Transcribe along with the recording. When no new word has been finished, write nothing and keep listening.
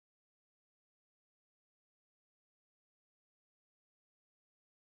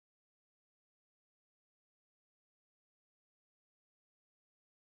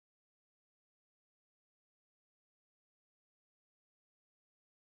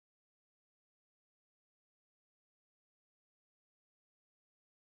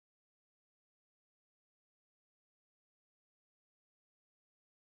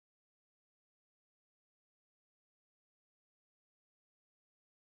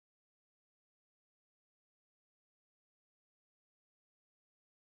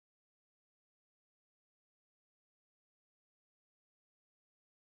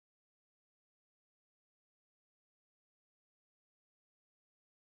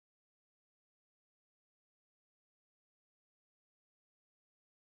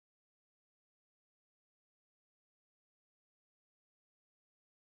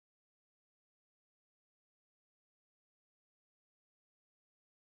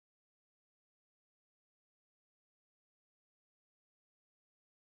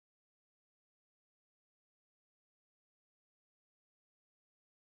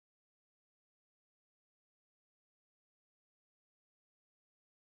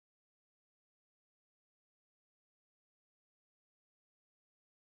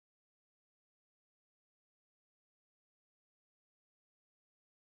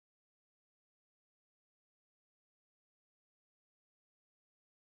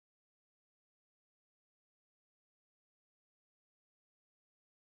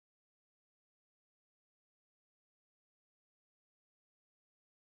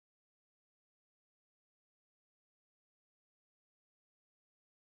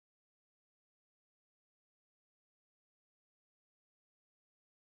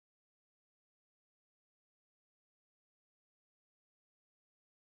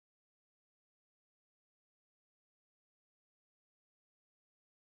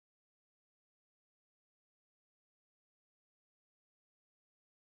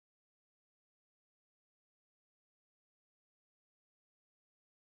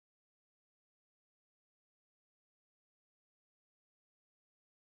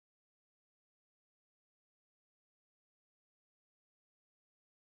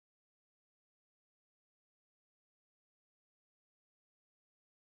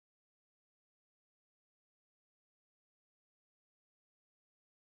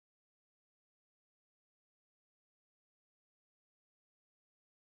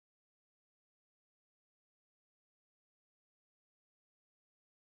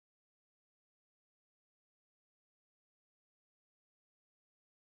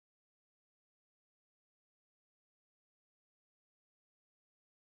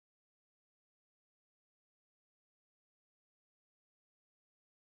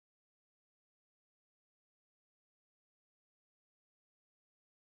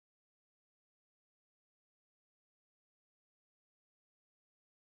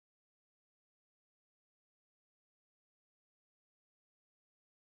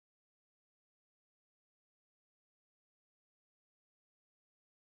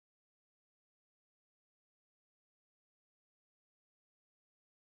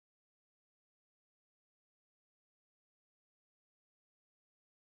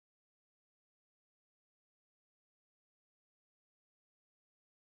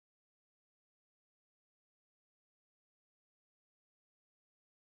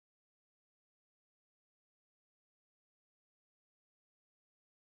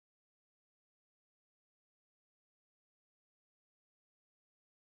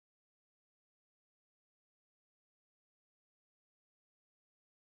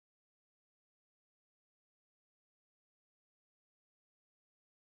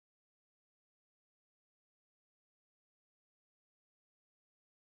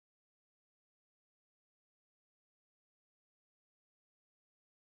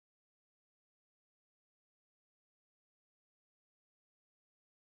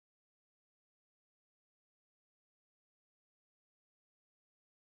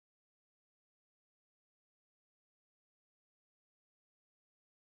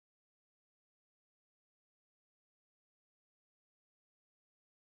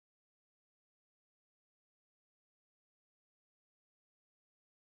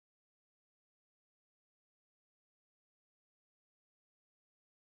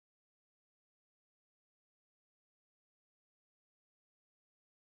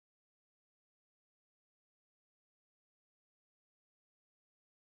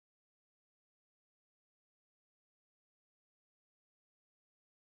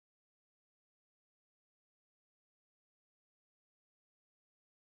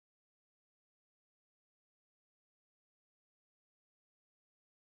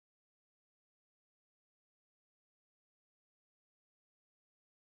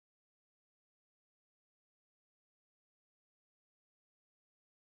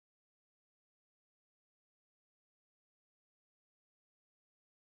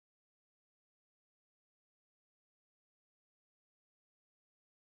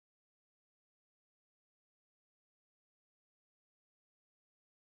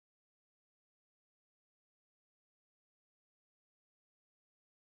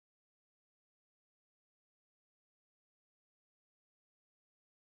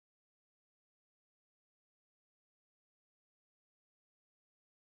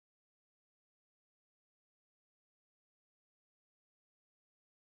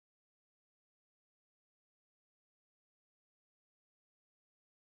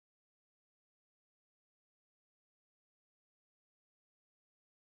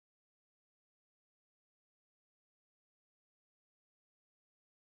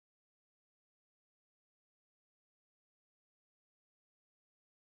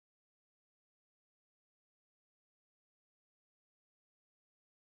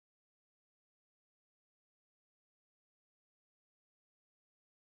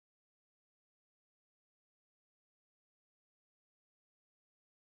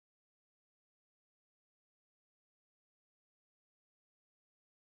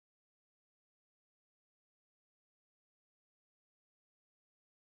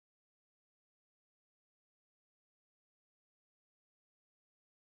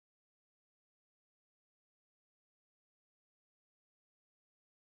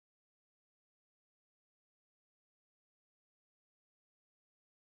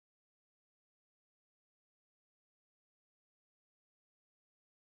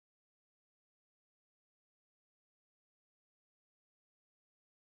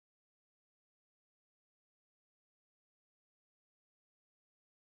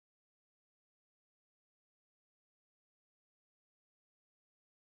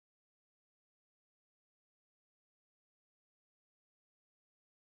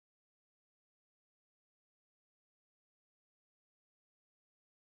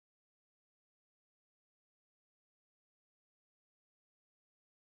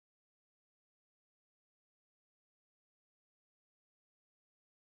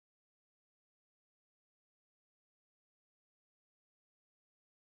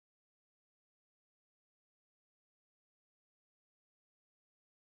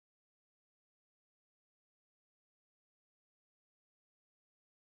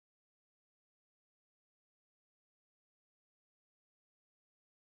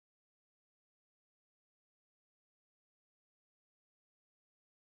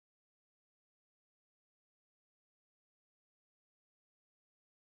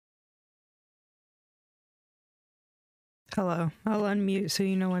Hello. I'll unmute so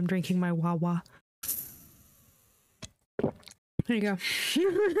you know I'm drinking my Wawa. There you go.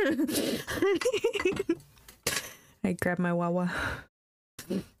 I grabbed my Wawa.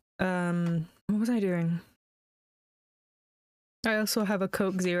 What was I doing? I also have a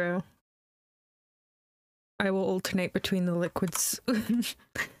Coke Zero. I will alternate between the liquids.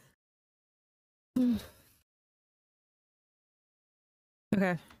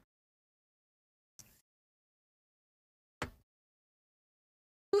 Okay.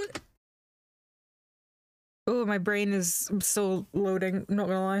 Oh, my brain is still loading, not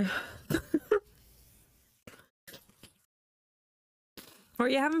gonna lie. What are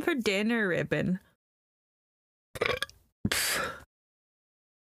you having for dinner, Ribbon?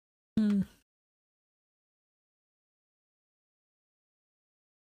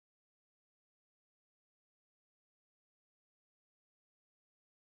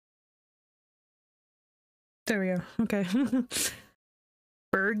 There we go. Okay.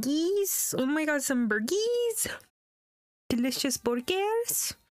 Burgies? Oh my god, some burgies? Delicious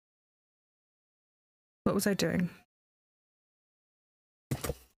burgers? What was I doing?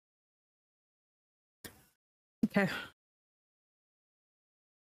 Okay.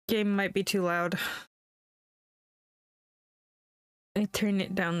 Game might be too loud. I turn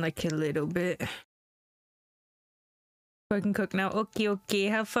it down like a little bit. So I can cook now. Okay, okay.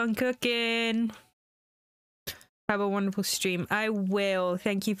 Have fun cooking. Have a wonderful stream. I will.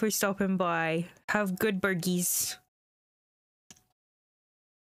 Thank you for stopping by. Have good burgies.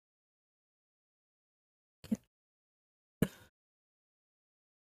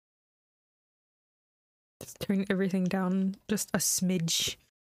 Just turn everything down just a smidge.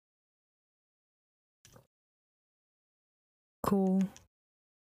 Cool.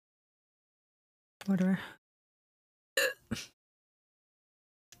 Whatever.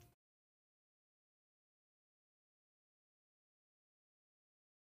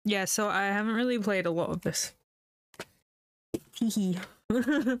 Yeah, so I haven't really played a lot of this. Hehe.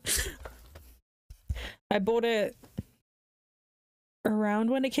 I bought it around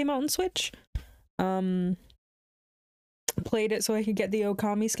when it came out on Switch. Played it so I could get the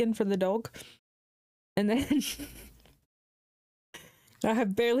Okami skin for the dog. And then I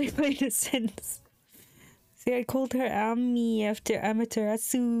have barely played it since. See, I called her Ami after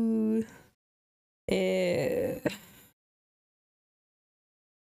Amaterasu.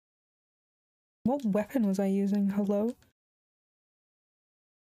 What weapon was I using? Hello?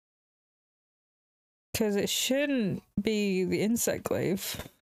 Because it shouldn't be the insect glaive.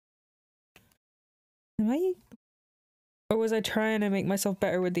 Am I? Or was I trying to make myself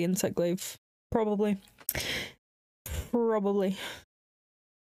better with the insect glaive? Probably. Probably.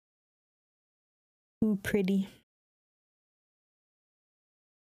 Ooh, pretty.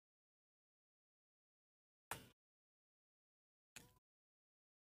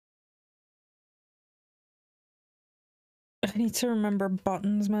 I need to remember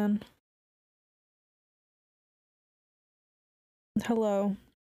buttons, man. Hello.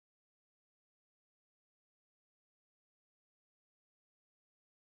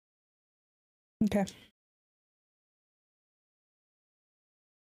 Okay.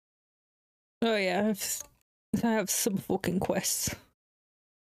 Oh yeah, I have some fucking quests.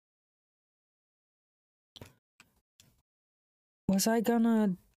 Was I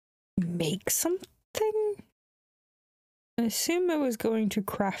gonna make something? I assume I was going to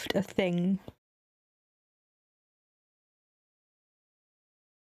craft a thing.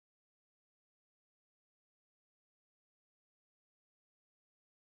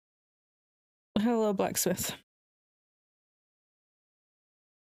 Hello, blacksmith.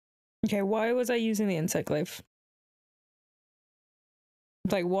 Okay, why was I using the insect glaive?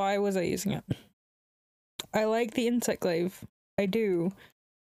 Like, why was I using it? I like the insect glaive. I do.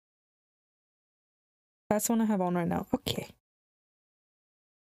 That's the one I have on right now. Okay.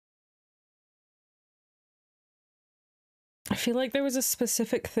 I feel like there was a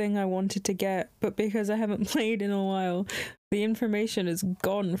specific thing I wanted to get, but because I haven't played in a while, the information is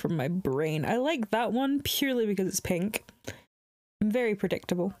gone from my brain. I like that one purely because it's pink. Very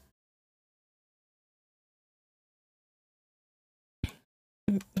predictable.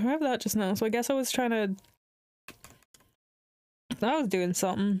 I have that just now, so I guess I was trying to... I was doing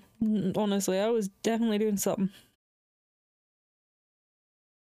something. Honestly, I was definitely doing something.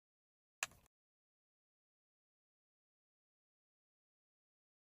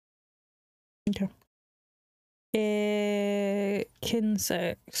 Okay.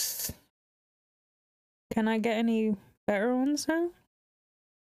 Insects. Can I get any better ones now?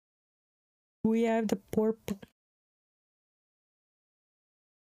 We have the purple.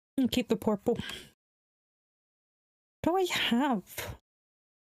 Keep the purple. do I have?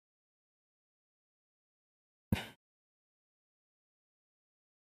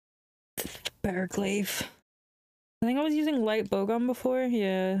 Better glaive. I think I was using light bowgun before,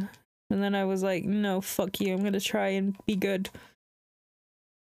 yeah. And then I was like, no, fuck you, I'm gonna try and be good.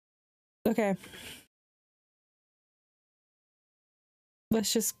 Okay.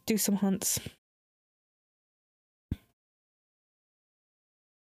 Let's just do some hunts.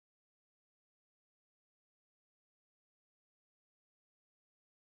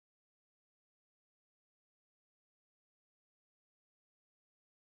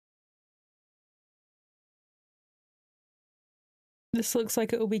 This looks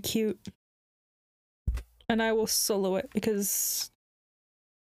like it will be cute. And I will solo it because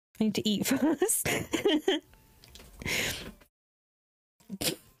I need to eat first.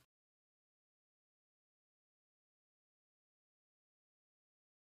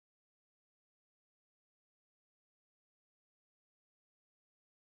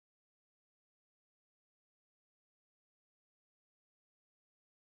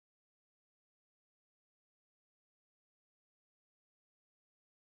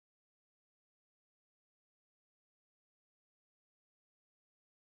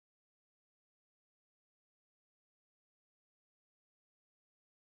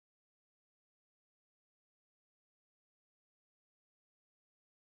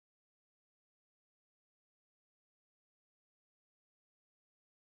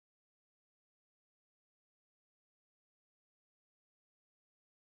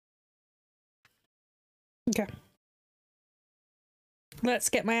 Okay. Let's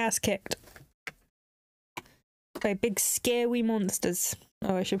get my ass kicked by big scary monsters.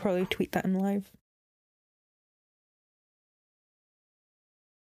 Oh, I should probably tweet that in live.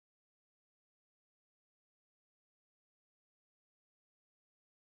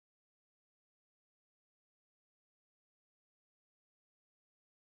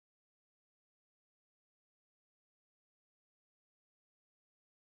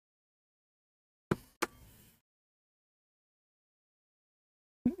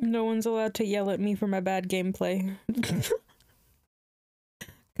 No one's allowed to yell at me for my bad gameplay.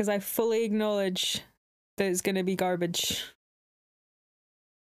 Because I fully acknowledge that it's gonna be garbage.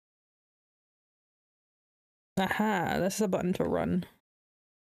 Aha, that's a button to run.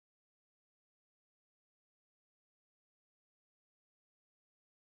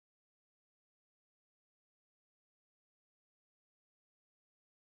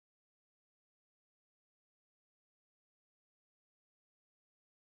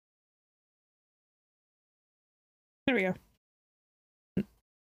 There we go.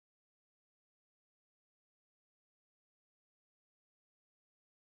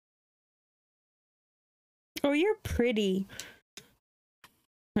 Oh, you're pretty.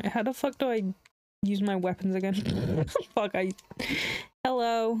 How the fuck do I use my weapons again? Fuck,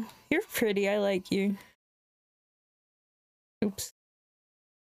 Hello. You're pretty, I like you. Oops.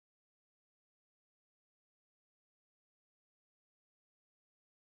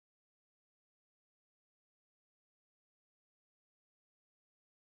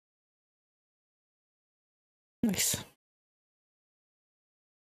 Nice.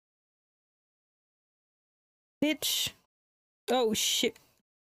 Bitch. Oh, shit.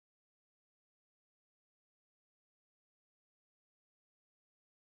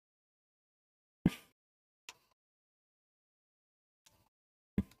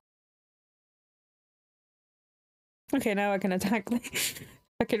 Okay, now I can attack.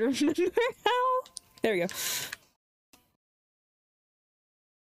 I can remember how. There we go.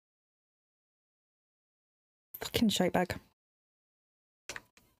 Fucking shite bag.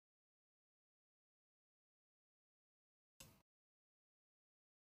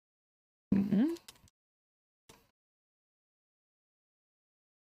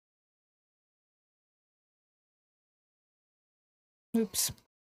 Oops.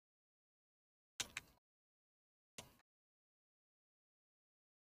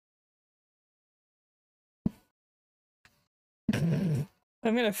 I'm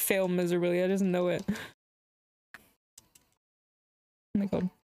gonna fail miserably, I just know it. Oh my god.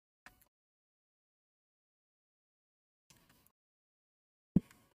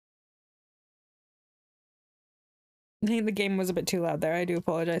 I think the game was a bit too loud there, I do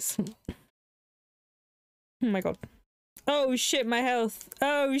apologize. Oh my god. Oh shit, my health.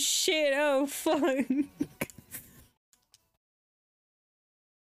 Oh shit, oh fuck.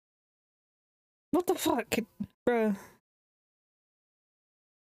 What the fuck? Bruh.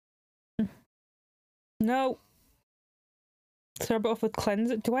 No. Start off with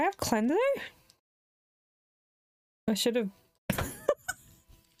cleanser. Do I have cleanser? I should have.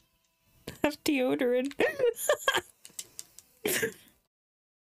 Have deodorant.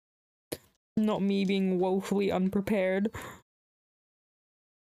 Not me being woefully unprepared.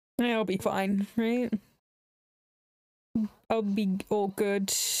 I'll be fine, right? I'll be all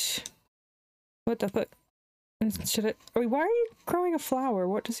good. What the fuck? Should I? Why are you growing a flower?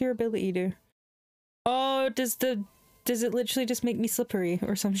 What does your ability do? Oh, does it literally just make me slippery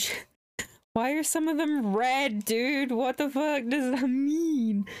or some shit? Why are some of them red, dude? What the fuck does that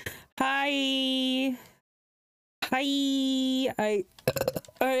mean? Hi. Hi.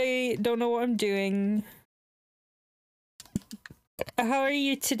 I don't know what I'm doing. How are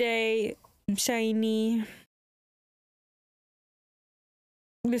you today, Shiny?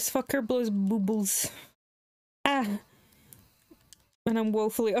 This fucker blows boobles. Ah. And I'm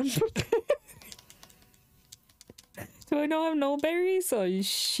woefully unprepared. Do I not have no berries? Oh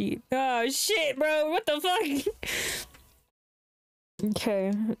shit. Oh shit, bro. What the fuck?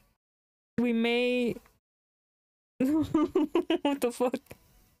 Okay. We may... What the fuck?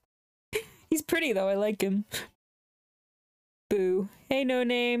 He's pretty though, I like him. Boo. Hey, no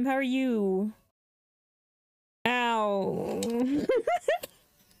name, how are you? Ow.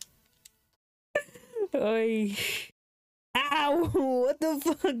 Oy. Ow! What the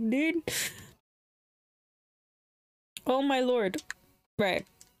fuck, dude? Oh my lord. Right.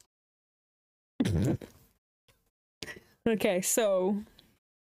 Okay, so...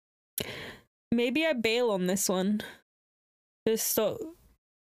 maybe I bail on this one. Just stop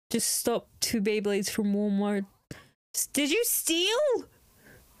 2 Beyblades from Walmart. Did you steal?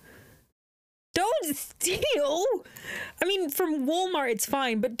 Don't steal! I mean, from Walmart it's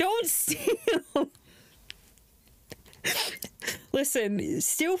fine, but don't steal! Listen,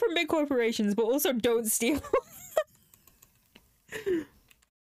 steal from big corporations, but also don't steal.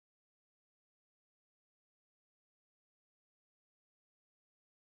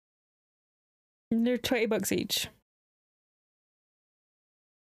 They're $20 each.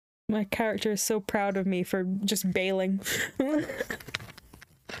 My character is so proud of me for just bailing. The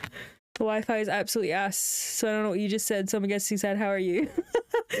Wi-Fi is absolutely ass, so I don't know what you just said. So I guess you said, how are you?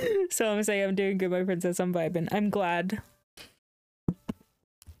 So I'm gonna say I'm doing good, my princess. I'm vibing. I'm glad.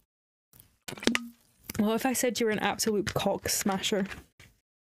 Well, if I said you were an absolute cock smasher,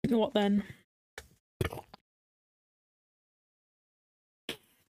 what then?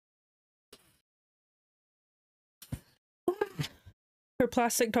 For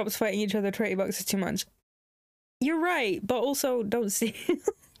plastic tops fighting each other, $20 is too much. You're right, but also don't see.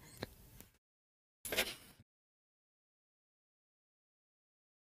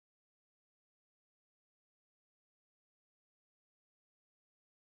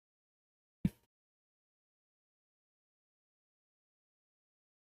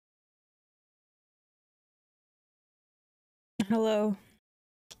 Hello.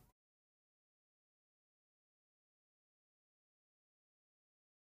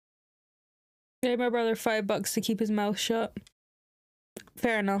 Gave my brother $5 to keep his mouth shut.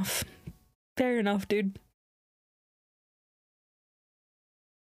 Fair enough. Fair enough, dude.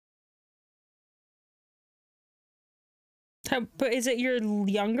 But is it your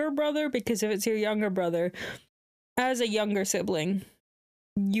younger brother? Because if it's your younger brother, as a younger sibling,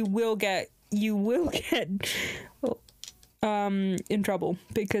 you will get in trouble,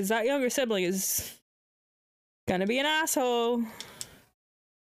 because that younger sibling is gonna be an asshole.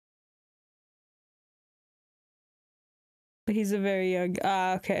 But he's a very young...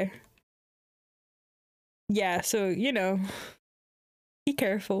 okay. Yeah, so, you know, be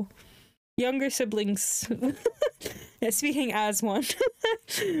careful. Younger siblings, speaking as one,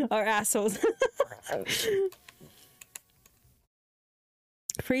 are assholes.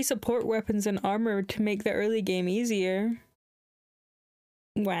 Free support weapons and armor to make the early game easier.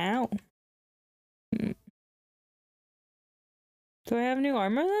 Wow. Do I have new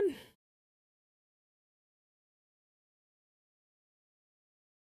armor then?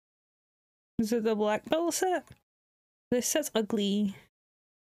 Is it the black belt set? This set's ugly.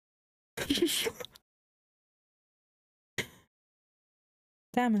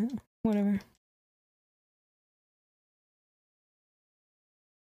 Damn it. Whatever.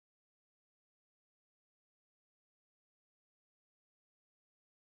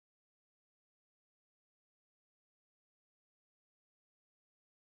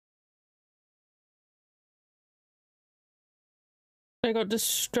 I got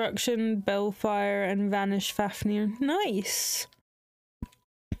Destruction, Bellfire, and Vanish Fafnir. Nice!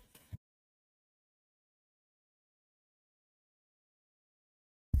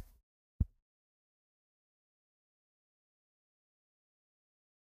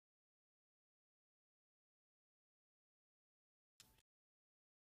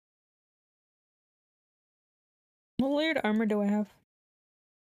 What layered armor do I have?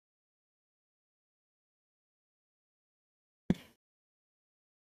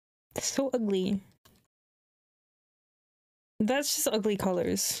 It's so ugly. That's just ugly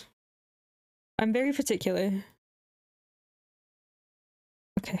colors. I'm very particular.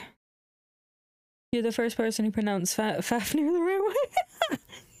 Okay. You're the first person who pronounced Fafnir the right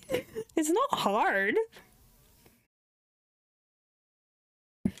way. It's not hard.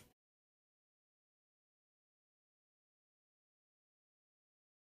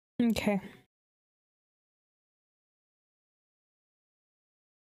 Okay.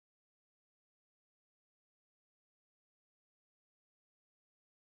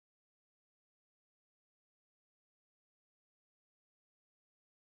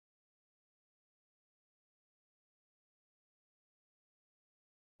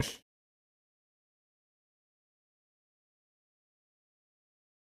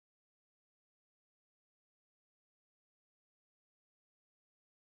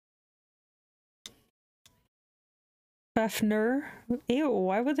 Fafnir? Ew,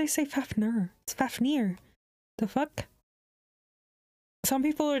 why would they say Fafnir? It's Fafnir. The fuck? Some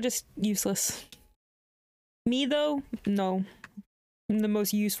people are just useless. Me though? No. I'm the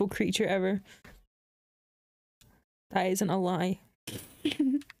most useful creature ever. That isn't a lie.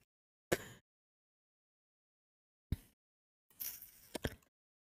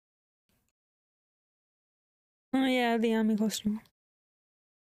 Oh yeah, the army costume.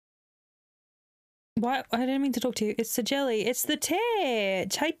 What? I didn't mean to talk to you. It's the jelly. It's the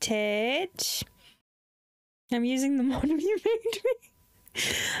Titch. Hi, Titch. I'm using the model you made me.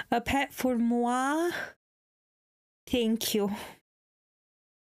 A pet for moi. Thank you.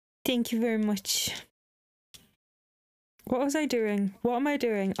 Thank you very much. What was I doing? What am I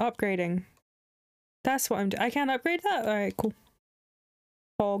doing? Upgrading. That's what I'm doing. I can't upgrade that? Alright, cool.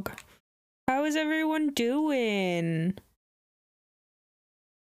 Hog. How is everyone doing?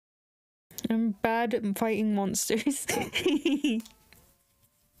 I'm bad at fighting monsters.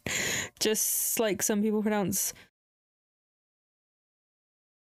 Just like some people pronounce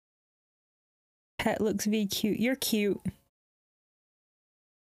pet looks V cute. You're cute.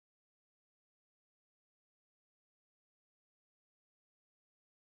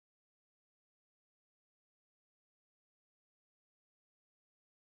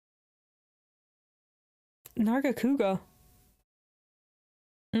 Nargacuga.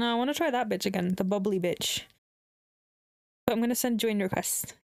 No, I want to try that bitch again. The bubbly bitch. But I'm gonna send join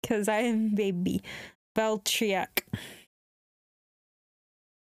request. Because I am baby. Valtriac.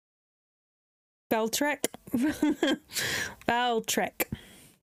 Valtrek? Valtrek.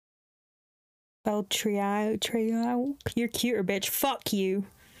 Valtriac. You're cuter, bitch. Fuck you.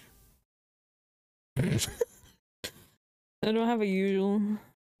 I don't have a usual.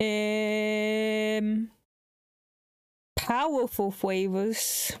 Powerful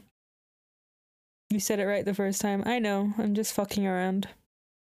flavors. You said it right the first time. I know. I'm just fucking around.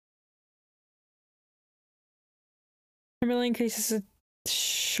 It really increases it.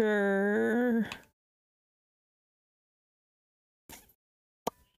 Sure.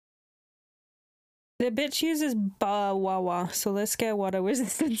 The bitch uses Wawa, so let's get water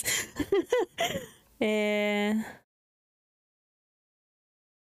resistance.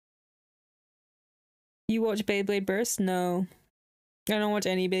 You watch Beyblade Burst? No. I don't watch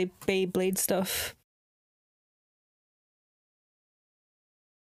any Beyblade stuff.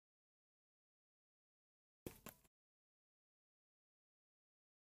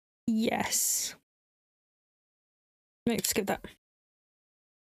 Yes. Wait, skip that.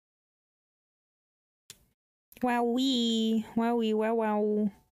 Wowee. Wowee, wow,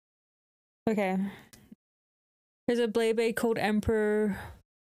 wow. Okay. There's a Beyblade called Emperor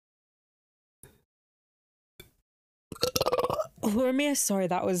Hornius. Sorry,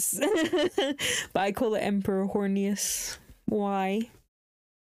 that was... but I call it Emperor Hornius. Why?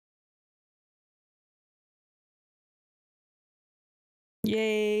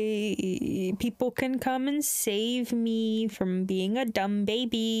 Yay! People can come and save me from being a dumb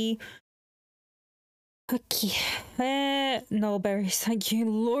baby. Okay. No berries, thank you,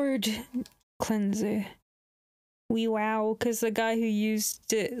 Lord. Cleanser. Wee wow, because the guy who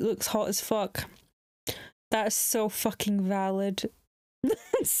used it looks hot as fuck. That's so fucking valid.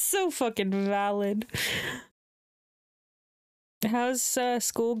 So fucking valid. How's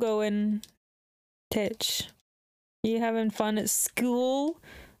school going, Titch? You having fun at school?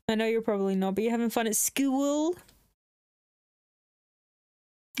 I know you're probably not, but you having fun at school?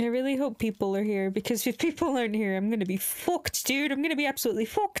 I really hope people are here, because if people aren't here, I'm gonna be fucked, dude. I'm gonna be absolutely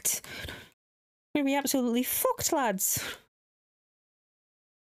fucked. I'm gonna be absolutely fucked, lads.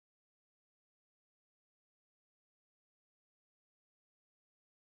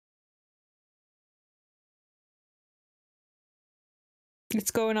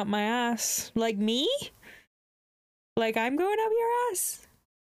 It's going up my ass. Like me? Like I'm going up your ass?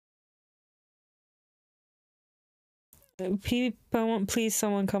 Please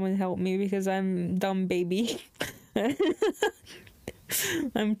someone come and help me because I'm dumb baby.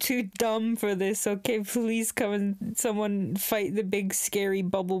 I'm too dumb for this. Okay, please come and someone fight the big scary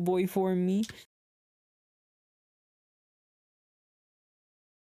bubble boy for me.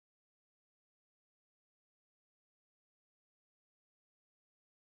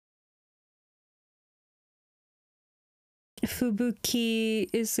 Fubuki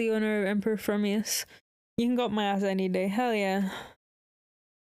is the owner of Emperor Frumius. You can go up my ass any day. Hell yeah.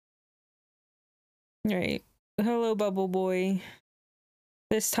 Right. Hello, bubble boy.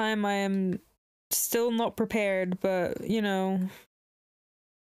 This time I am still not prepared, but you know.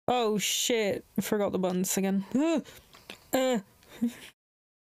 Oh shit. I forgot the buttons again. I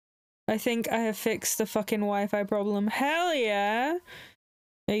think I have fixed the fucking Wi-Fi problem. Hell yeah.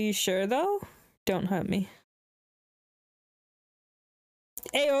 Are you sure though? Don't hurt me.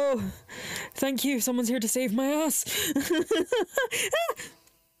 Ayo! Thank you, someone's here to save my ass!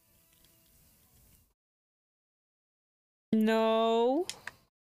 No.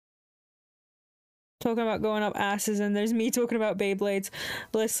 Talking about going up asses and there's me talking about Beyblades.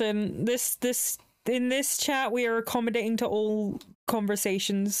 Listen, in this chat we are accommodating to all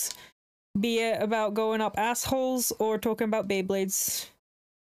conversations. Be it about going up assholes or talking about Beyblades.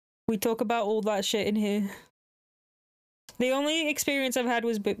 We talk about all that shit in here. The only experience I've had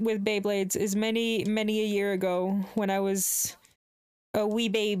with Beyblades is many a year ago when I was a wee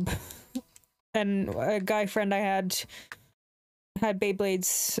babe and a guy friend I had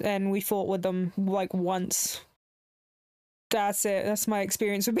Beyblades and we fought with them like once. That's it. That's my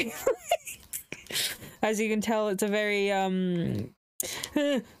experience with Beyblades. As you can tell, it's a very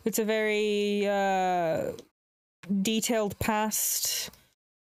detailed past.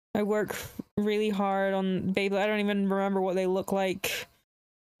 I work really hard on Beyblade. I don't even remember what they look like.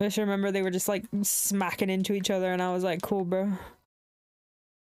 I just remember they were just like smacking into each other and I was like, cool, bro.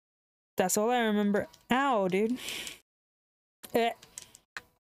 That's all I remember. Ow, dude.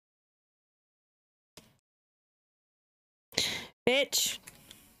 Bitch.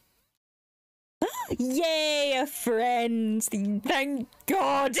 Yay, a friend. Thank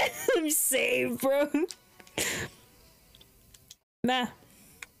God. I'm saved, bro. Nah.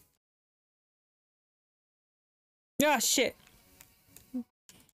 Ah, shit. I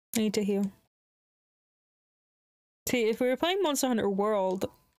need to heal. See, if we were playing Monster Hunter World,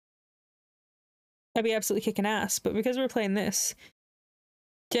 I'd be absolutely kicking ass, but because we're playing this,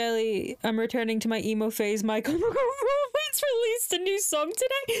 Jelly, I'm returning to my emo phase. My Chemical Romance released a new song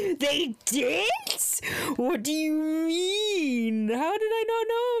today. They did? What do you mean? How did I not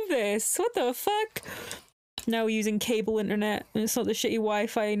know of this? What the fuck? Now we're using cable internet, and it's not the shitty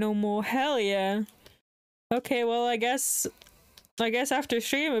Wi-Fi no more. Hell yeah. Okay, well, I guess after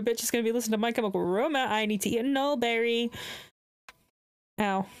stream, a bitch is gonna be listening to My Chemical Romance. I need to eat a nullberry.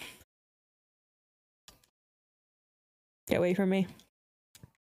 Ow. Get away from me.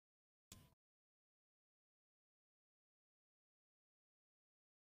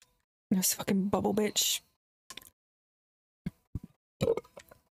 This fucking bubble bitch.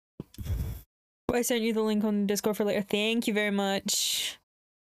 I sent you the link on Discord for later. Thank you very much.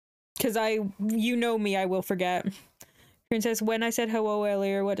 Cause you know me, I will forget. Princess, when I said hello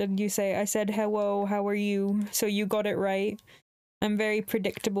earlier, what did you say? I said hello, how are you? So you got it right. I'm very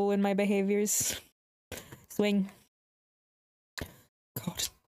predictable in my behaviors. Swing. God.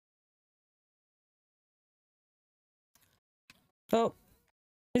 Oh.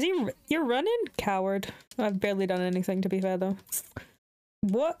 Is you're running? Coward. I've barely done anything, to be fair, though.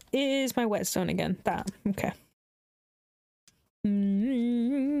 What is my whetstone again? That. Okay.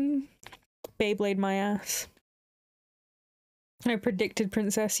 Beyblade my ass. I predicted,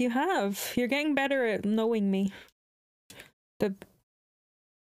 Princess. You have. You're getting better at knowing me. The...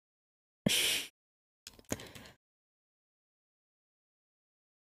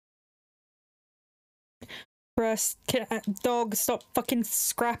 Bruh, dog, stop fucking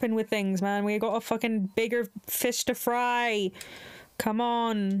scrapping with things, man. We got a fucking bigger fish to fry. Come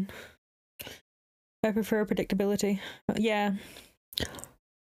on. I prefer predictability. Yeah.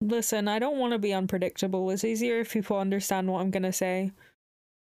 Listen, I don't want to be unpredictable. It's easier if people understand what I'm gonna say.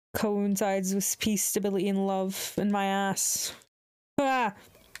 Coincides with peace, stability, and love in my ass. Ah!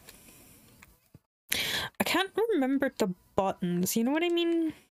 I can't remember the buttons, you know what I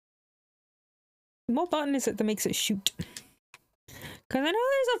mean? What button is it that makes it shoot? Because I know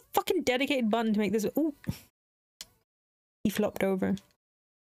there's a fucking dedicated button to make this. Ooh. He flopped over.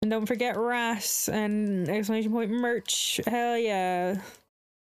 And don't forget RAS and exclamation point merch. Hell yeah.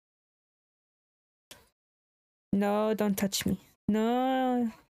 No, don't touch me.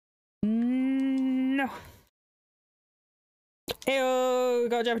 No. No. Heyo,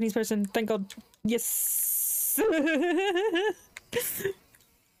 got a Japanese person. Thank God. Yes.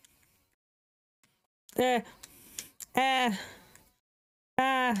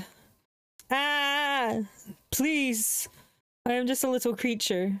 Please. I am just a little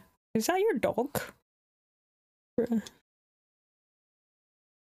creature. Is that your dog? Bruh.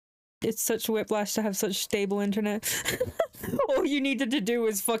 It's such whiplash to have such stable internet. All you needed to do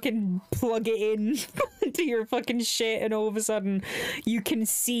was fucking plug it in to your fucking shit and all of a sudden you can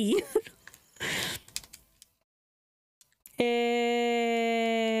see.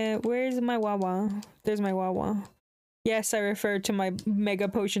 Where's my Wawa? There's my Wawa. Yes, I refer to my mega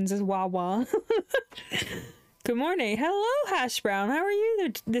potions as Wawa. Good morning. Hello, Hash Brown. How are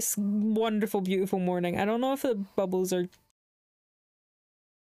you this wonderful, beautiful morning? I don't know if the bubbles are...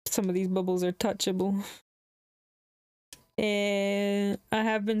 Some of these bubbles are touchable. I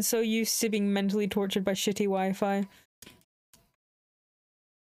have been so used to being mentally tortured by shitty Wi-Fi.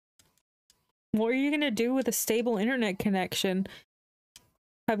 What are you gonna do with a stable internet connection?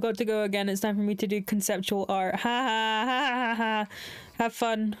 I've got to go again. It's time for me to do conceptual art. Ha ha ha ha ha. Have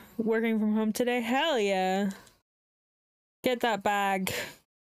fun working from home today. Hell yeah. Get that bag.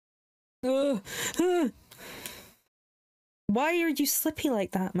 Ugh. Why are you slippy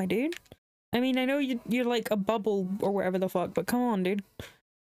like that, my dude? I mean, I know you're like a bubble or whatever the fuck, but come on, dude.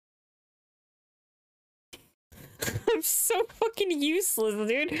 I'm so fucking useless,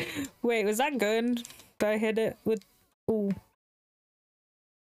 dude. Wait, was that good? Did I hit it with... Ooh.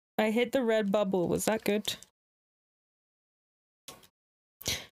 I hit the red bubble. Was that good?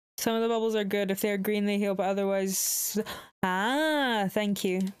 Some of the bubbles are good. If they're green, they heal, but otherwise... Ah, thank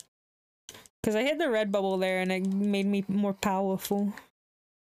you. Because I hit the red bubble there and it made me more powerful.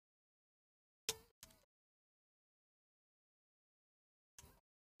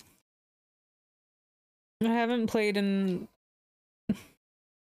 I haven't played in a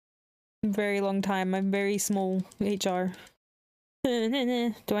very long time. I'm very small HR.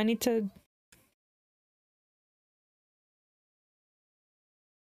 Do I need to...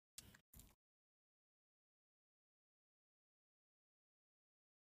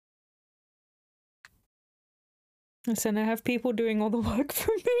 Listen, I have people doing all the work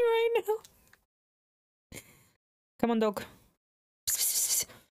for me right now. Come on, dog.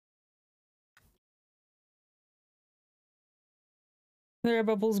 There are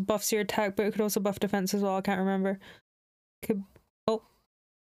bubbles buffs your attack, but it could also buff defense as well. I can't remember. Could... Oh.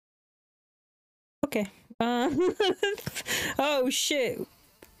 Okay. Oh shit.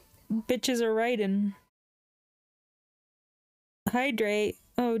 Bitches are riding. Hydrate.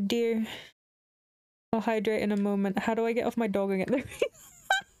 Oh dear. I'll hydrate in a moment. How do I get off my dog again? There.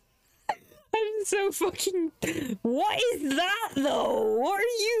 I'm so fucking... What is that though? What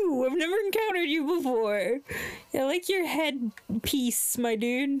are you? I've never encountered you before. I like your head piece, my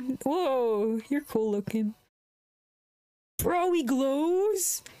dude. Whoa, you're cool looking. Bro, he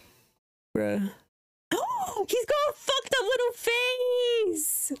glows? Bruh. Oh, he's got a fucked up little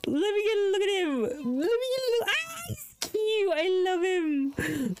face! Let me get a look at him! Let me get a look. Ah, he's cute! I love him!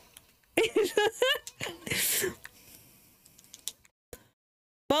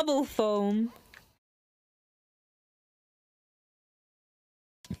 Bubble foam.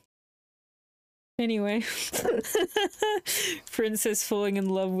 Anyway. Princess falling in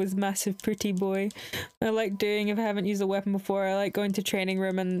love with massive pretty boy. I like doing, if I haven't used a weapon before, I like going to training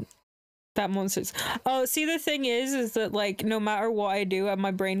room and that monster's... Oh, see, the thing is that, like, no matter what I do,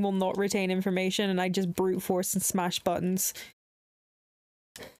 my brain will not retain information and I just brute force and smash buttons.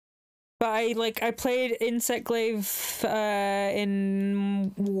 But I played Insect Glaive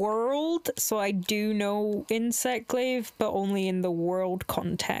in World, so I do know Insect Glaive, but only in the World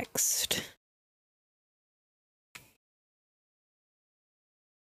context.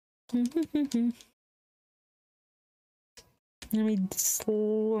 Let me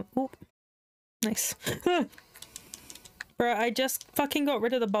oh, nice. Bro, I just fucking got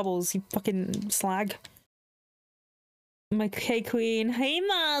rid of the bubbles, you fucking slag. My Hey Queen. Hey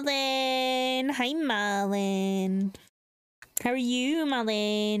Marlin! Hi Marlin! How are you,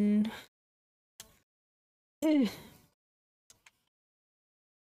 Marlin? Ugh.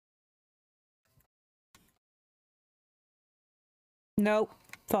 Nope.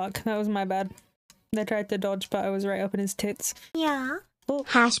 Fuck, that was my bad. I tried to dodge, but I was right up in his tits. Yeah. Oh.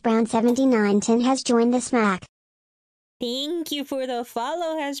 Hashbrown7910 has joined the smack. Thank you for the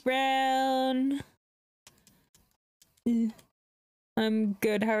follow, Hashbrown. I'm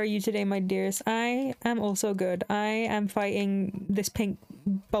good. How are you today, my dearest? I am also good. I am fighting this pink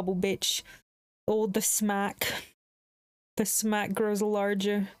bubble bitch. Oh, the smack. The smack grows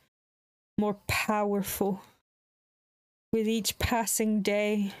larger, more powerful. With each passing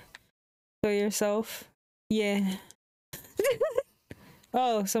day. Go yourself. Yeah.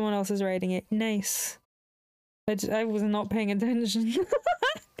 Oh, someone else is writing it. Nice. I was not paying attention.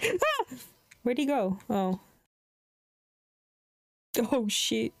 Where'd he go? Oh. Oh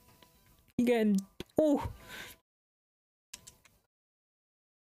shit. You getting... Oh!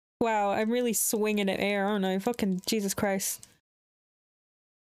 Wow, I'm really swinging at air, aren't I? Fucking Jesus Christ.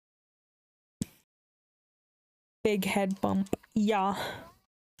 Big head bump. Yeah.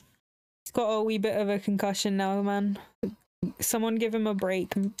 He's got a wee bit of a concussion now, man. Someone give him a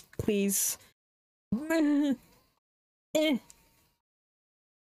break, please. I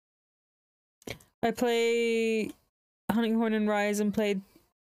play Hunting Horn and Rise and played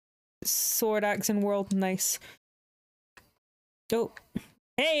Sword Axe and World. Nice. Oh.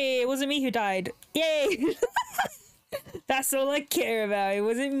 Hey, it wasn't me who died. Yay! That's all I care about. It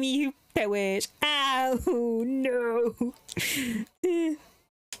wasn't me who perished. Ow, no.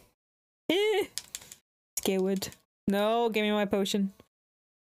 Scared. No, give me my potion.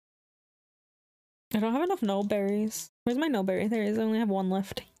 I don't have enough null berries. Where's my null berry? There it is. I only have one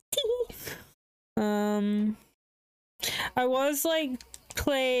left. I was like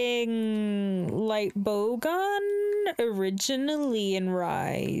playing light bowgun originally in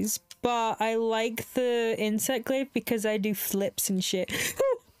Rise, but I like the insect glaive because I do flips and shit.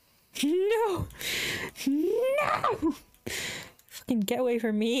 No! No! Fucking get away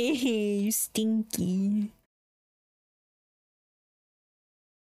from me, you stinky.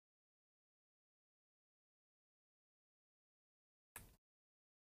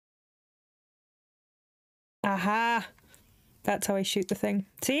 Aha! That's how I shoot the thing.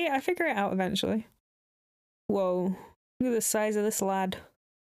 See, I figure it out eventually. Whoa. Look at the size of this lad.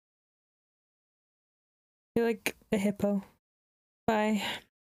 You're like a hippo. Bye.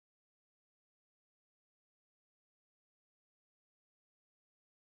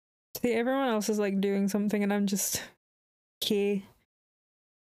 See, everyone else is like doing something and I'm just... okay.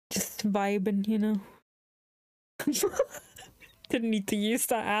 Just vibing, you know? Didn't need to use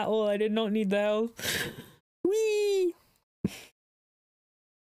that at all. I did not need the health. Whee!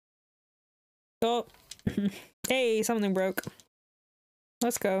 Oh. Hey, something broke.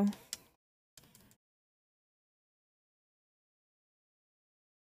 Let's go.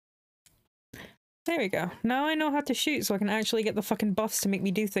 There we go. Now I know how to shoot so I can actually get the fucking buffs to make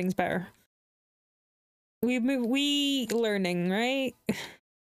me do things better. We learning, right?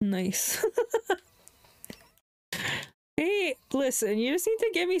 Nice. Hey, listen, you just need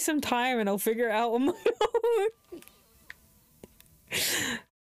to give me some time and I'll figure it out on my own.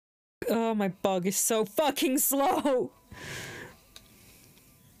 Oh, my bug is so fucking slow.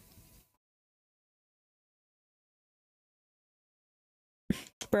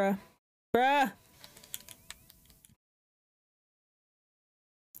 Bruh. Bruh!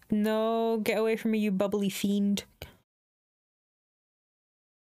 No, get away from me, you bubbly fiend.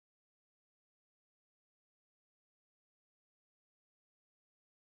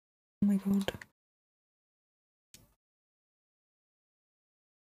 Oh my god.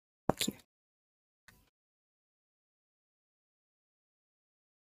 Fuck you.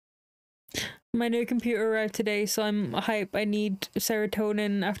 My new computer arrived today, so I'm hype. I need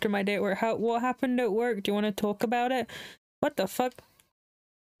serotonin after my day at work. What happened at work? Do you want to talk about it? What the fuck?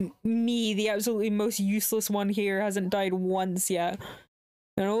 Me, the absolutely most useless one here, hasn't died once yet.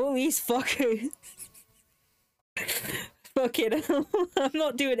 And all these fuckers. Fuck it. I'm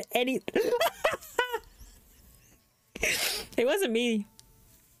not doing anything. It wasn't me.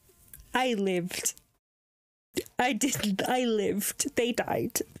 I lived. I didn't. I lived. They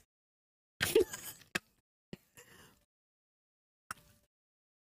died.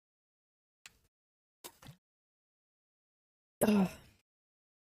 Ugh.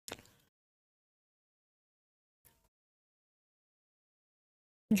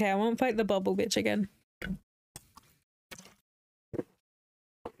 Okay, I won't fight the bubble bitch again. I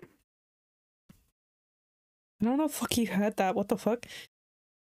don't know if fuck you heard that. What the fuck?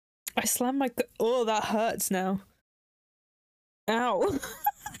 I slammed my... Oh, that hurts now. Ow.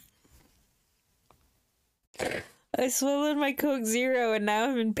 I swallowed my Coke Zero and now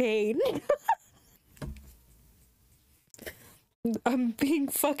I'm in pain. I'm being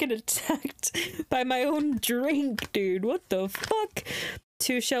fucking attacked by my own drink, dude. What the fuck?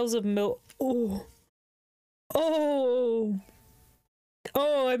 2 shells of milk. Oh. Oh.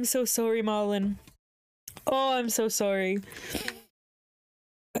 Oh, I'm so sorry, Marlon. Oh, I'm so sorry.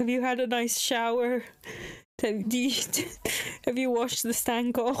 Have you had a nice shower? Have you washed the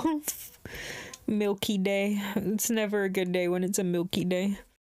stank off? Milky day. It's never a good day when it's a milky day.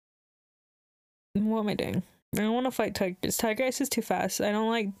 What am I doing? I don't want to fight Tigris. Tigris is too fast. I don't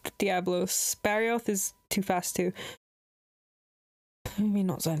like Diablos. Barioth is too fast too. Maybe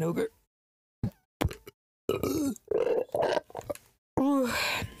not Zynogar. Oh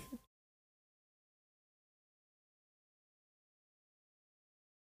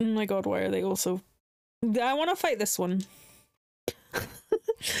my god, why are they also... I want to fight this one.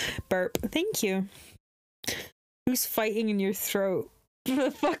 Burp. Thank you. Who's fighting in your throat?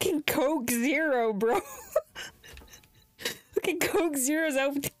 The fucking Coke Zero, bro. Fucking Coke Zero's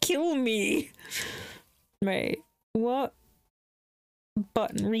out to kill me. Right. What?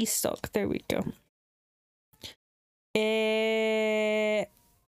 Button. Restock. There we go. Oh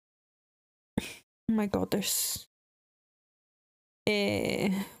my god, there's...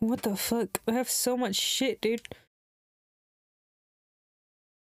 what the fuck? I have so much shit, dude.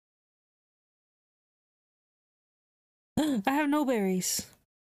 I have no berries.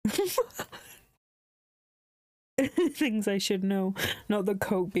 Things I should know. Not the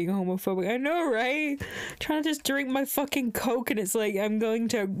Coke being homophobic. I know, right? Trying to just drink my fucking Coke and it's like, I'm going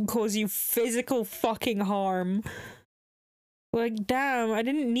to cause you physical fucking harm. Like, damn, I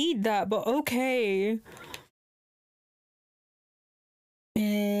didn't need that, but okay.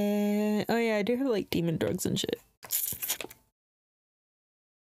 Oh yeah, I do have like demon drugs and shit.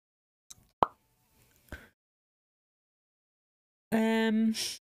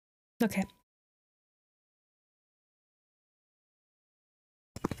 Okay.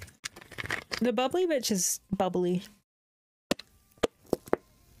 The bubbly bitch is bubbly.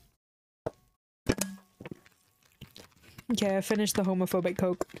 Okay, I finished the homophobic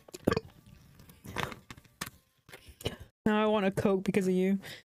Coke. Now I want a Coke because of you.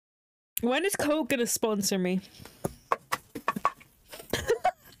 When is Coke gonna sponsor me?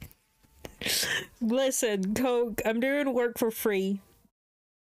 Listen, Coke, I'm doing work for free.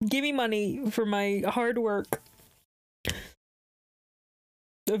 Give me money for my hard work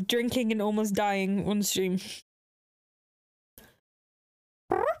of drinking and almost dying on stream.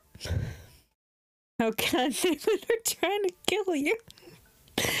 How can they? They're trying to kill you.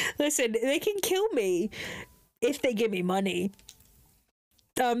 Listen, they can kill me if they give me money.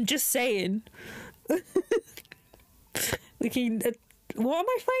 Just saying. We can. What am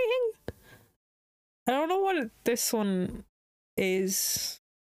I fighting? I don't know what this one is.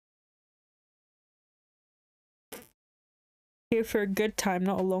 Here for a good time,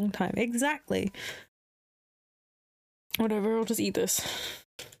 not a long time. Exactly. Whatever, I'll just eat this.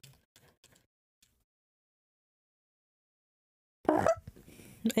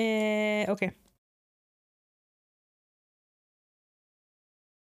 Okay.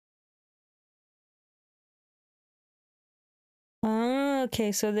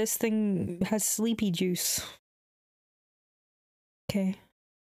 Okay, so this thing has sleepy juice. Okay.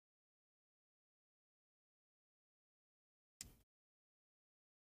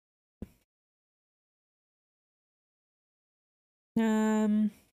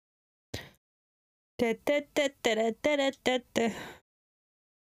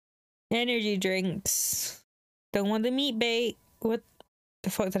 Energy drinks. Don't want the meat bait. What the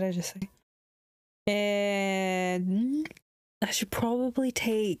fuck did I just say? And I should probably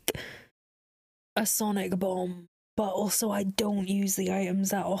take a sonic bomb, but also I don't use the items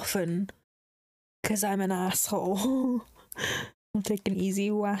that often because I'm an asshole. I'll take an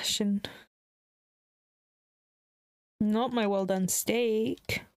easy wash and not my well done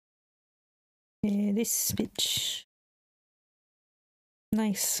steak. This bitch.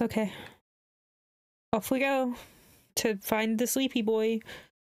 Nice, okay. Off we go to find the sleepy boy.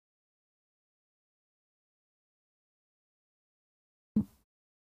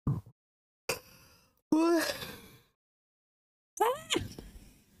 Ah!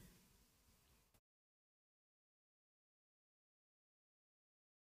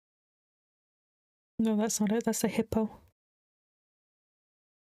 No, that's not it. That's a hippo.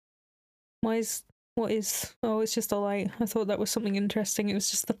 What is? Oh, it's just a light. I thought that was something interesting. It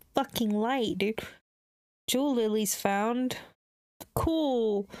was just the fucking light, dude. Jewel lilies found.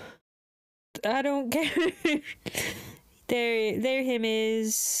 Cool. I don't care. There him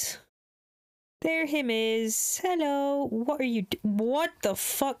is. There him is. Hello. What are you what the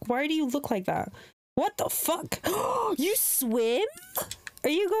fuck? Why do you look like that? What the fuck? You swim? Are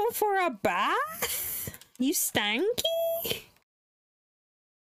you going for a bath? You stanky?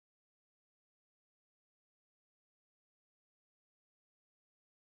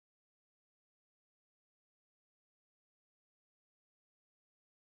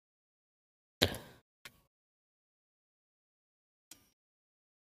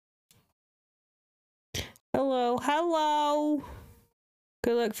 Hello, hello.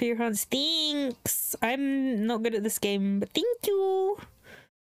 Good luck for your hunts. Thanks. I'm not good at this game, but thank you.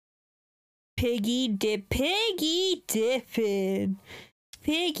 Piggy dipping.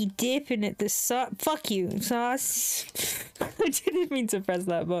 Piggy dipping at the sauce. Fuck you, sauce. I didn't mean to press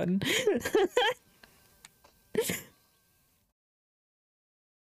that button.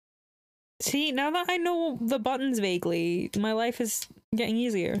 See, now that I know the buttons vaguely, my life is getting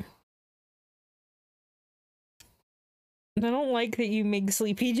easier. I don't like that you make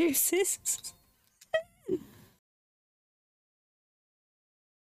sleepy juices.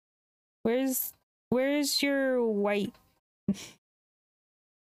 Where's your white?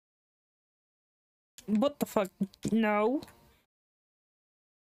 What the fuck? No.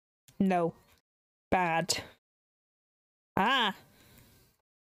 No. Bad. Ah.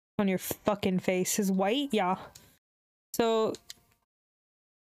 On your fucking face. Is white? Yeah. So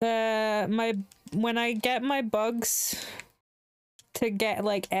when I get my bugs to get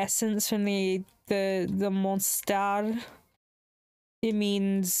like essence from the monster, it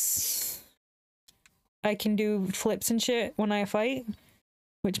means I can do flips and shit when I fight,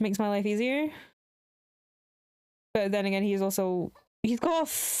 which makes my life easier. But then again, he's got a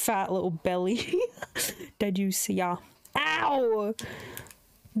fat little belly. Did you see? Yeah. Ow!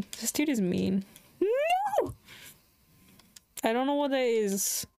 This dude is mean. No! I don't know what that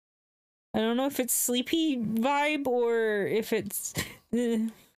is. I don't know if it's sleepy vibe or if it's...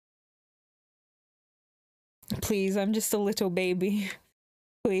 Please, I'm just a little baby.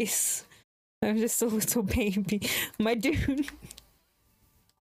 Please. I'm just a little baby. My dude.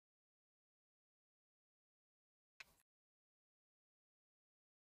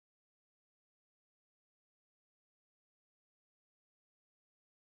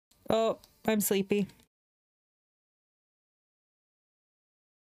 Oh, I'm sleepy.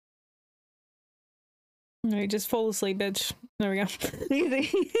 Alright, just fall asleep, bitch. There we go.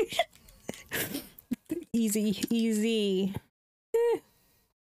 Easy. Easy.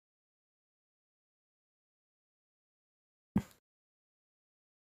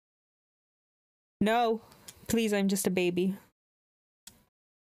 No. Please, I'm just a baby.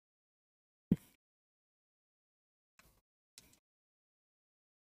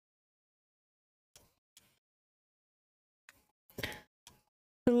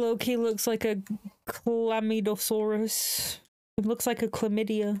 Loki looks like a chlamydosaurus. It looks like a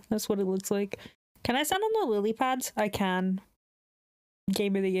chlamydia. That's what it looks like. Can I stand on the lily pads? I can.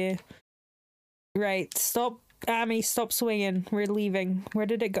 Game of the year. Right. Stop. Amy, stop swinging. We're leaving. Where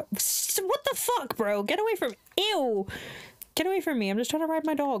did it go? What the fuck, bro? Get away from... Ew! Get away from me. I'm just trying to ride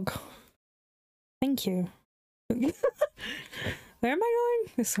my dog. Thank you. Where am I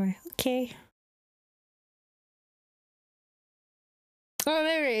going? This way. Okay. Oh,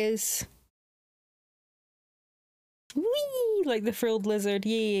 there it is. Whee! Like the frilled lizard.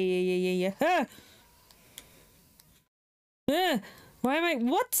 Yeah. Ah! Why am I...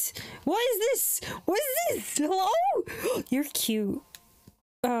 What? What is this? What is this? Hello? You're cute.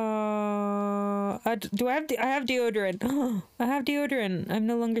 Do I have deodorant. I have deodorant. I'm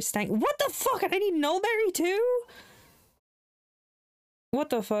no longer stank. What the fuck? I need Mulberry too? What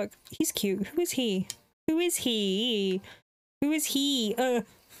the fuck? He's cute. Who is he? Who is he? Who is he?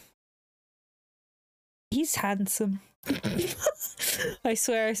 He's handsome. I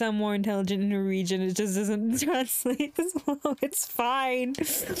swear I sound more intelligent in Norwegian. It just doesn't translate as well. It's fine.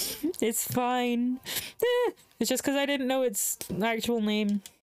 It's fine. It's just because I didn't know its actual name.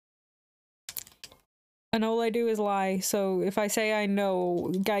 And all I do is lie. So if I say I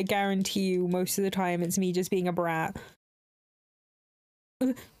know, I guarantee you most of the time it's me just being a brat.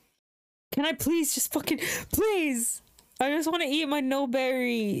 Can I please just fucking... Please! I just want to eat my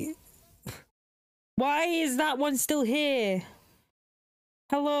no-berry. Why is that one still here?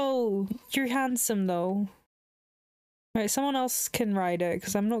 Hello. You're handsome, though. Right, someone else can ride it,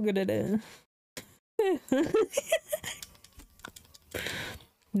 because I'm not good at it.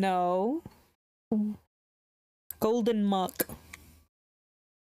 No. Golden muck.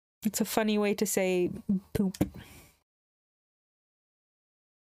 It's a funny way to say poop.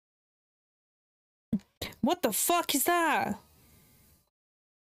 What the fuck is that?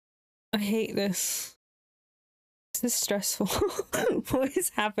 I hate this. Is this stressful? What is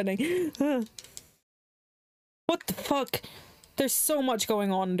happening? What the fuck? There's so much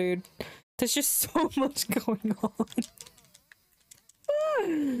going on, dude. There's just so much going on.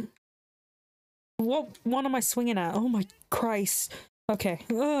 What one am I swinging at? Oh my Christ. Okay.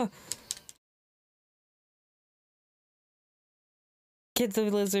 Get the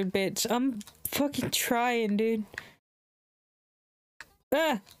lizard, bitch. I'm fucking trying, dude.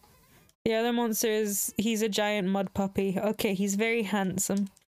 The other monster is, he's a giant mud puppy. Okay, he's very handsome.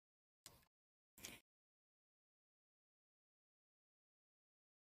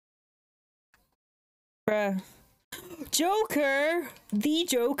 Bruh. Joker? The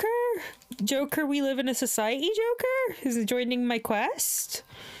Joker? Joker, we live in a society Joker? Is he joining my quest?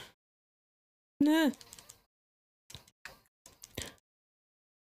 Nah.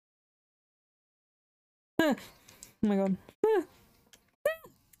 Oh my god.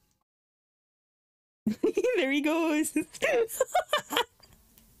 There he goes.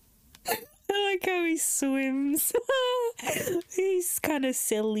 I like how he swims. He's kind of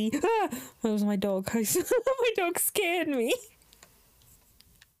silly. That was my dog. My dog scared me.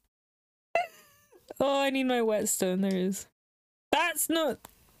 Oh, I need my whetstone. There it is. That's not...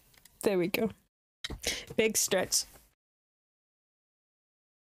 There we go. Big stretch.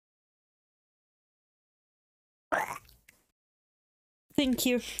 Thank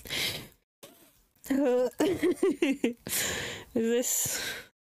you. Is this...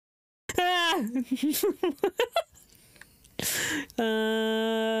 Ah!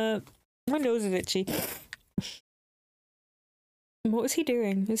 My nose is itchy. What was he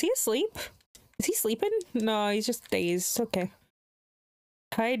doing? Is he asleep? Is he sleeping? No, he's just dazed. Okay.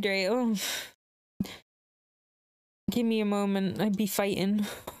 Hydrate. Oh. Give me a moment. I'd be fighting.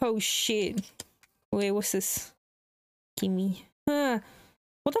 Oh shit. Wait, what's this? Gimme. What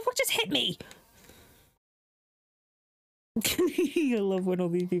the fuck just hit me? I love when all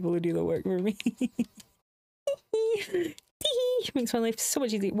these people do the work for me. Makes my life so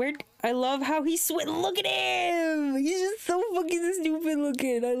much easier. I love how he's look at him! He's just so fucking stupid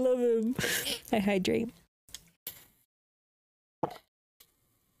looking. I love him. I hydrate.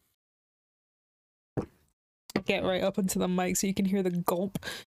 Get right up into the mic so you can hear the gulp.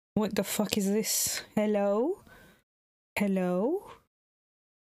 What the fuck is this? Hello? Hello?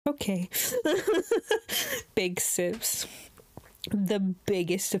 Okay. Big sips. The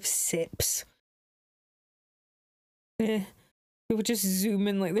biggest of sips. It would just zoom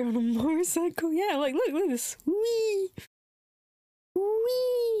in like they're on a motorcycle. Yeah, like look at this. Wee!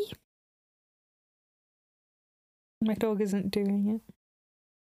 Wee! My dog isn't doing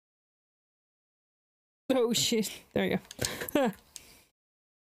it. Oh shit. There we go.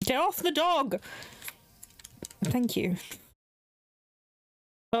 Get off the dog! Thank you.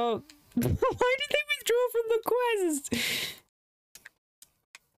 Oh. Why did they withdraw from the quest?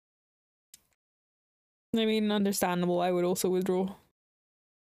 I mean, understandable. I would also withdraw.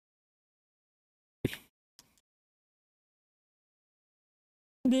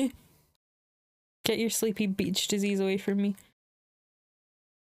 Get your sleepy beach disease away from me.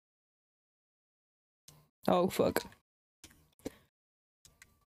 Oh, fuck.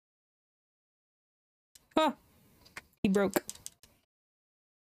 Ah! He broke.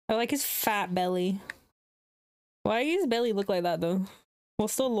 I like his fat belly. Why does his belly look like that, though?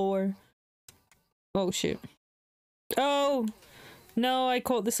 What's the lore? Oh, shit. Oh! No, I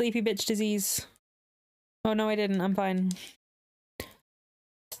caught the sleepy bitch disease. Oh, no, I didn't. I'm fine.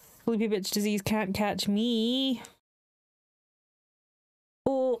 Sleepy bitch disease can't catch me.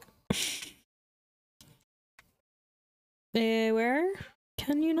 Oh. Where?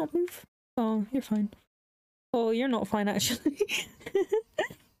 Can you not move? Oh, you're fine. Oh, you're not fine, actually.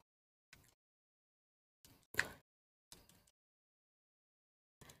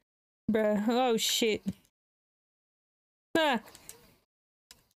 Bruh. Oh, shit. Ah!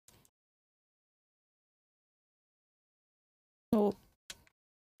 Oh.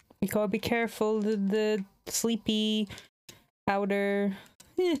 You gotta be careful. The sleepy powder.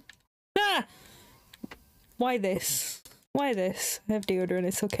 Ah! Why this? Why this? I have deodorant,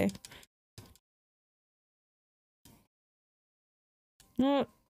 it's okay. Oh,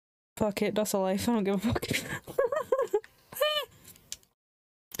 fuck it, that's a life. I don't give a fuck.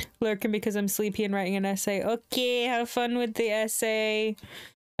 Lurking because I'm sleepy and writing an essay. Okay, have fun with the essay.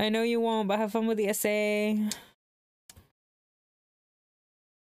 I know you won't, but have fun with the essay.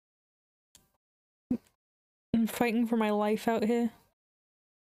 I'm fighting for my life out here.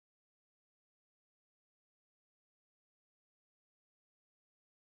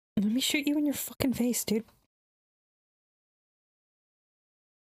 Let me shoot you in your fucking face, dude.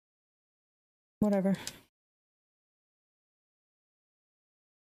 Whatever.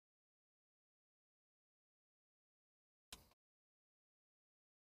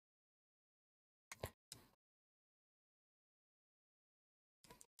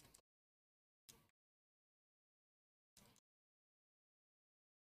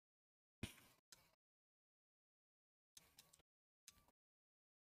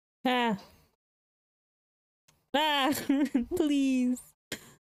 Ah. Ah, please.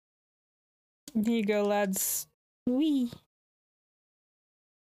 Here you go, lads. Wee.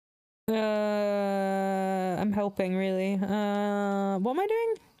 I'm helping, really. What am I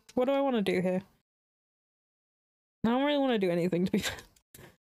doing? What do I want to do here? I don't really want to do anything, to be fair.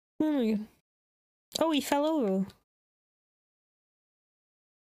 Oh my god. Oh, he fell over.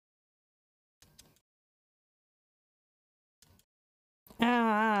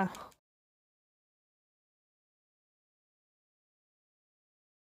 Ah.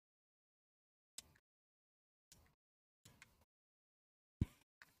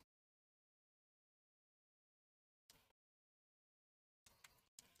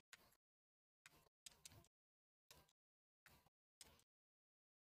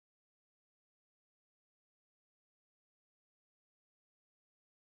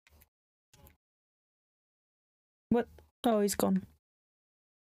 What? Oh, he's gone.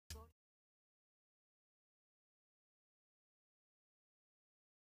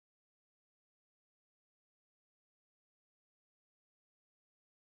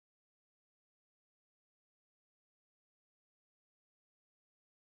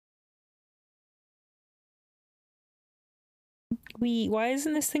 Why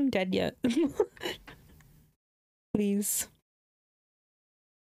isn't this thing dead yet? Please.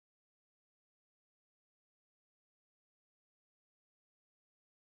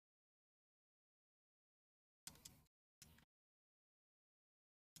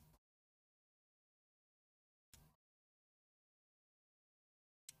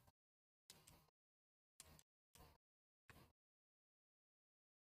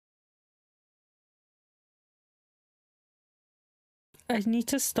 I need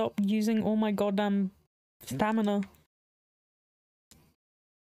to stop using all my goddamn stamina.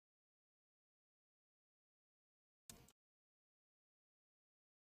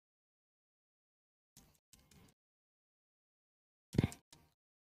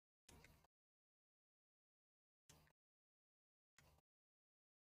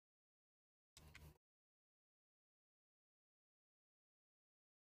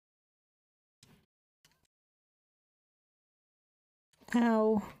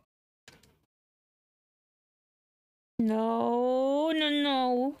 Ow. No, no,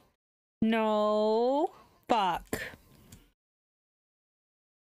 no. No. Fuck.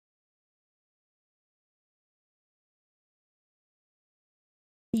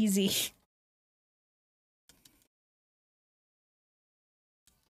 Easy.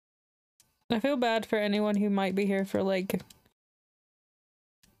 I feel bad for anyone who might be here for, like,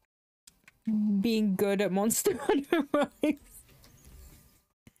 being good at Monster Hunter Rise.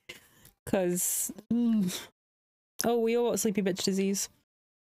 Cause... Oh, we all got sleepy bitch disease.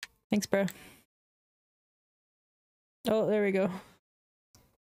 Thanks, bro. Oh, there we go.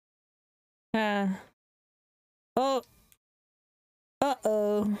 Ah. Oh.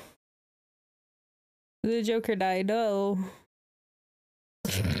 Uh-oh. The Joker died. Uh-oh.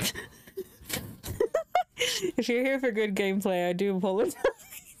 If you're here for good gameplay, I do apologize.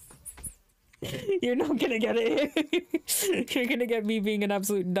 You're not gonna get it. You're gonna get me being an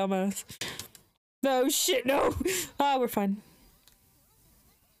absolute dumbass. No, shit, no! Ah, we're fine.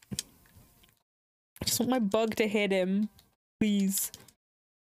 I just want my bug to hit him. Please.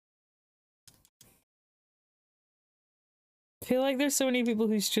 I feel like there's so many people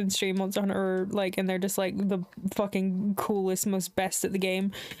who should stream Monster Hunter, like, and they're just like the fucking coolest, most best at the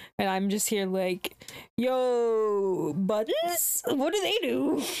game, and I'm just here like, yo, buttons? What do they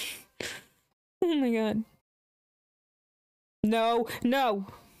do? Oh my god. No, no!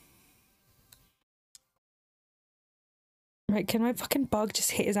 Right, can my fucking bug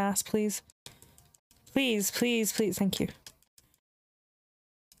just hit his ass, please? Please, please, please, thank you.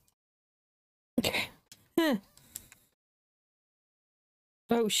 Okay. Huh.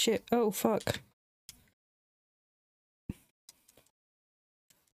 Oh shit, oh fuck.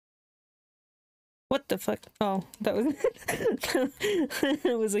 What the fuck? Oh, that was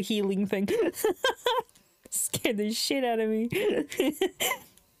that was a healing thing. Scared the shit out of me.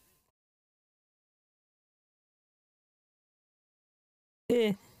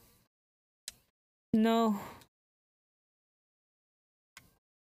 Eh. No.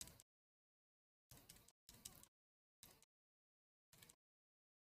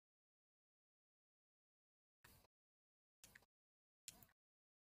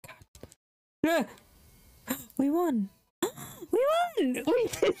 Ah! We won! We won! We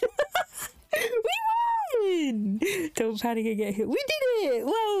won! Don't panic and get hit. We did it!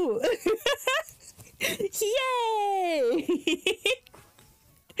 Whoa! Yay!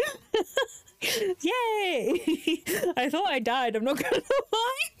 Yay! I thought I died, I'm not gonna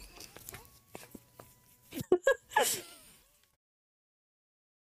lie.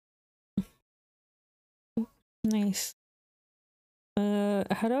 Nice.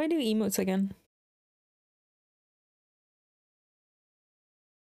 How do I do emotes again?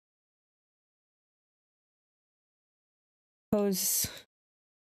 Pose.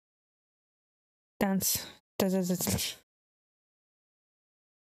 Dance.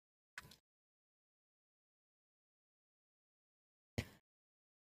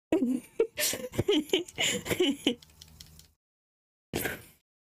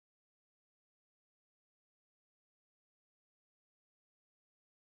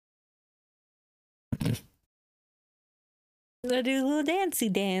 I do a little dancey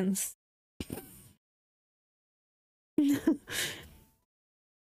dance.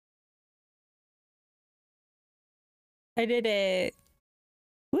 I did it.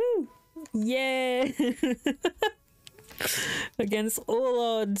 Woo! Yeah! Against all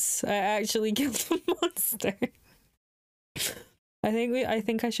odds, I actually killed the monster. I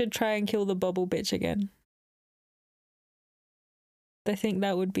think I should try and kill the bubble bitch again. I think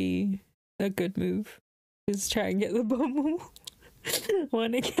that would be a good move. Just try and get the bubble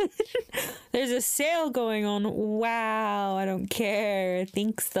one again. There's a sale going on. Wow, I don't care. I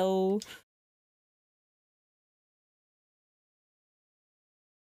think so.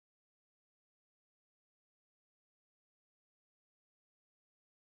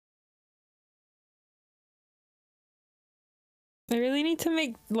 I really need to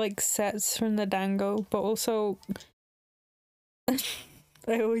make like sets from the dango, but also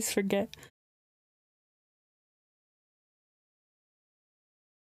I always forget.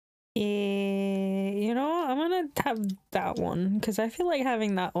 You know, I'm gonna have that one because I feel like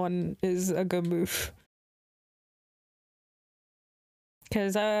having that one is a good move.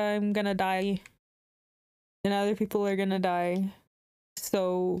 Because I'm gonna die and other people are gonna die,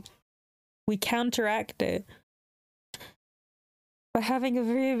 so we counteract it by having a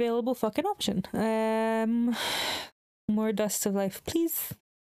very available fucking option. More dust of life, please.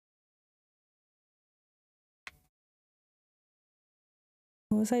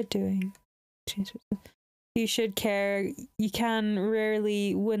 What was I doing? You should care. You can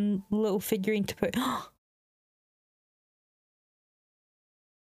rarely win little figurine to put.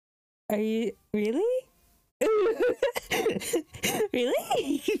 Are you really?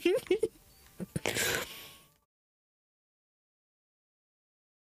 Really?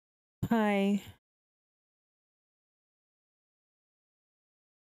 Hi.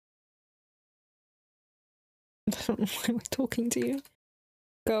 I don't know why we're talking to you.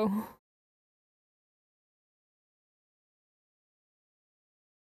 Go.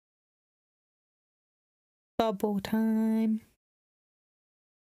 Bubble time.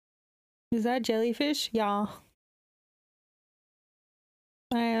 Is that jellyfish? Yeah.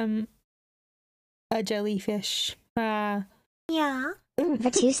 I am a jellyfish. Yeah.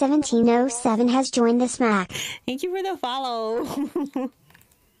 The21707 has joined the smack. Thank you for the follow.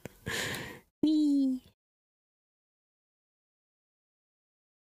 Wee.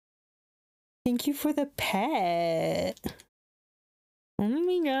 Thank you for the pet. Oh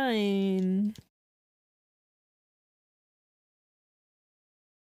my god.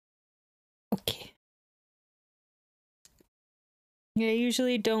 Okay. Yeah, I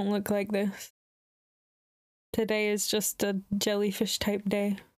usually don't look like this. Today is just a jellyfish type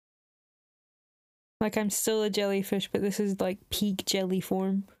day. Like I'm still a jellyfish, but this is like peak jelly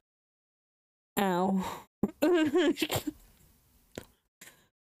form. Ow.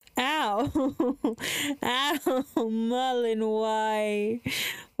 Ow. Ow. Mullen, why?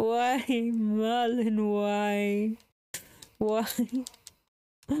 Why, Mullen, why? Why?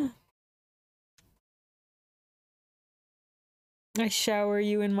 I shower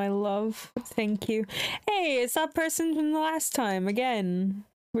you in my love. Thank you. Hey, it's that person from the last time again.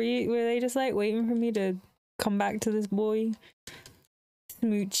 Were they just like waiting for me to come back to this boy?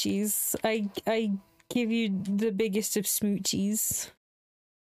 Smoochies. I give you the biggest of smoochies.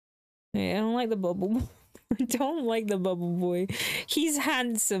 Yeah, I don't like the bubble. I don't like the bubble boy. He's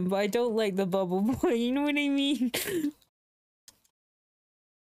handsome, but I don't like the bubble boy. You know what I mean?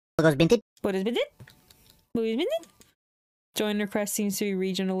 What is minted? What is minted? Join request seems to be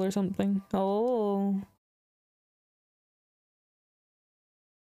regional or something. Oh.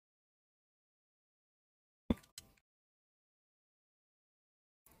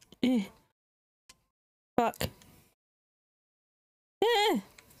 Fuck.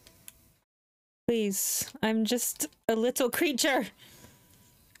 Please. I'm just a little creature.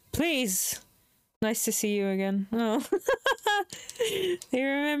 Please. Nice to see you again. Oh. They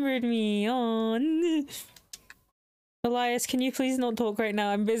remembered me. Oh. Elias, can you please not talk right now?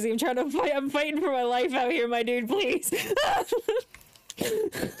 I'm busy. I'm trying to fight. I'm fighting for my life out here, my dude, please.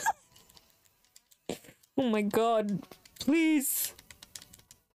 Oh my god. Please.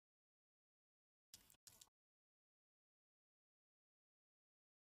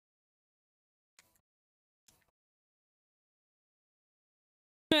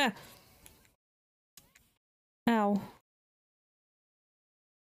 Ah. Ow.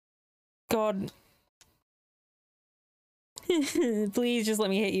 God. Please just let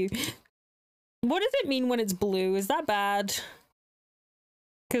me hit you. What does it mean when it's blue? Is that bad?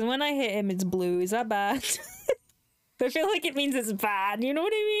 Because when I hit him, it's blue. Is that bad? I feel like it means it's bad. You know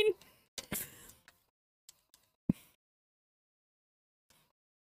what I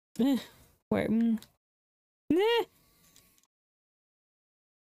mean? Where? Nah.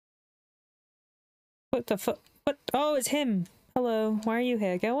 What the fuck? What? Oh, it's him. Hello. Why are you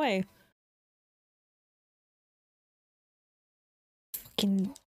here? Go away.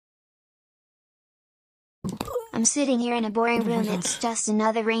 Fucking. I'm sitting here in a boring room, it's just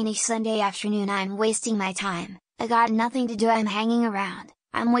another rainy Sunday afternoon, I'm wasting my time, I got nothing to do, I'm hanging around,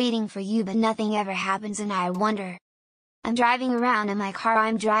 I'm waiting for you but nothing ever happens and I wonder. I'm driving around in my car,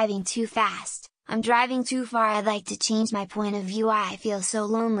 I'm driving too fast, I'm driving too far, I'd like to change my point of view, I feel so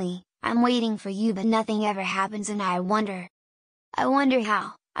lonely, I'm waiting for you but nothing ever happens and I wonder. I wonder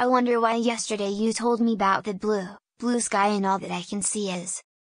how, I wonder why yesterday you told me about the blue sky and all that I can see is.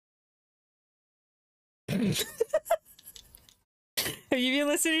 Have you been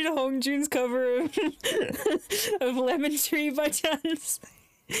listening to Hong Jun's cover of Lemon Tree by chance?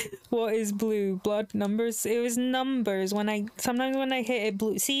 What is blue? Blood numbers? It was numbers sometimes when I hit it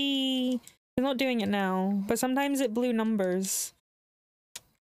blue. See, it's not doing it now, but sometimes it blew numbers.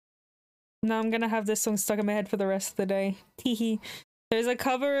 Now I'm gonna have this song stuck in my head for the rest of the day. Teehee. There's a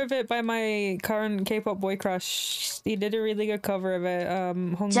cover of it by my current K-pop boy crush. He did a really good cover of it.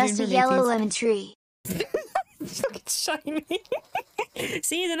 Hong Just Jun a from yellow 80s. lemon tree. It's fucking shiny.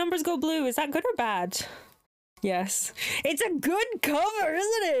 See, the numbers go blue. Is that good or bad? Yes. It's a good cover,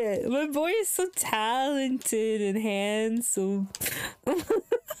 isn't it? My boy is so talented and handsome.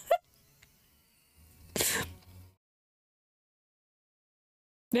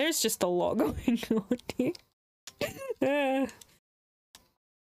 There's just a lot going on here.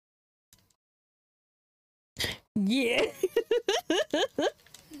 Yeah.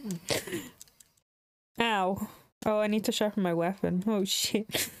 Ow. Oh, I need to sharpen my weapon. Oh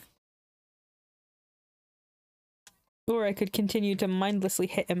shit. Or I could continue to mindlessly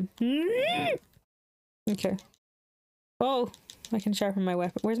hit him. Okay. Oh, I can sharpen my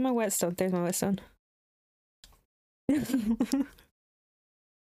weapon. Where's my whetstone? There's my whetstone.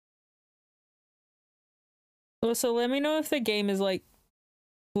 Also, let me know if the game is like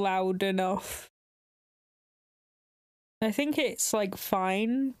loud enough. I think it's like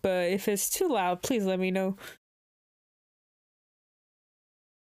fine, but if it's too loud, please let me know.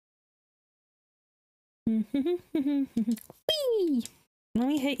 Whee! Let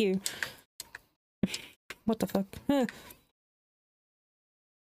me hit you. What the fuck?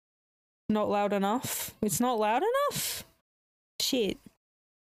 Not loud enough? It's not loud enough? Shit.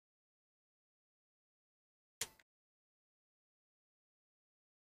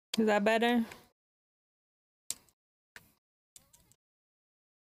 Is that better?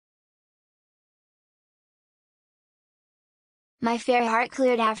 My fair heart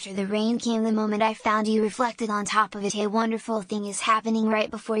cleared after the rain came the moment I found you reflected on top of it. A wonderful thing is happening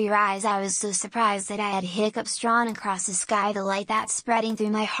right before your eyes. I was so surprised that I had hiccups drawn across the sky, the light that's spreading through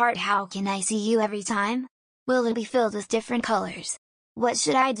my heart. How can I see you every time? Will it be filled with different colors? What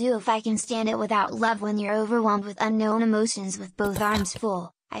should I do if I can stand it without love? When you're overwhelmed with unknown emotions with both arms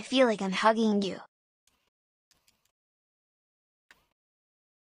full, I feel like I'm hugging you.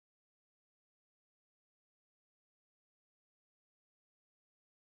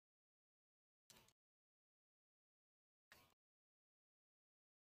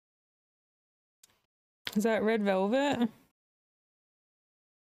 Is that red velvet?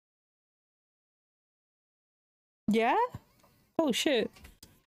 Yeah? Oh shit.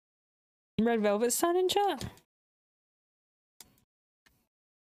 Red velvet sun in chat?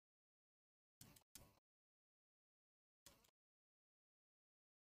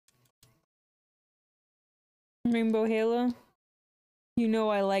 Rainbow Halo? You know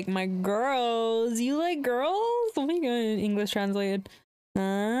I like my girls. You like girls? Oh my god, English translated.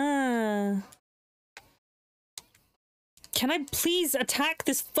 Ah. Can I please attack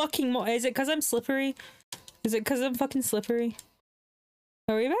this fucking is it because I'm slippery? Is it because I'm fucking slippery?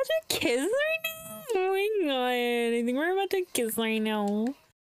 Are we about to kiss right now? Oh my god, I think we're about to kiss right now.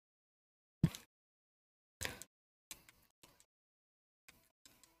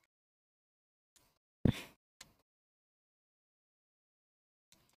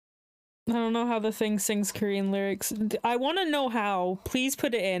 I don't know how the thing sings Korean lyrics. I want to know how. Please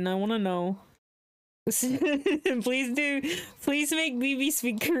put it in. I want to know. Please do. Please make BB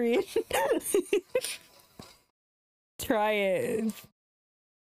speak Korean. Try it.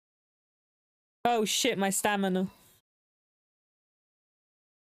 Oh shit, my stamina.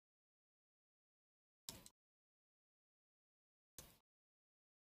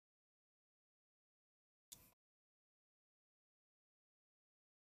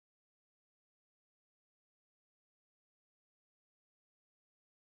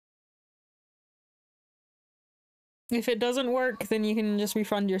 If it doesn't work, then you can just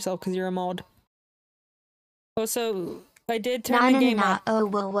refund yourself because you're a mod. Also, I did turn the game up. Oh,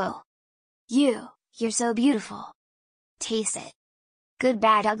 whoa. You're so beautiful. Taste it. Good,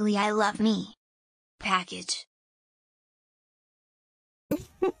 bad, ugly, I love me. Package.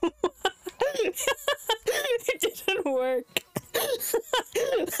 It didn't work.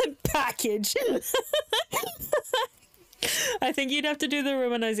 Package. I think you'd have to do the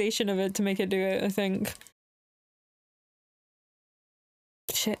romanization of it to make it do it, I think.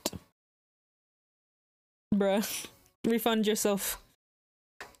 Shit. Bruh. Refund yourself.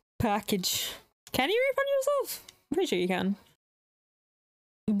 Package. Can you refund yourself? I'm pretty sure you can.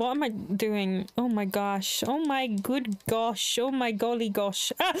 What am I doing? Oh my gosh. Oh my good gosh. Oh my golly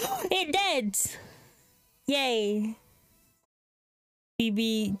gosh. Ah! It did! Yay.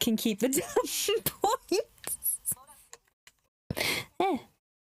 BB can keep the damn points.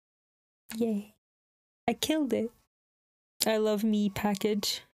 Yay. I killed it. I love me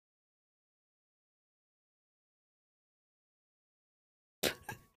package.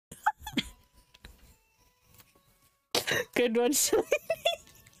 Good one.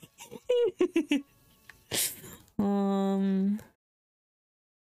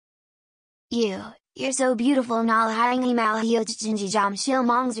 You're so beautiful. Nalharangi malhyojinji jam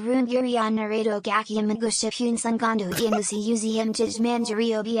shilmongs run gurion narado gakiam gushipun sungando inusi uzi him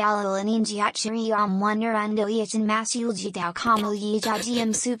jijmanjario bialal and injiachiriam wonderando yichin masulji dao kamo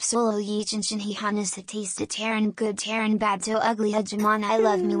yijajiam soup solo yichinchin he hanas the taste of Terran good Terran bad to ugly hegemon I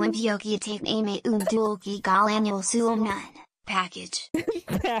love me when pioki take name dualki gal annual suum none. Package.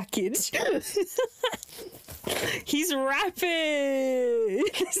 Package. He's rapping!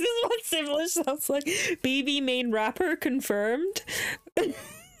 This is what Simlish sounds like. BB main rapper confirmed.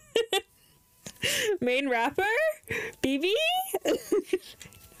 Main rapper? BB?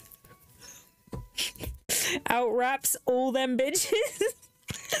 Out raps all them bitches.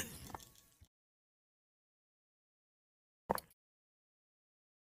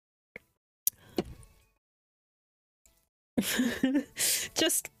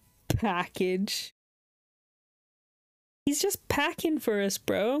 Just package. He's just packing for us,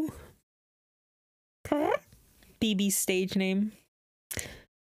 bro. BB's stage name.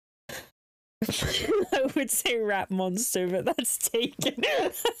 I would say rap monster, but that's taken.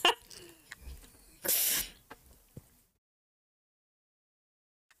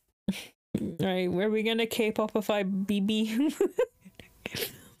 Alright, are we gonna K-popify BB?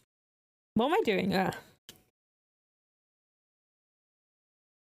 What am I doing? Ah.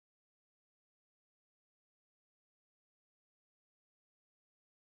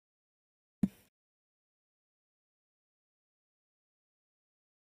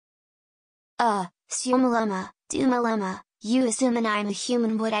 Dumalema, you assuming I'm a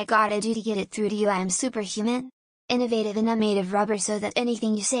human, what I gotta do to get it through to you? I'm superhuman? Innovative and I'm made of rubber so that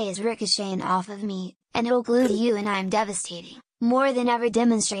anything you say is ricocheting off of me, and it'll glue to you and I'm devastating, more than ever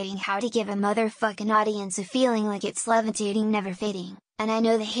demonstrating how to give a motherfucking audience a feeling like it's levitating never fading, and I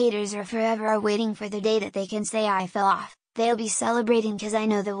know the haters are forever waiting for the day that they can say I fell off, they'll be celebrating cause I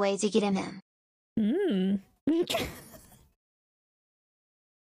know the way to get him.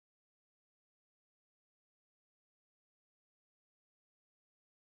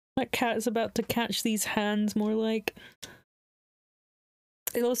 That cat is about to catch these hands, more like.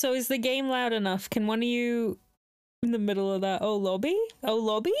 It also, is the game loud enough? Can one of you in the middle of that? Oh, lobby? Oh,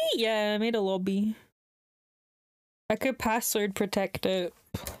 lobby? Yeah, I made a lobby. I could password protect it.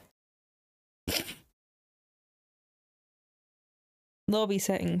 Lobby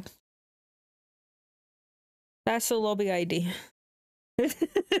settings. That's the lobby ID.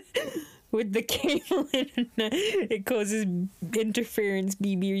 With the cable internet, it causes interference.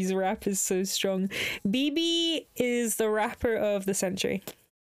 BB's rap is so strong. BB is the rapper of the century.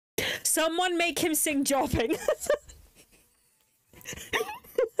 Someone make him sing Jobbing.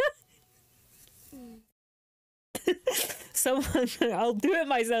 Someone, I'll do it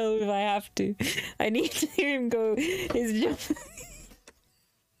myself if I have to. I need to hear him go, his Jobbing.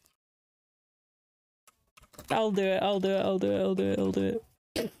 I'll do it.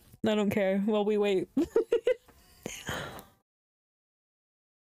 I don't care while we wait.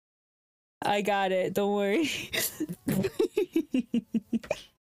 I got it, don't worry.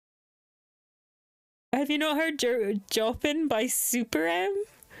 Have you not heard Joppin' by Super M?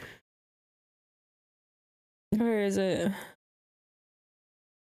 Where is it?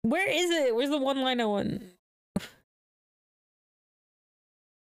 Where is it? Where's the one line I want?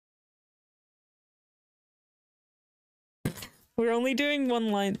 We're only doing one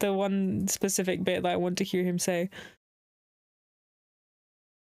line, the one specific bit that I want to hear him say.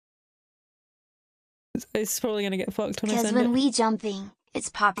 It's probably gonna get fucked when I send it. Cause when we jumping, it's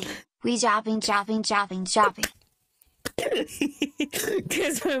popping. We jopping, jopping, jopping, jopping.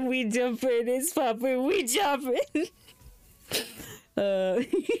 Cause when we jumping, it's popping. We jumping.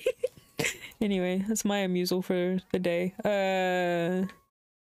 Anyway, that's my amusal for the day.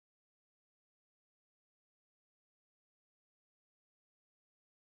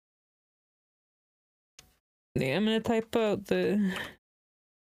 Yeah, I'm gonna type out the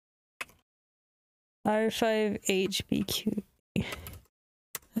R5HBQ.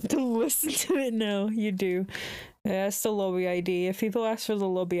 Don't listen to it now. You do. Yeah, that's the lobby ID. If people ask for the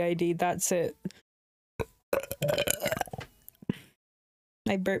lobby ID, that's it.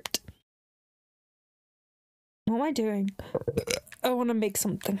 I burped. What am I doing? I want to make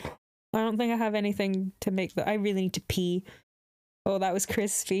something. I don't think I have anything to make that. I really need to pee. Oh, that was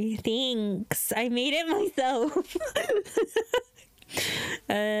crispy. Thanks. I made it myself.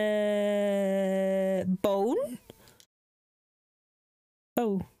 Bone?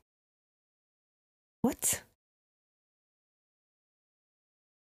 Oh. What?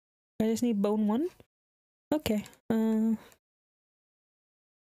 I just need bone one? Okay. I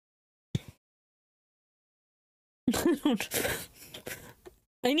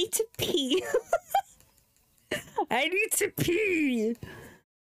need to pee. I need to pee.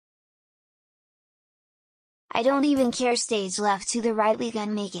 I don't even care. Stage left to the right, we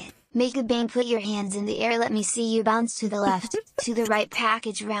can make it. Make a bang, put your hands in the air, let me see you bounce to the left, to the right,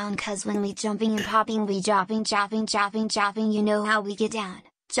 package round, cause when we jumping and popping, we jopping, jopping, jopping, jopping, you know how we get down.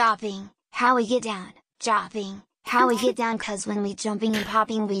 Jopping, how we get down, jopping, how we get down, cause when we jumping and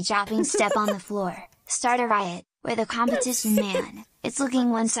popping, we jopping, step on the floor, start a riot, we're the competition, man, it's looking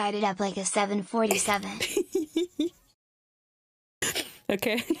one-sided up like a 747.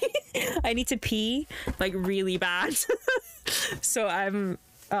 Okay. I need to pee, like, really bad. So I'm,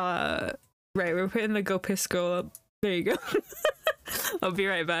 right, we're putting the go piss girl up. There you go. I'll be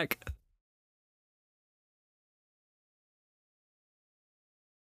right back.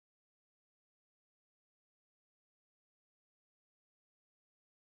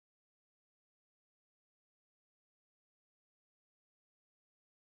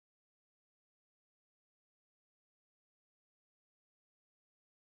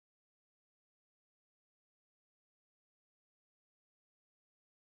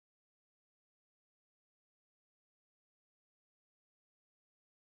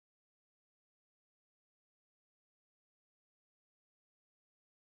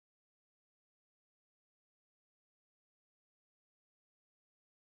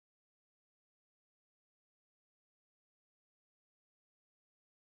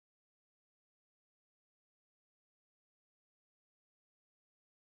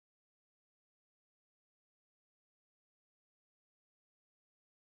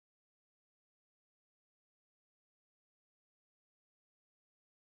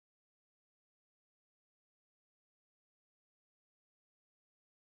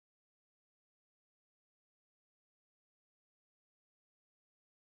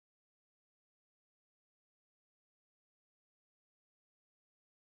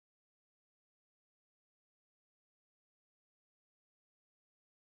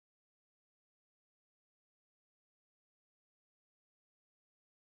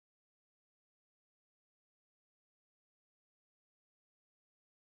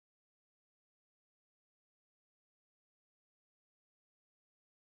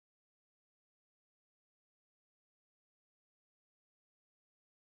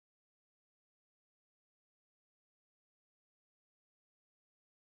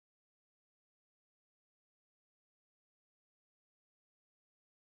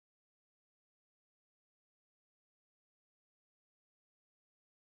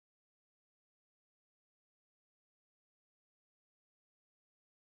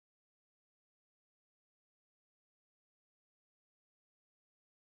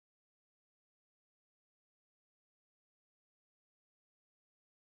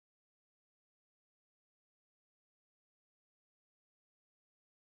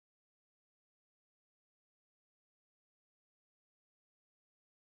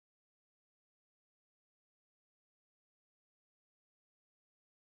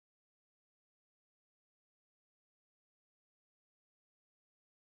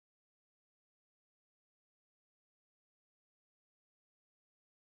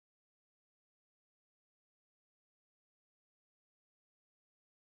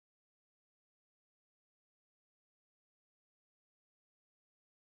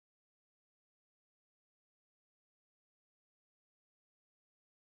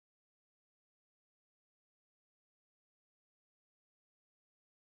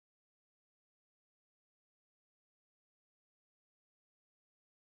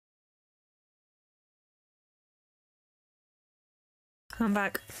 I'm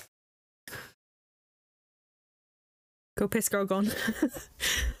back. Go piss girl gone.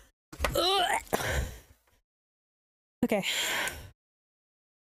 Okay.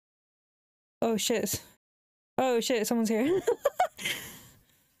 Oh shit. Oh shit, someone's here.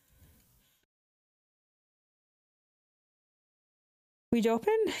 We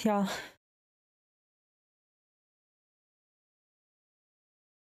open? Yeah.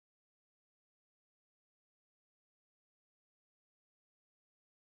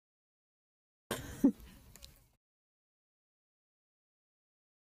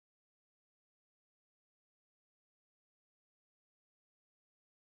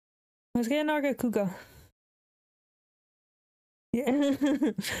 Let's get an Kuga. Yeah.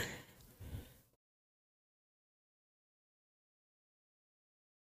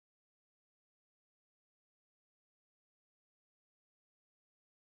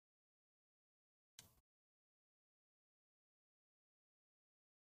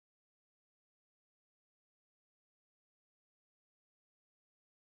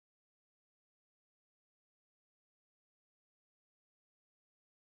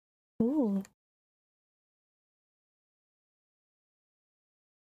 Ooh.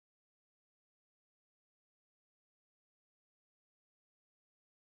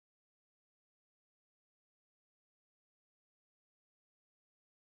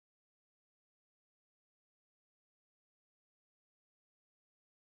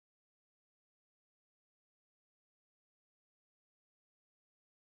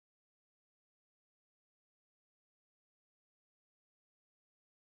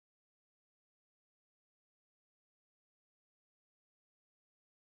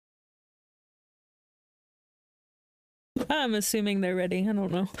 I'm assuming they're ready. I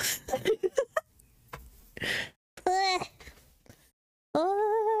don't know.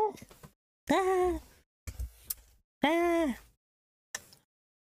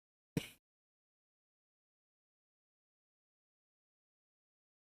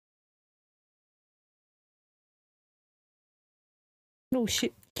 Oh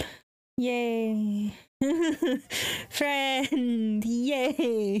shit. Yay. Friend.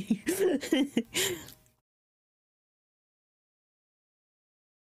 Yay.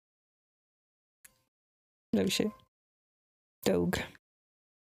 No shit. Dog.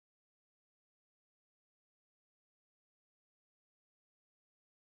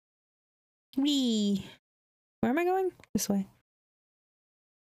 Wee. Where am I going? This way.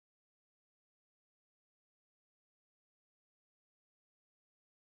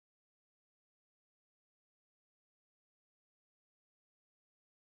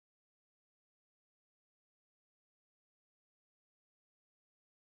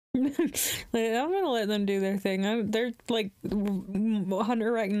 Like, I'm gonna let them do their thing. They're like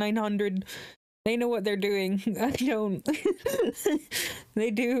Hunter rank 900. They know what they're doing. I don't.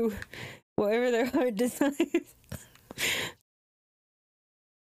 They do whatever their heart decides.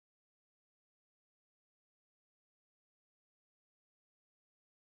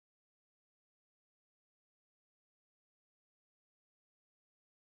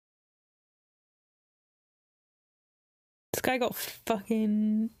 This guy got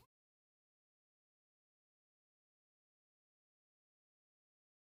fucking.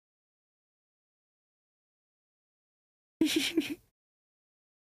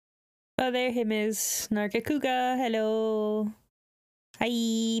 Oh, there him is. Nargacuga, hello.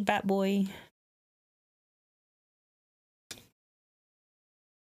 Hi, bat boy.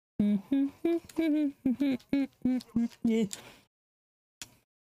 Yeah.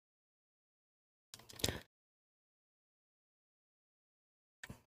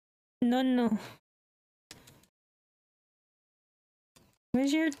 No, no.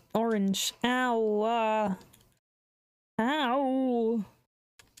 Where's your orange? Ow. Ow.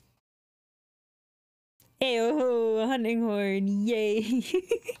 Ew, hunting horn. Yay.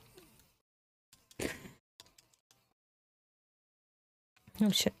 Oh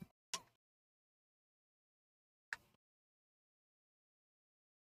shit.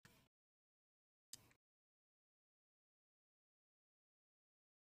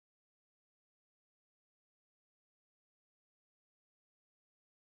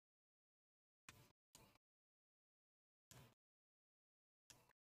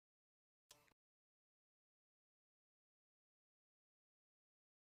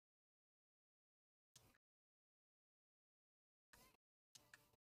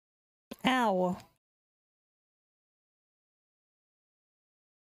 Ow.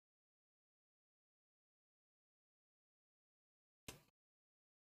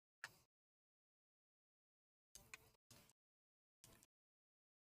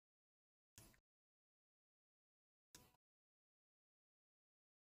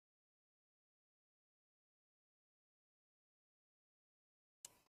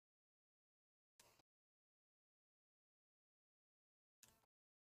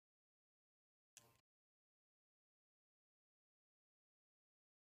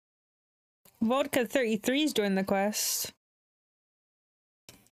 Vodka 33's joined the quest.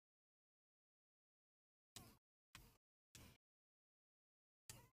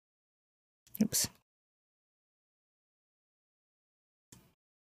 Oops.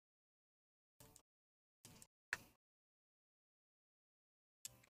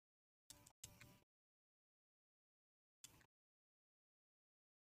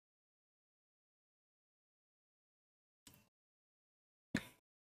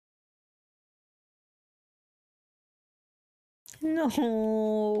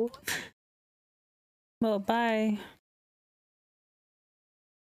 No. Well, bye.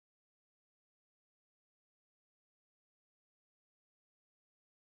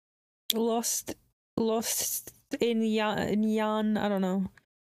 Lost in Yan, I don't know.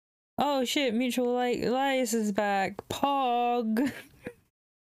 Oh shit, Mutual Elias is back. Pog.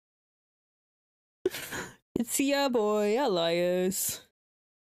 It's ya boy, Elias.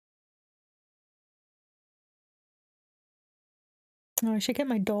 Oh, I should get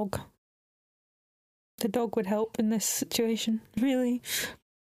my dog. The dog would help in this situation, really.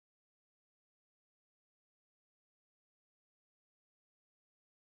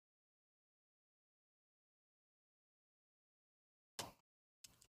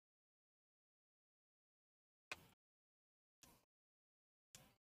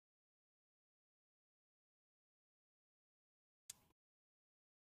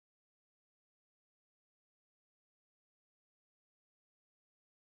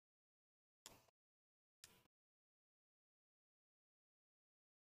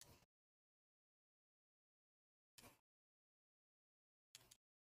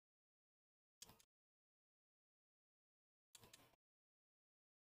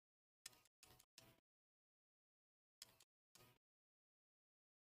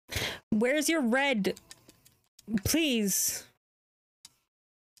 Where's your red? Please.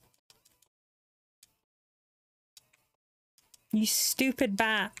 You stupid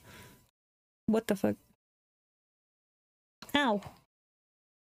bat. What the fuck? Ow.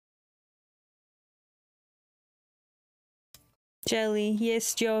 Jelly.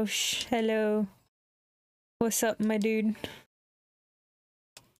 Yes, Josh. Hello. What's up, my dude?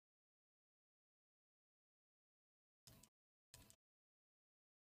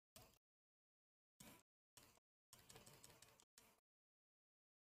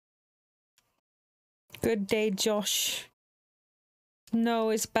 Good day, Josh. No,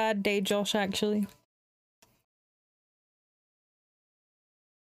 it's bad day, Josh, actually.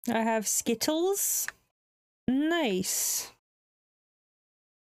 I have Skittles. Nice.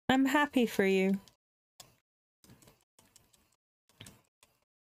 I'm happy for you.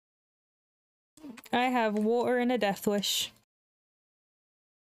 I have water and a death wish.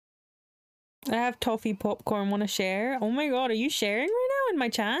 I have toffee popcorn. Want to share? Oh my god, are you sharing right now in my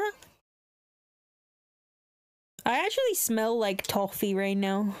chat? I actually smell like toffee right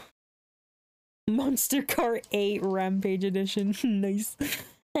now. Monster Kart 8 Rampage Edition. Nice.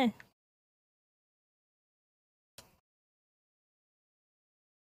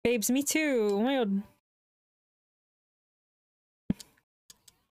 Babes, me too. Oh my god.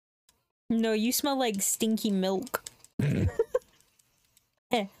 No, you smell like stinky milk.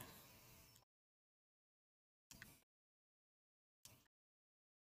 Eh.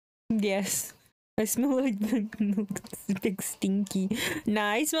 Yes. I smell like the milk. It's big stinky.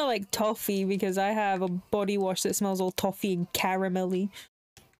 Nah, I smell like toffee because I have a body wash that smells all toffee and caramelly.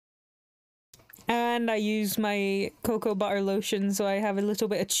 And I use my cocoa butter lotion, so I have a little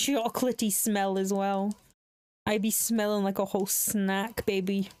bit of chocolatey smell as well. I be smelling like a whole snack,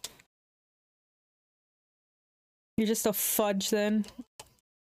 baby. You're just a fudge then.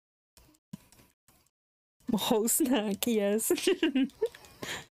 A whole snack, yes.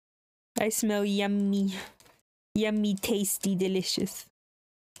 I smell yummy. Yummy, tasty, delicious.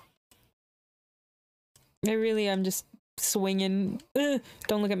 I really am just swinging. Ugh,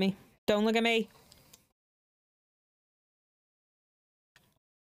 don't look at me. Don't look at me.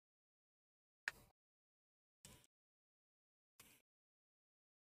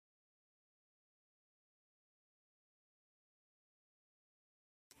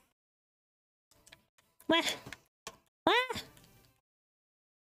 Wah. Wah.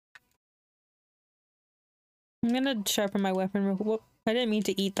 I'm gonna sharpen my weapon real quick. Whoop. I didn't mean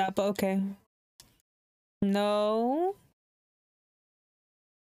to eat that, but okay. No.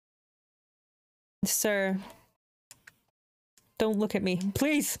 Sir. Don't look at me,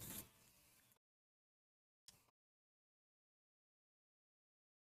 please.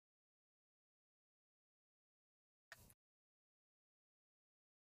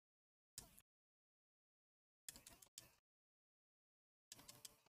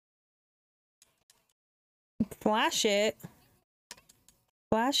 Flash it?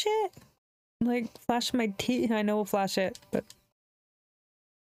 Flash it? Like, flash my teeth? I know we'll flash it, but...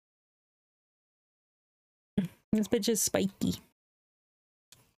 This bitch is spiky.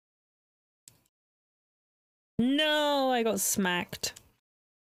 No, I got smacked.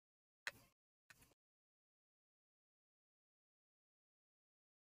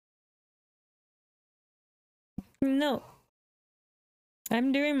 No.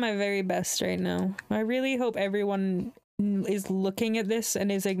 I'm doing my very best right now. I really hope everyone is looking at this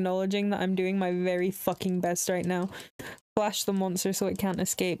and is acknowledging that I'm doing my very fucking best right now. Flash the monster so it can't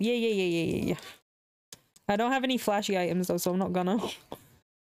escape. Yeah. I don't have any flashy items though, so I'm not gonna.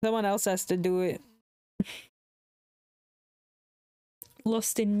 Someone else has to do it.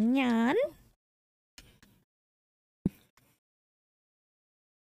 Lost in Nyan?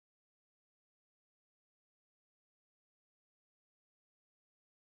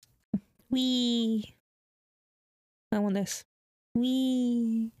 Wee. I want this.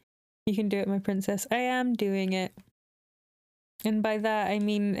 Wee. You can do it, my princess. I am doing it. And by that, I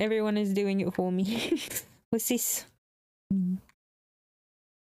mean everyone is doing it for me. What's this?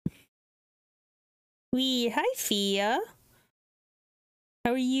 Wee. Hi, Fia.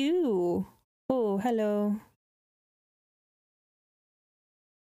 How are you? Oh, hello.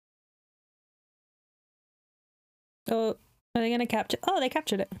 Oh, are they gonna capture? Oh, they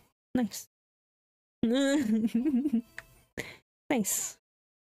captured it. Nice. Nice.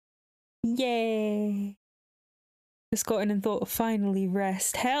 Yay. Just got in and thought, finally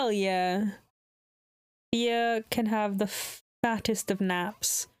rest. Hell yeah. Thea can have the fattest of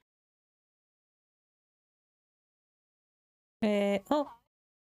naps. Oh.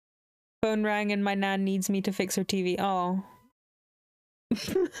 Phone rang and my nan needs me to fix her TV. Oh.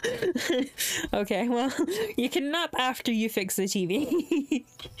 Okay, well, you can nap after you fix the TV.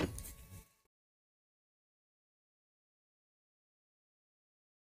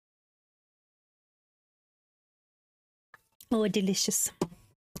 Oh, delicious.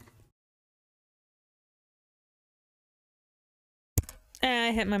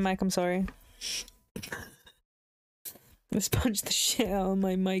 I hit my mic, I'm sorry. Just punch the shit out of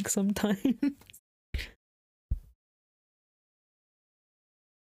my mic sometimes.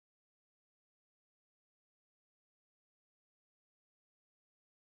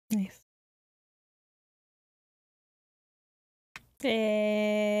 Nice.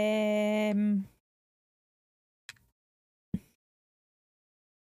 I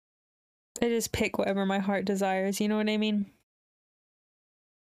just pick whatever my heart desires, you know what I mean?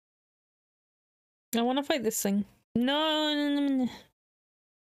 I want to fight this thing. No.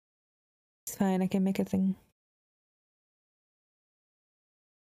 It's fine, I can make a thing.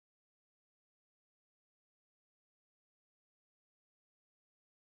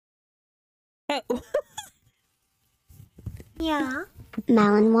 Oh. Yeah.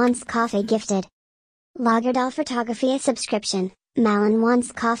 Malin wants coffee gifted. Lagerdal Photography a subscription. Malin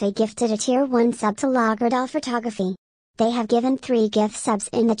wants coffee gifted a tier 1 sub to Lagerdal Photography. They have given 3 gift subs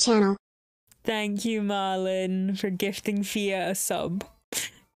in the channel. Thank you, Marlon, for gifting Fia a sub.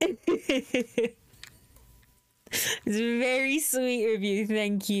 It's very sweet of you,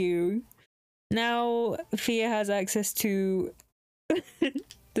 thank you. Now Fia has access to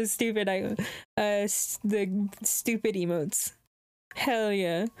the stupid emotes. Hell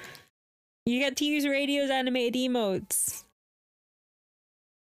yeah. You get to use Radio's animated emotes.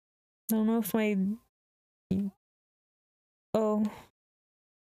 I don't know if my... Oh.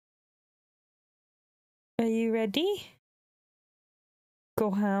 Are you ready?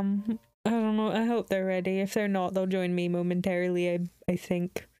 Go ham. I don't know, I hope they're ready. If they're not, they'll join me momentarily, I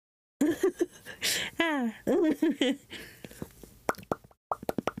think. Ah.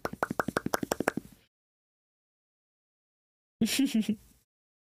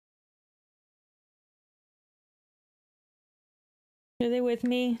 Are they with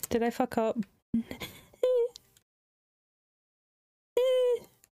me? Did I fuck up?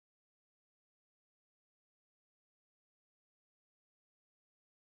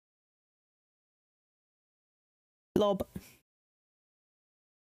 Lob.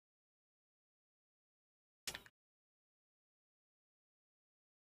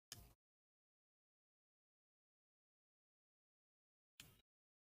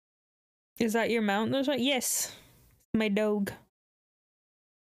 Is that your mount? Those are yes. My dog.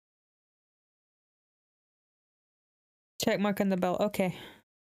 Check mark on the belt. Okay.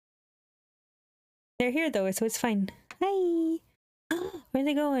 They're here though, so it's fine. Hi. Where are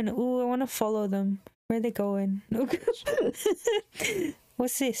they going? Ooh, I want to follow them. Where are they going? No.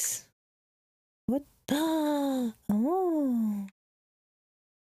 What's this? What? Oh.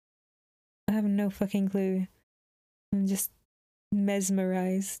 I have no fucking clue. I'm just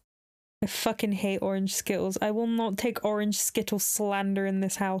mesmerized. I fucking hate orange Skittles. I will not take orange Skittle slander in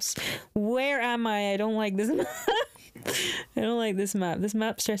this house. Where am I? I don't like this map. I don't like this map. This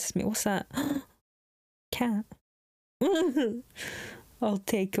map stresses me. What's that? Cat. I'll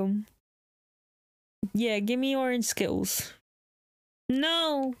take them. Yeah, give me orange Skittles.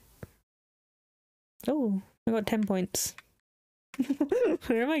 No! Oh, I got 10 points.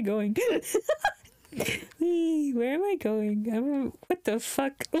 Where am I going? Where am I going? What the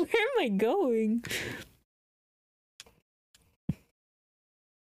fuck? Where am I going?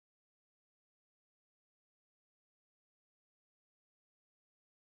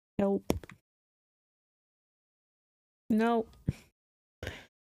 Nope. No.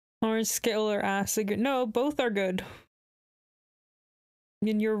 Orange Skittle or ass. No, both are good.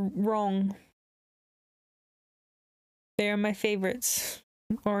 And you're wrong. They are my favorites.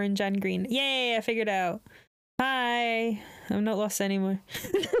 Orange and green. Yay, I figured out. Hi. I'm not lost anymore.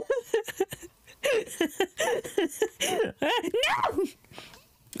 No!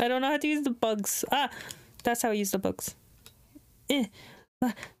 I don't know how to use the bugs. Ah, that's how I use the bugs. I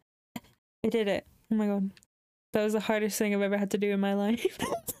did it. Oh my god. That was the hardest thing I've ever had to do in my life.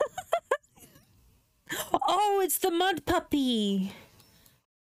 Oh, it's the mud puppy!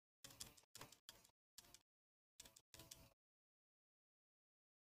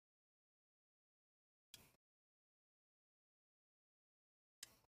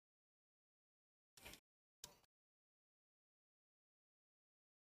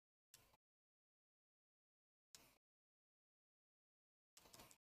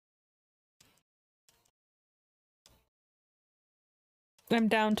 I'm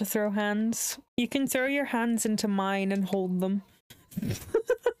down to throw hands. You can throw your hands into mine and hold them.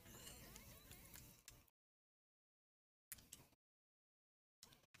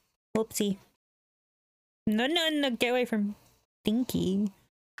 Whoopsie. No, no, no, get away from Dinky.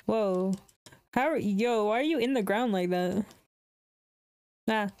 Whoa. Yo, why are you in the ground like that?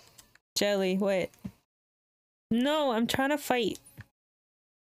 Ah, jelly, wait. No, I'm trying to fight.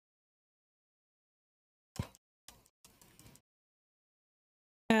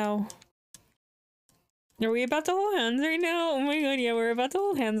 Ow. Are we about to hold hands right now? Oh my god, yeah, we're about to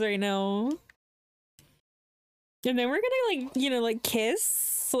hold hands right now. And then we're gonna, like, you know, like,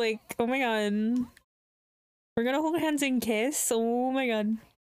 kiss? Like, oh my god. We're gonna hold hands and kiss? Oh my god.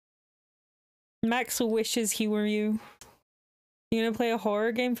 Max wishes he were you. You gonna play a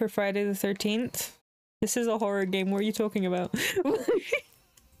horror game for Friday the 13th? This is a horror game, what are you talking about?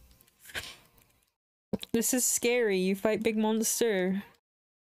 This is scary, you fight big monster.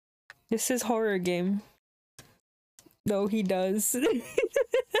 This is horror game. No, he does.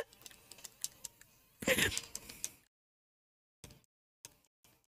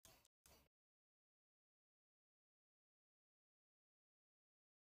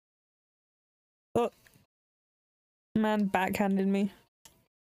 Oh. Man backhanded me.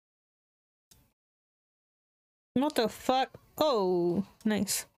 What the fuck? Oh,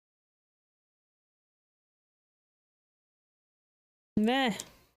 nice. Nah.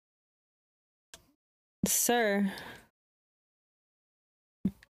 Sir.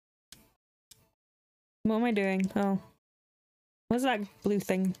 What am I doing? Oh. What's that blue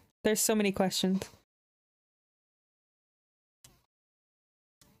thing? There's so many questions.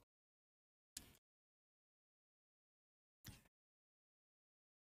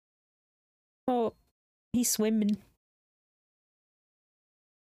 Oh, he's swimming.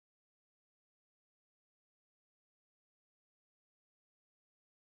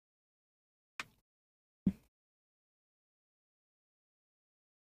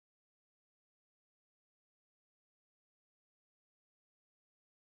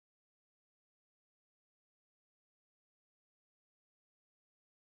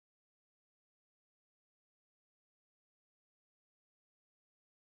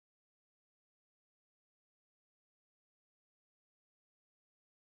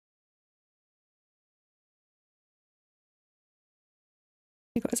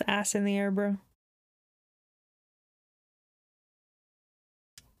 He got his ass in the air, bro.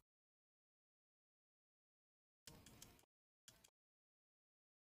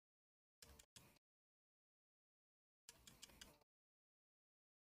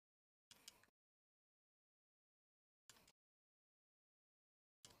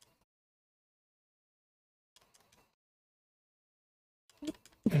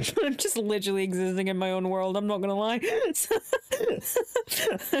 I'm just literally existing in my own world, I'm not gonna lie. I'm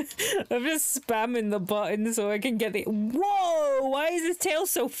just spamming the button so I can get the- Whoa! Why is his tail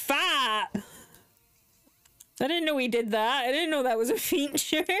so fat? I didn't know he did that. I didn't know that was a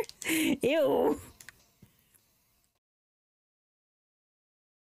feature. Ew.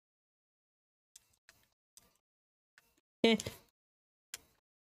 Eh.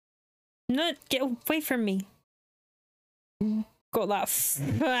 No, get away from me. Got that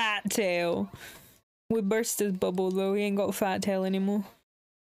fat tail. We burst his bubble though, he ain't got a fat tail anymore.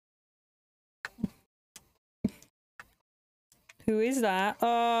 Who is that?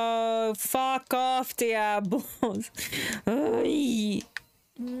 Oh, fuck off, Diablos.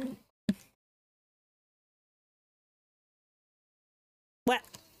 What?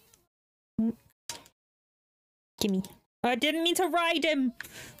 Gimme. I didn't mean to ride him!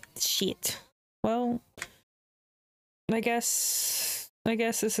 Shit. Well, I guess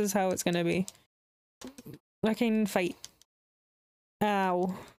this is how it's gonna be. I can fight.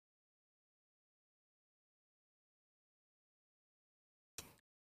 Ow.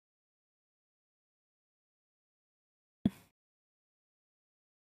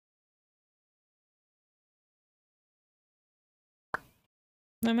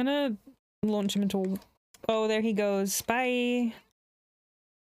 I'm gonna launch him into... Oh, there he goes. Bye!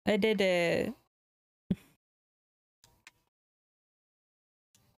 I did it.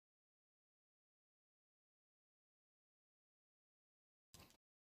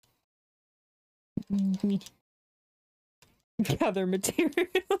 Gather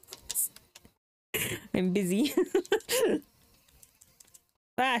materials. I'm busy.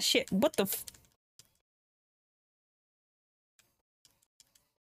 Ah, shit. What the f-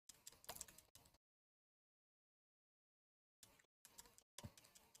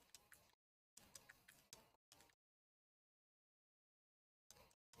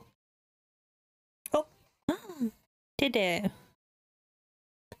 Oh! Did it.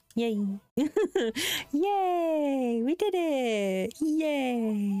 Yay. Yay! We did it!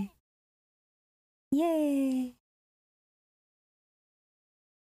 Yay! Yay!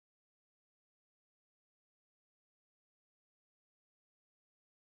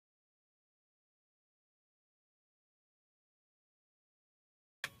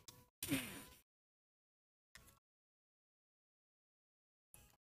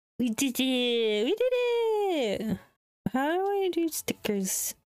 We did it! We did it! How do I do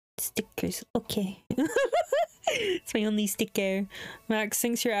stickers? Stickers. Okay. It's my only sticker. Max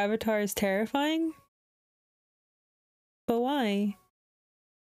thinks your avatar is terrifying? But why?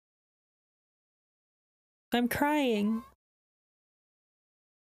 I'm crying.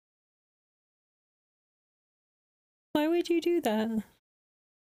 Why would you do that?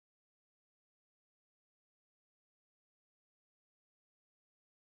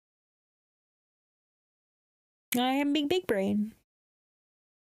 I am big brain.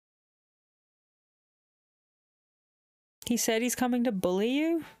 He said he's coming to bully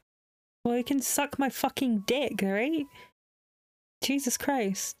you? Well, he can suck my fucking dick, right? Jesus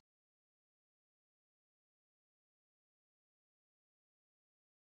Christ.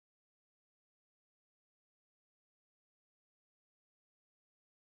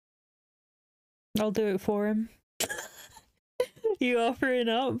 I'll do it for him. You offering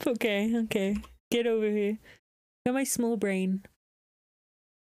up? Okay, okay. Get over here. Got my small brain.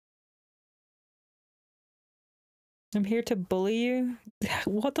 I'm here to bully you?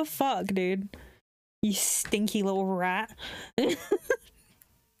 What the fuck, dude? You stinky little rat.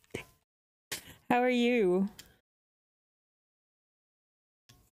 How are you?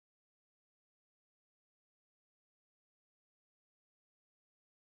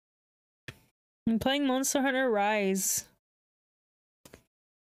 I'm playing Monster Hunter Rise.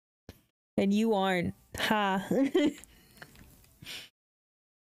 And you aren't. Ha.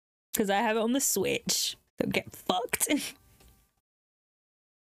 Because I have it on the Switch. So get fucked. I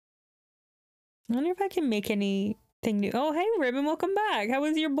wonder if I can make anything new. Oh, hey, Ribbon, welcome back. How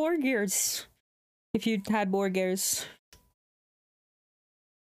was your board gears? If you had board gears.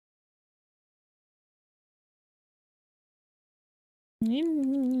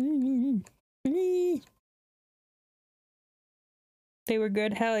 They were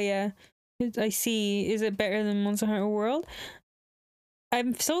good? Hell yeah. I see. Is it better than Monster Hunter World?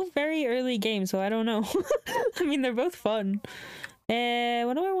 I'm so very early game, so I don't know. I mean, they're both fun.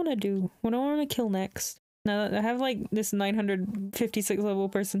 What do I want to do? What do I want to kill next? Now that I have like this 956 level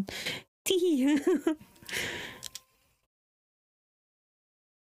person. Tee.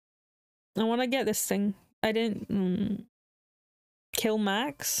 I want to get this thing. I didn't kill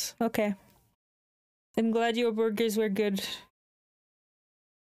Max. Okay. I'm glad your burgers were good.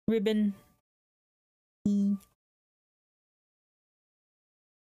 Ribbon.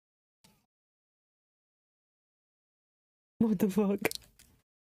 What the fuck?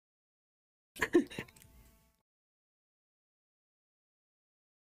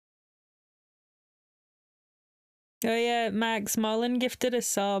 Oh yeah, Max Mullen gifted a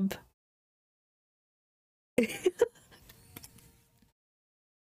sub.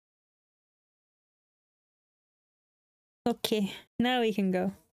 Okay, now we can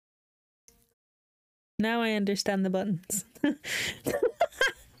go. Now I understand the buttons.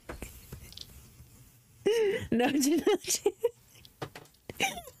 No,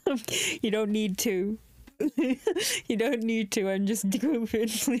 you don't need to. You don't need to. I'm just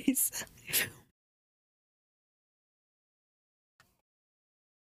goofing, please.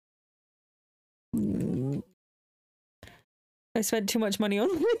 I spent too much money on.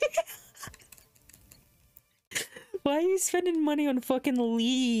 Why are you spending money on fucking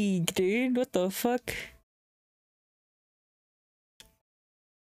League, dude? What the fuck?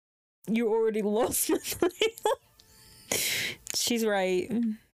 You already lost my money. She's right.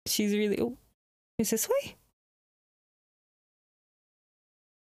 She's really. Oh, is this way?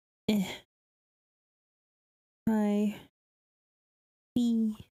 Hi.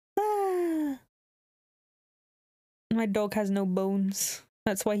 Ah. My dog has no bones.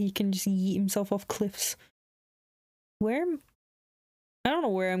 That's why he can just yeet himself off cliffs. Where? I don't know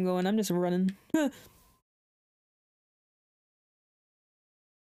where I'm going. I'm just running.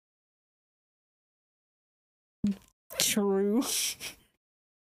 True.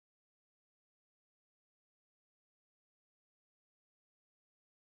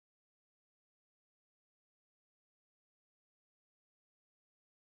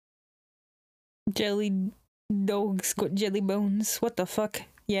 Jelly dog's got jelly bones. What the fuck?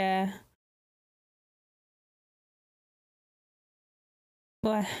 Yeah.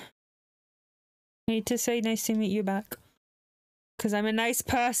 What? I need to say nice to meet you back. Because I'm a nice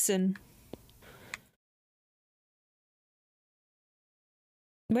person.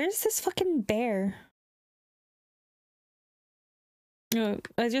 Where's this fucking bear?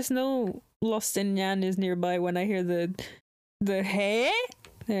 I just know Lost in Yan is nearby when I hear the hey?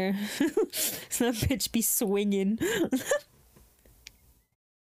 There. That bitch be swinging.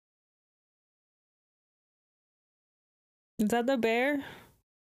 Is that the bear?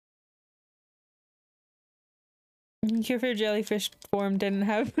 Cure for jellyfish form didn't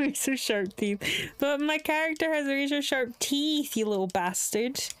have razor sharp teeth. But my character has razor sharp teeth, you little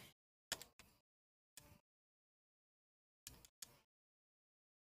bastard.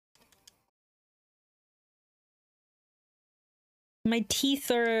 My teeth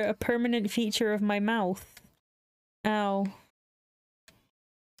are a permanent feature of my mouth. Ow.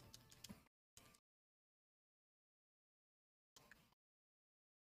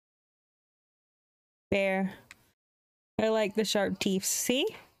 Bear. I like the sharp teeth. See?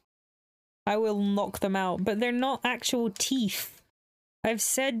 I will knock them out, but they're not actual teeth. I've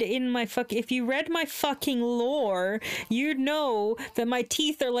said in my if you read my fucking lore, you'd know that my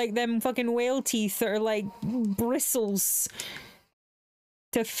teeth are like them fucking whale teeth that are like bristles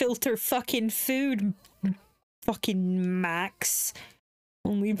to filter fucking food. Fucking Max.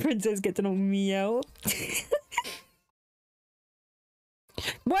 Only princess get to know me out.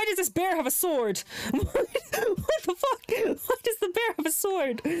 Why does this bear have a sword? What the fuck? Why does the bear have a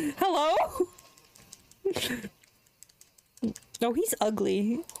sword? Hello? Oh, he's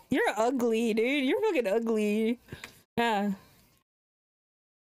ugly. You're ugly, dude. You're fucking ugly. Yeah.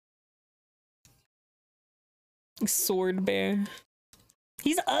 Sword bear.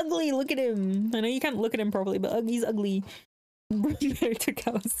 He's ugly. Look at him. I know you can't look at him properly, but he's ugly. Bear took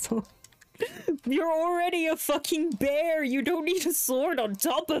out a sword. You're already a fucking bear. You don't need a sword on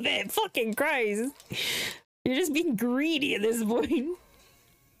top of it. Fucking Christ. You're just being greedy at this point.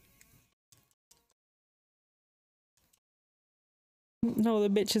 No, the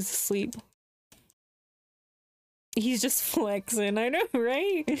bitch is asleep. He's just flexing. I know,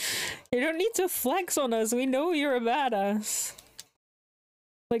 right? You don't need to flex on us. We know you're a badass.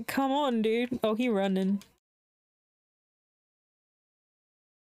 Like, come on, dude. Oh, he running.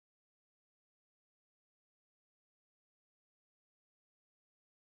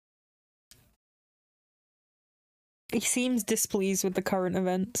 He seems displeased with the current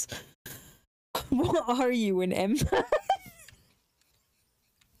events. What are you, an empath?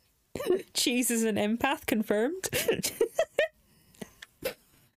 Cheese is an empath, confirmed.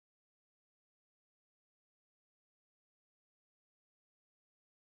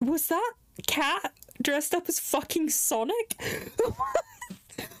 Was that cat dressed up as fucking Sonic?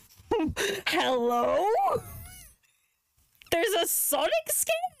 Hello? There's a Sonic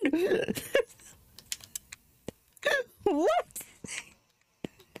skin? What?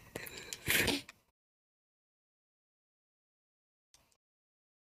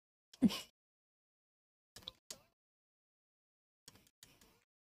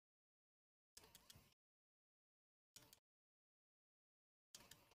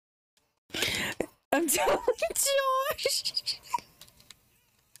 I'm telling Josh.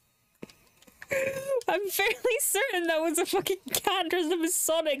 I'm fairly certain that was a fucking cat dressed up as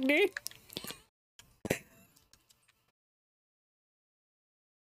Sonic, dude.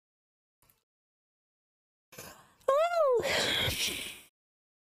 Oh!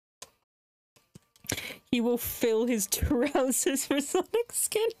 He will fill his trousers for Sonic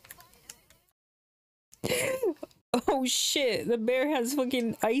skin. Oh shit, the bear has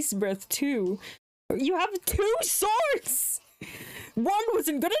fucking ice breath too. You have 2 swords! One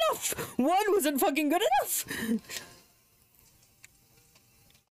wasn't good enough! One wasn't fucking good enough!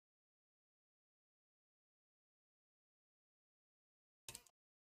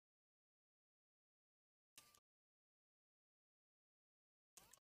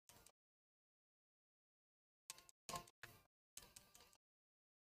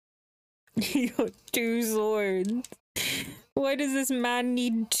 You got 2 swords. Why does this man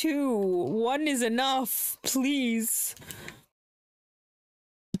need 2? 1 is enough, please.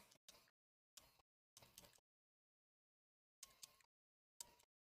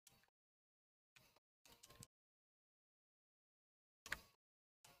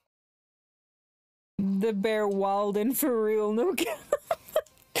 The bear wildin' for real, no cap.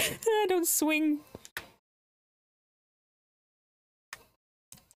 I don't swing.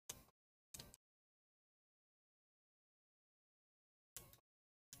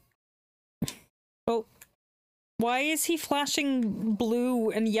 Oh. Why is he flashing blue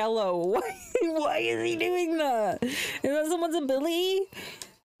and yellow? Why is he doing that? Is that someone's ability?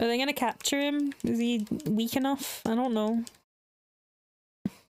 Are they gonna capture him? Is he weak enough? I don't know.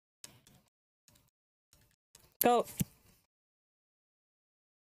 Go.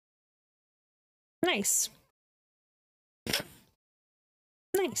 Nice.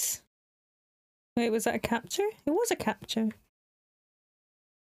 Nice. Wait, was that a capture? It was a capture.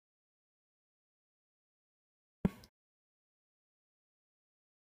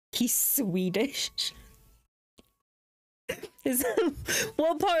 He's Swedish. Is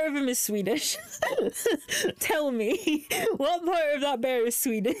what part of him is Swedish? Tell me, what part of that bear is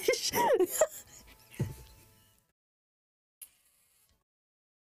Swedish?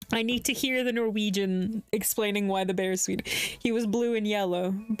 I need to hear the Norwegian explaining why the bear is Swedish. He was blue and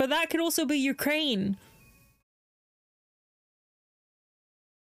yellow, but that could also be Ukraine.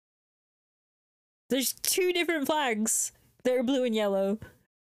 There's 2 different flags that are blue and yellow.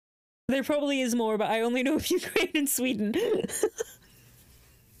 There probably is more, but I only know of Ukraine and Sweden.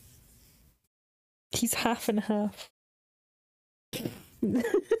 He's half and half.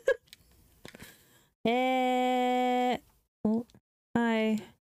 Oh, hi.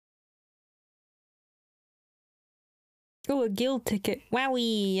 Oh, a guild ticket.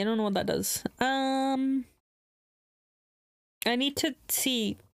 Wowie! I don't know what that does. I need to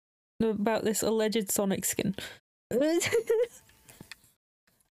see about this alleged Sonic skin. Where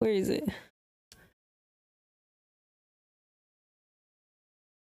is it?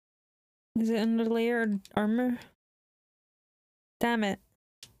 Is it under layer armor? Damn it.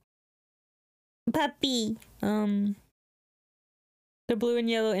 Puppy! The blue and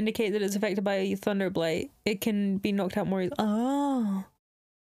yellow indicate that it's affected by a thunder blight. It can be knocked out more easily. Oh!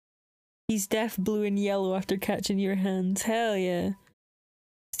 He's deaf, blue, and yellow after catching your hands. Hell yeah.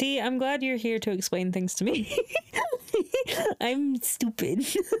 See, I'm glad you're here to explain things to me. I'm stupid.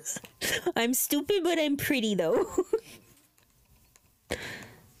 I'm stupid, but I'm pretty, though.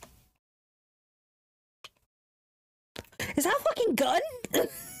 Is that a fucking gun?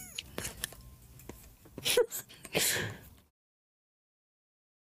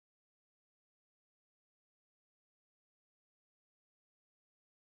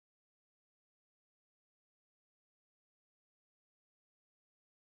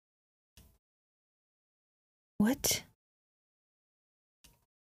 What?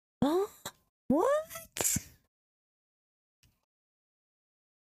 Huh? What?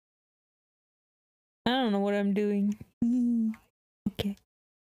 I don't know what I'm doing. Okay.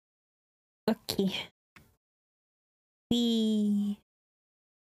 Okay. We...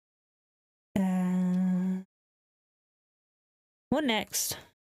 What next?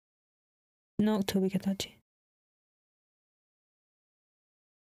 No, Toby Katachi.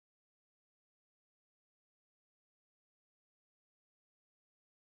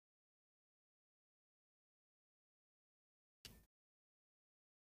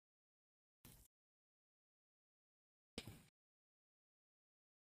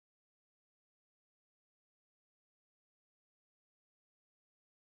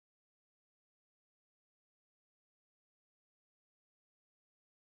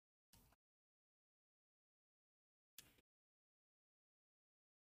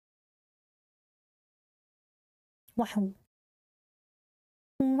 Wow.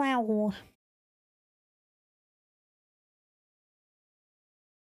 Wow.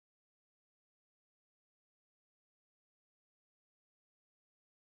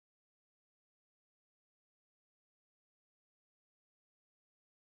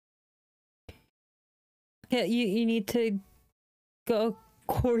 Yeah, you need to go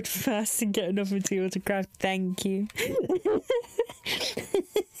cord fast and get enough material to craft. Thank you.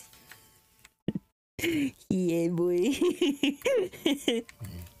 Yeah, boy.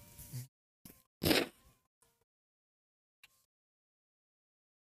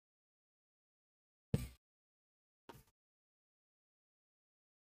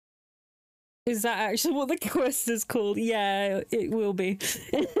 Is that actually what the quest is called? Yeah, it will be.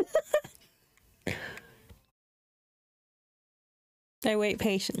 I wait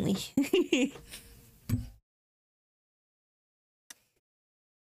patiently.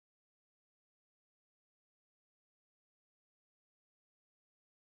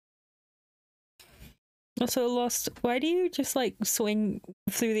 Also lost. Why do you just like swing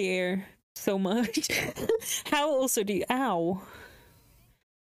through the air so much? How also do you? Ow!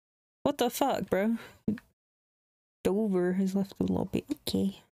 What the fuck, bro? Dover has left the lobby.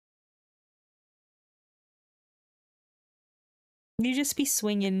 Okay. You just be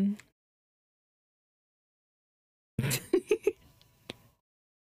swinging.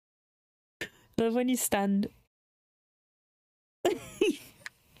 Love when you stand.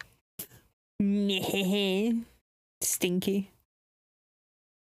 Stinky.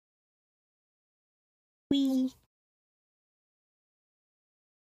 Wee.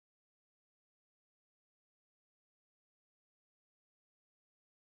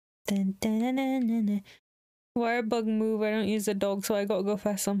 Dun, dun, dun, dun, dun, dun. Why a bug move? I don't use the dog, so I gotta go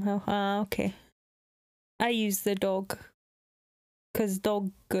fast somehow. Ah, okay. I use the dog. Cause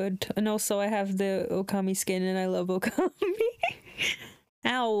dog good. And also I have the Okami skin and I love Okami.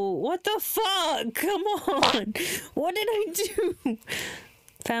 Ow, what the fuck? Come on! What did I do?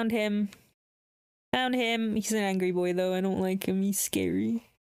 Found him. Found him. He's an angry boy though, I don't like him, he's scary.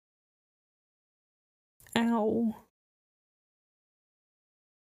 Ow.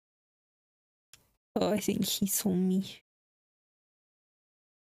 Oh, I think he saw me.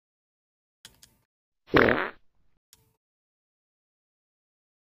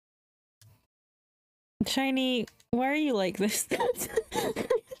 Shiny, why are you like this?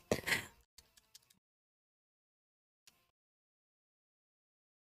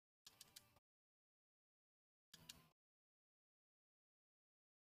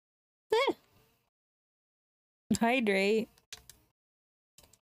 Hydrate.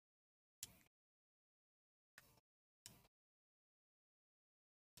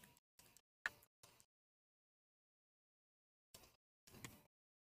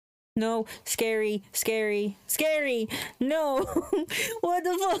 No, scary, scary, scary! No! What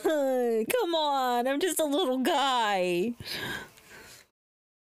the fuck? Come on, I'm just a little guy.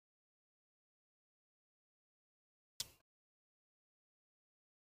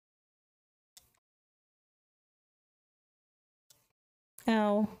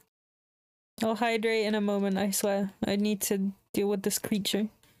 Ow. I'll hydrate in a moment, I swear. I need to deal with this creature.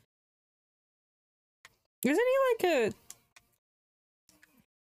 Isn't he like a...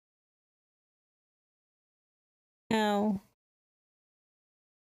 Ow.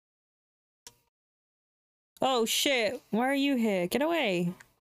 Oh shit, why are you here? Get away!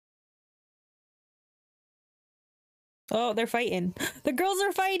 Oh, they're fighting. The girls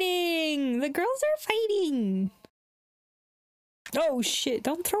are fighting! The girls are fighting! Oh shit,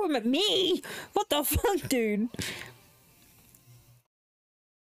 don't throw him at me! What the fuck, dude?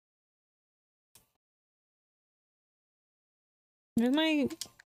 Where's my...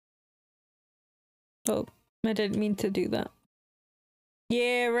 Oh, I didn't mean to do that.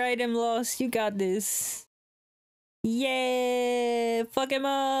 Yeah, right, I'm lost. You got this. Yeah! Fuck him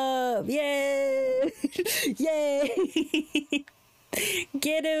up! Yeah! Yay!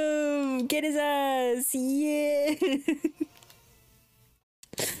 Get him! Get his ass! Yeah!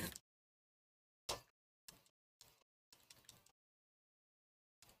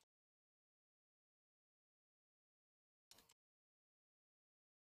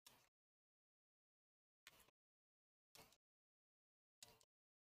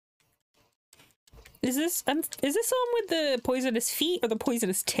 Is this the one with the poisonous feet or the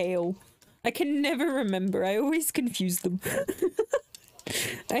poisonous tail? I can never remember. I always confuse them.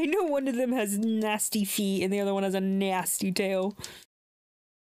 I know one of them has nasty feet and the other one has a nasty tail.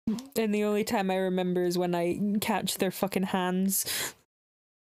 And the only time I remember is when I catch their fucking hands.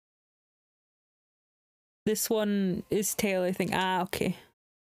 This one is tail, I think. Ah, okay.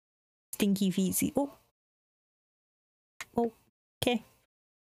 Stinky feezy. Oh. Oh. Okay.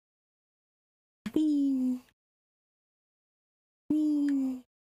 Wee. Wee.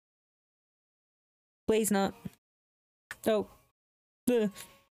 Blaze not. Oh. Ugh.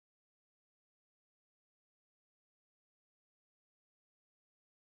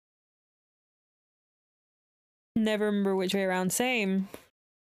 Never remember which way around. Same.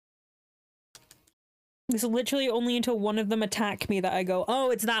 It's literally only until one of them attack me that I go,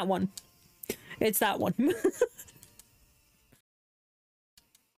 oh, it's that one. It's that one.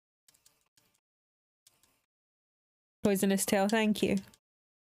 Poisonous tail, thank you.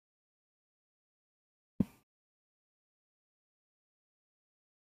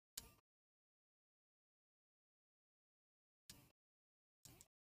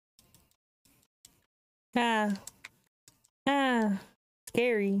 Ah. Ah.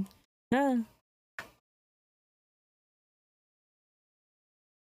 Scary. Ah.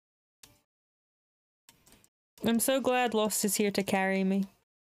 I'm so glad Lost is here to carry me.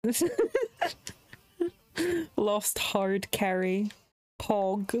 Lost hard carry.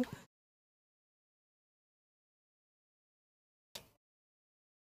 Hog.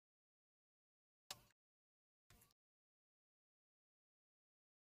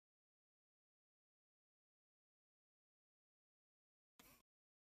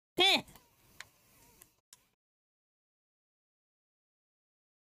 Eh.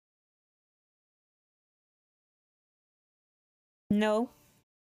 No.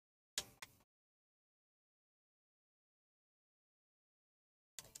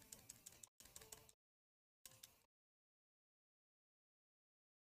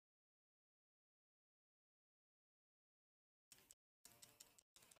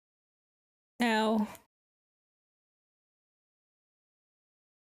 Ow.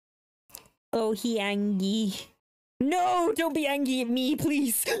 Oh, he angry. No, don't be angry at me,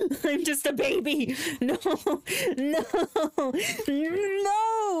 please. I'm just a baby. No, no,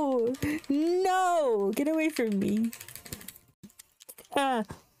 no, no. Get away from me. Ah,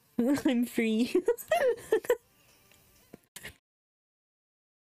 I'm free.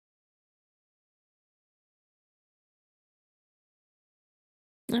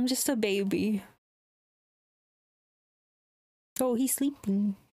 I'm just a baby. Oh, he's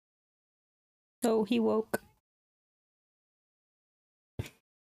sleeping. Oh, he woke.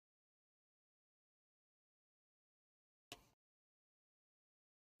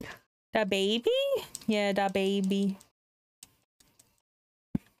 Da baby? Yeah, da baby.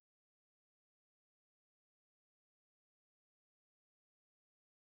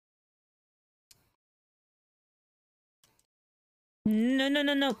 No, no,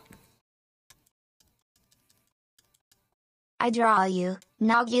 no, no. I draw you,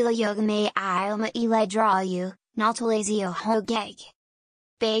 Nagila yoga me ilma eli draw you, Nautalazio hogeg.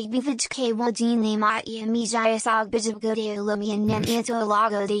 Beg bivich ke wadine ma iamijaya sog bijabgode lumian nem into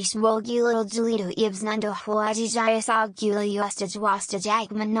lago de smogilo delito ibs nundo huajijaya sog gula wasta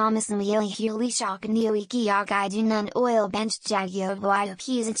jagman namas mieli huli shock and yoiki yagaidunan oil bench jagyo vada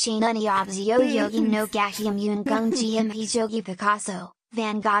pisa chinani obzio yogi no gahium yun gung gm hijogi Picasso,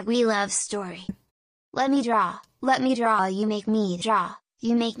 Van Gogh we love story. Let me draw, you make me draw,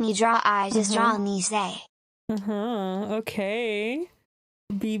 I just draw and you say. Okay.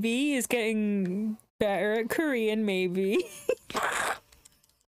 BB is getting better at Korean, maybe.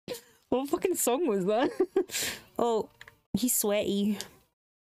 What fucking song was that? Oh, he's sweaty.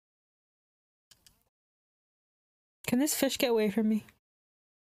 Can this fish get away from me?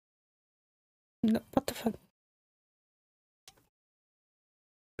 No, what the fuck?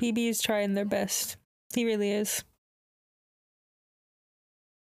 BB is trying their best. He really is.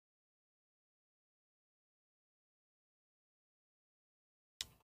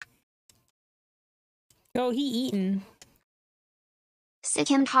 Oh, he eaten.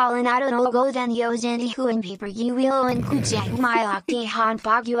 Sikim Colorado no golden yojen huan paper you will and kujak my octe han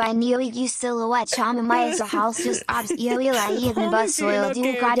bagu I neo you silhouette chama my a house just obs yo I even bus soil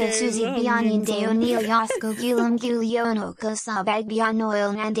do gado suzy beyond in deo neo yasko gulum guliono kosa bag beyond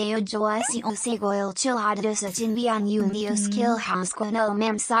oil nandeo joasi o segoil chilados a chin beyond you neo skill house quano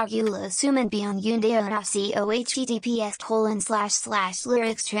mem sagula suman beyond you deo nafsi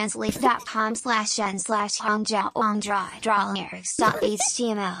ohttps://lyrics/lyrics/hangjiao draw lyrics.html. Is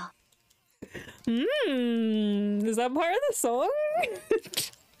that part of the song?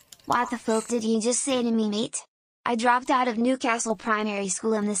 What the fuck did you just say to me, mate? I dropped out of Newcastle Primary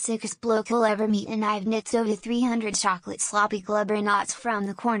School. I'm the sickest bloke you'll ever meet and I've nicked over 300 chocolate sloppy glubber knots from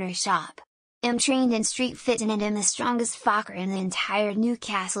the corner shop. I'm trained in street fitting and I'm the strongest fucker in the entire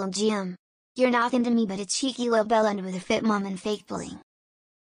Newcastle gym. You're nothing to me but a cheeky little bellend with a fit mum and fake bling.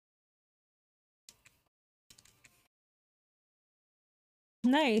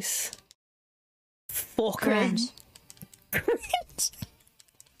 Nice. Fuck Cringe. Cringe.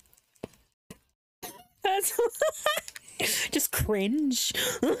 That's just cringe.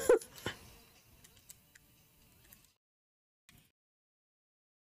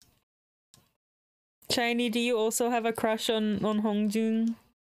 Shiny, do you also have a crush on Hongjun?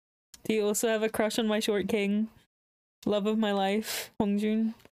 Do you also have a crush on my short king? Love of my life,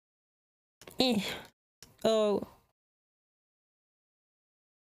 Hongjun. Eh. Oh.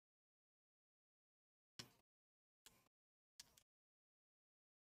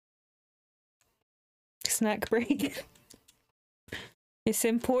 Snack break. It's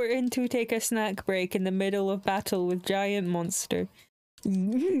important to take a snack break in the middle of battle with giant monster.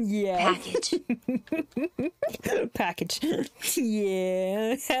 Yeah. Package. Package.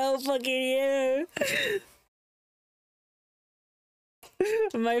 Yeah. Hell fucking yeah.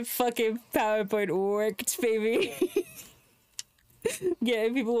 My fucking PowerPoint worked, baby.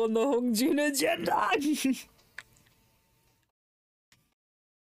 Getting people on the Hongjun agenda.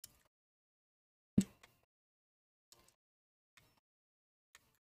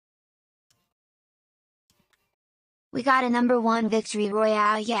 We got a #1 victory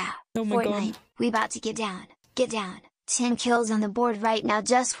royale, yeah. Oh my Fortnite, god. we about to get down. Get down. 10 kills on the board right now,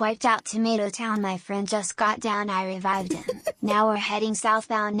 just wiped out Tomato Town. My friend just got down, I revived him. Now we're heading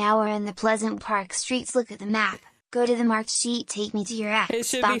southbound, now we're in the Pleasant Park streets. Look at the map. Go to the marked sheet, take me to your It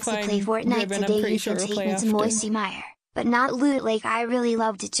should be Xbox to fine, play Fortnite Ribbon. I'm today. pretty You sure can we'll take play me to after. Moisty Mire. But not Loot Lake. I really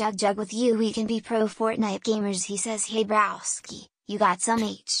love to jug with you. We can be pro Fortnite gamers. He says, hey Browski, you got some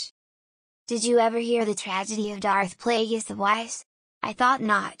H. Did you ever hear the tragedy of Darth Plagueis the Wise? I thought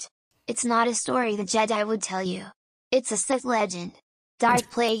not. It's not a story the Jedi would tell you. It's a Sith legend.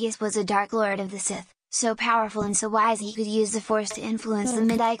 Darth Plagueis was a Dark Lord of the Sith, so powerful and so wise he could use the Force to influence the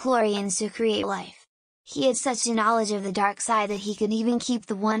midi-chlorians to create life. He had such a knowledge of the dark side that he could even keep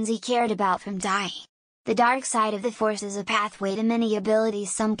the ones he cared about from dying. The dark side of the Force is a pathway to many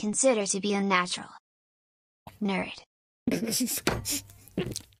abilities some consider to be unnatural. Nerd.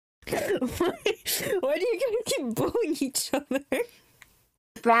 Why do you guys keep bullying each other?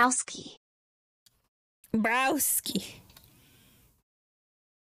 Browski. Browski.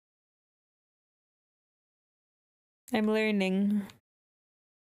 I'm learning.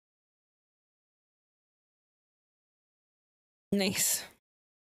 Nice.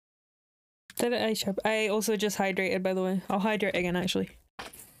 I also just hydrated, by the way. I'll hydrate again, actually.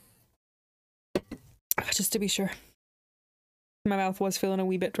 Just to be sure. My mouth was feeling a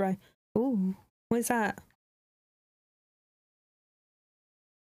wee bit dry. Ooh, what is that?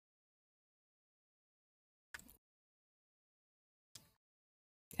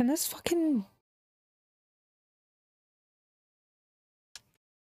 Can this fucking...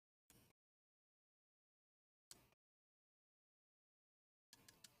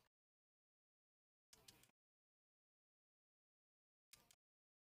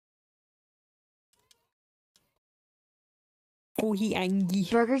 Oh, he angry.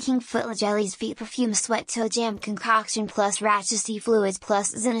 Burger King Footla Jellies Feet Perfume Sweat Toe Jam Concoction plus Ratchesty Fluids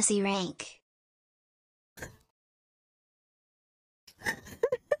plus Zenesi Rank.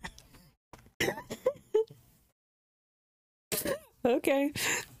 Okay.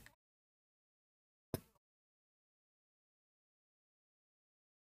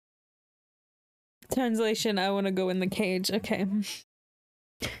 Translation, I want to go in the cage. Okay.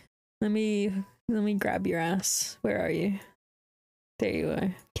 Let me grab your ass. Where are you? There you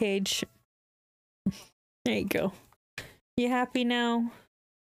are. Cage. There you go. You happy now?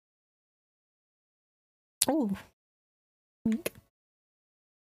 Oh.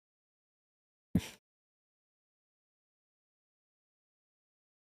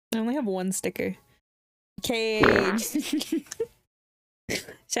 I only have one sticker. Cage.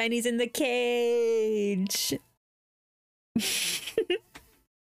 Shiny's in the cage.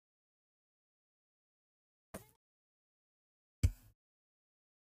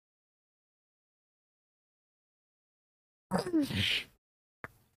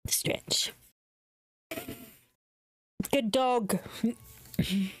 Stretch. Good dog.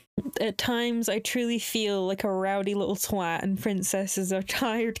 At times, I truly feel like a rowdy little twat, and Princess is our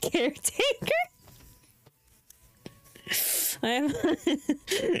tired caretaker. I am.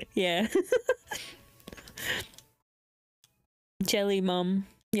 Yeah. Jelly mom.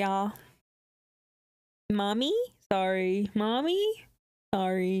 Yeah. Mommy? Sorry. Mommy?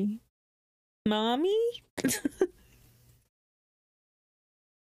 Sorry. Mommy?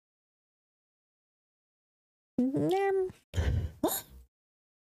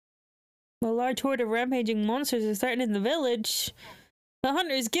 A large horde of rampaging monsters is threatening in the village. The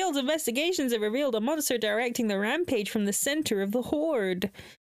Hunters Guild's investigations have revealed a monster directing the rampage from the center of the horde.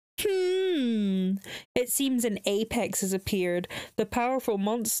 It seems an apex has appeared. This powerful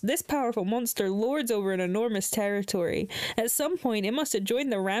monster lords over an enormous territory. At some point, it must have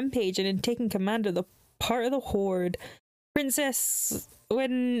joined the rampage and had taken command of the part of the horde. Princess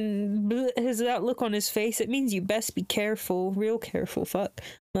when has that look on his face, it means you best be careful, real careful. Fuck.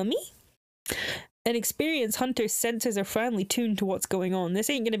 Mummy? An experienced hunter's senses are finely tuned to what's going on. This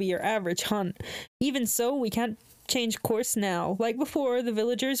ain't gonna be your average hunt. Even so, we can't change course now. Like before, the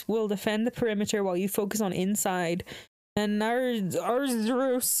villagers will defend the perimeter while you focus on inside. And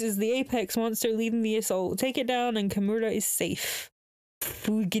Arzdros is the apex monster leading the assault. Take it down and Kamura is safe.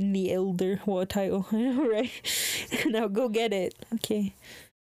 Fugen the Elder. What a title. Right. Now go get it. Okay.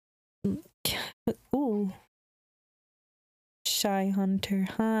 Ooh. Shy Hunter.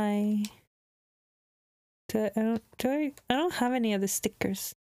 Hi. I don't have any other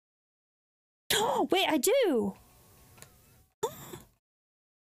stickers. Oh, wait, I do!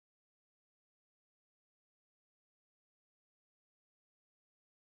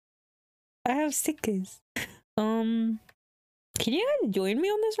 I have stickers. Can you guys join me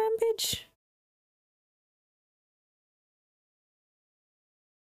on this rampage?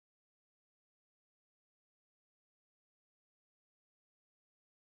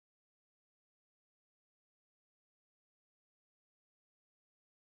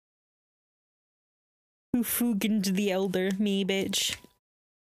 Who Fugened the Elder? Me, bitch.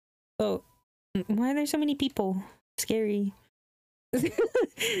 Oh, why are there so many people? Scary.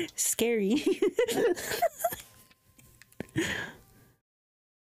 Scary.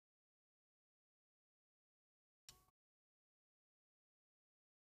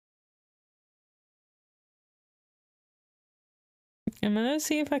 I'm gonna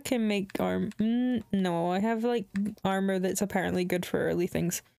see if I can make no, I have like armor that's apparently good for early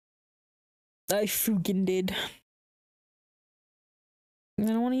things. I fucking did. I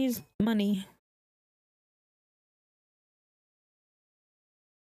don't want to use money.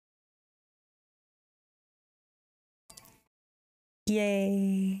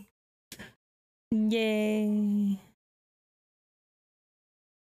 Yay. Yay.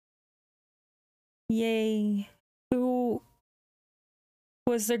 Yay. Who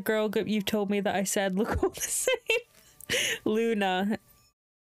was the girl group you told me that I said look all the same? Luna.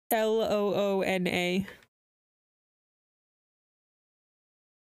 Loona.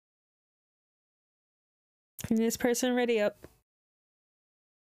 Is this person ready up?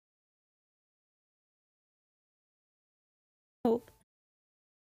 Oh.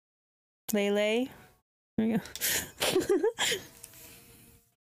 Lele. There we go.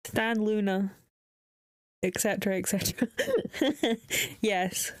 Stan Luna. Etc. etc.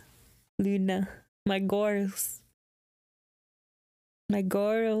 Yes. Luna. My girls. My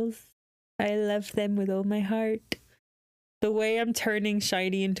girls. I love them with all my heart. The way I'm turning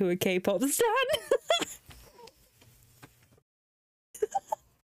Shiny into a K-pop stan.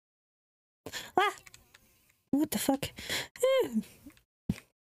 Ah! What the fuck?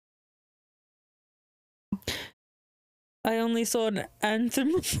 I only saw an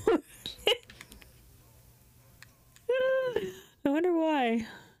anthem before. I wonder why.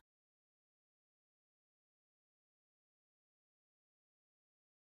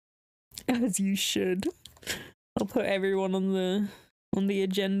 As you should. I'll put everyone on the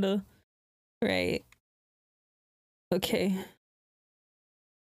agenda. Right. Okay.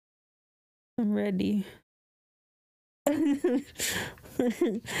 I'm ready.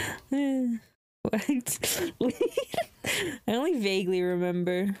 What? I only vaguely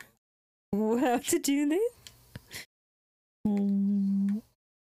remember how to do this.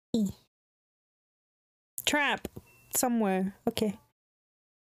 Trap somewhere. Okay.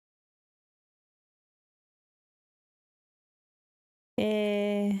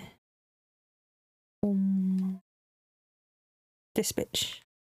 This bitch.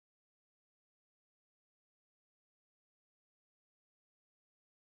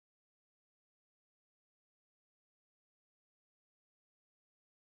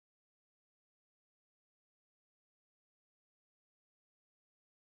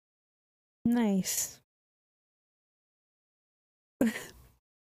 Nice. Wait,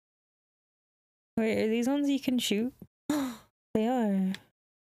 are these ones you can shoot? They are.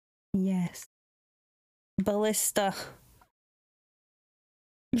 Yes. Ballista.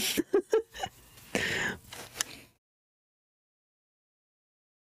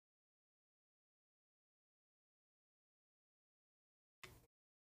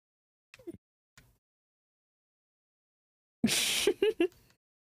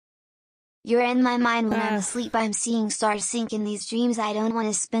 You're in my mind when I'm asleep. I'm seeing stars sink in these dreams. I don't want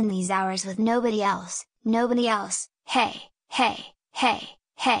to spend these hours with nobody else. Nobody else. Hey, hey, hey,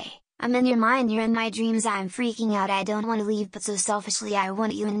 hey. I'm in your mind, you're in my dreams. I'm freaking out. I don't want to leave, but so selfishly I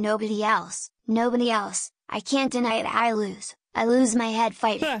want you and nobody else. Nobody else. I can't deny it. I lose my head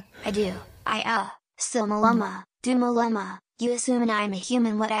fighting. I do. Still malama, do malama, You assume I'm a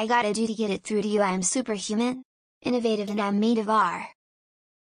human, what I gotta do to get it through to you? I'm superhuman, innovative, and I'm made of R.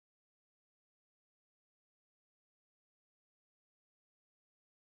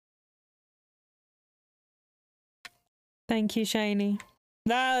 Thank you, Shiny.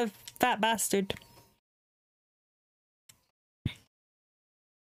 Ah, fat bastard.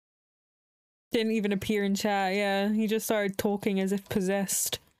 Didn't even appear in chat, yeah. He just started talking as if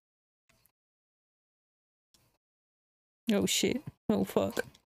possessed. Oh shit. Oh fuck.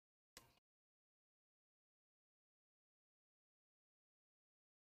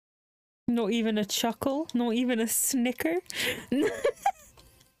 Not even a chuckle? Not even a snicker?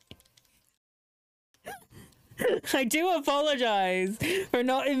 I do apologize for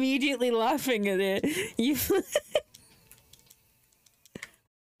not immediately laughing at it. You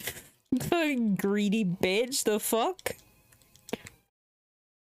fucking greedy bitch, the fuck?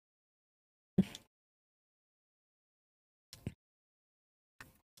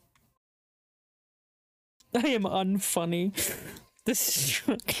 I am unfunny. This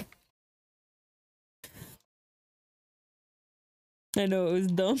I know it was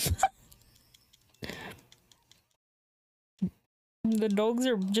dumb. The dogs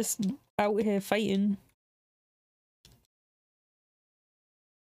are just out here fighting.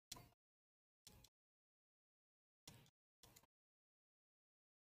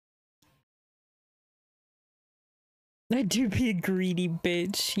 I do be a greedy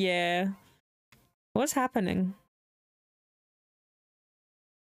bitch, yeah. What's happening?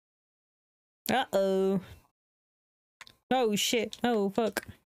 Uh-oh. Oh shit. Oh fuck.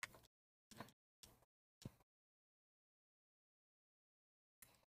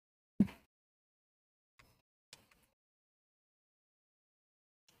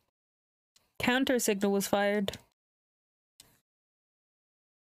 Counter signal was fired.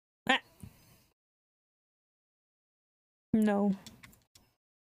 Ah. No.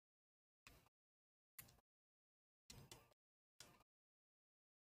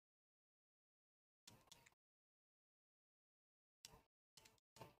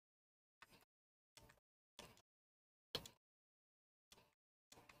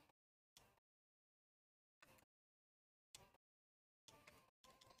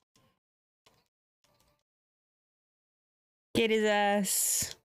 Get his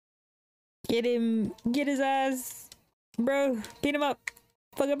ass. Get him. Get his ass. Bro, beat him up.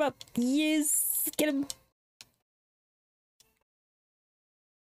 Fuck him up. Yes. Get him.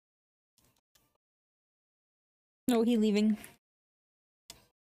 No, he leaving.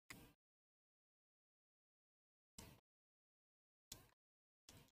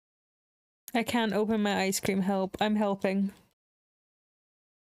 I can't open my ice cream. Help. I'm helping.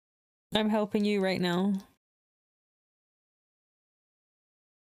 I'm helping you right now.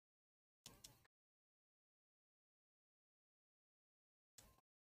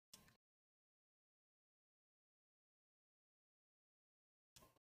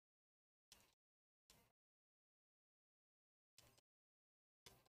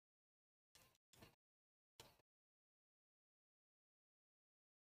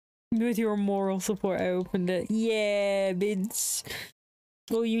 With your moral support, I opened it. Yeah, bitch.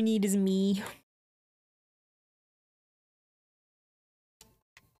 All you need is me.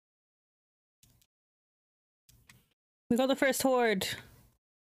 We got the first horde.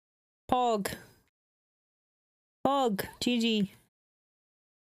 Pog. Pog. GG.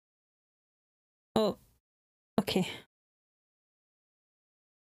 Oh. Okay.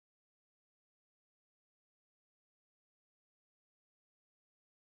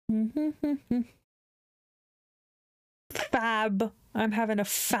 Fab. I'm having a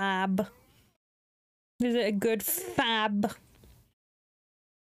fab. Is it a good fab?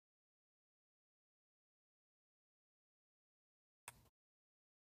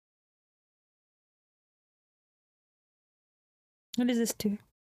 What does this do?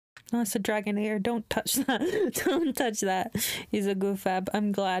 Oh, it's a dragon ear. Don't touch that. Don't touch that. It's a good fab.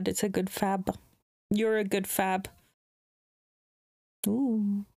 I'm glad it's a good fab. You're a good fab.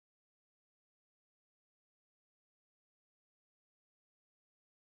 Ooh.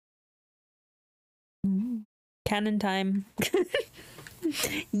 Cannon time.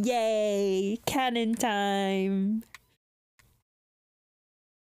 Yay! Cannon time.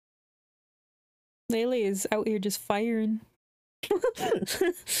 Lele is out here just firing.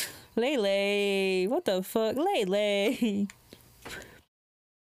 Lele! What the fuck? Lele!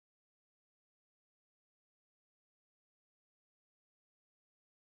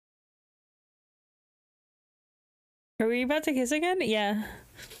 Are we about to kiss again? Yeah.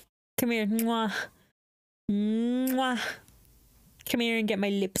 Come here. Mwah. Mwah. Come here and get my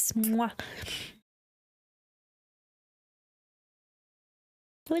lips. Mwah.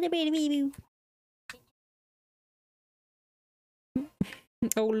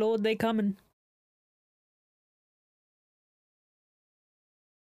 Oh lord, they coming.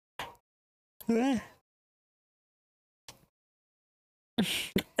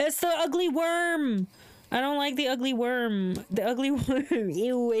 It's the ugly worm. I don't like the ugly worm. The ugly worm.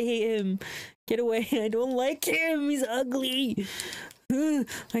 Ew, I hate him. Get away. I don't like him. He's ugly. I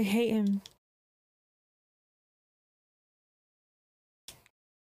hate him.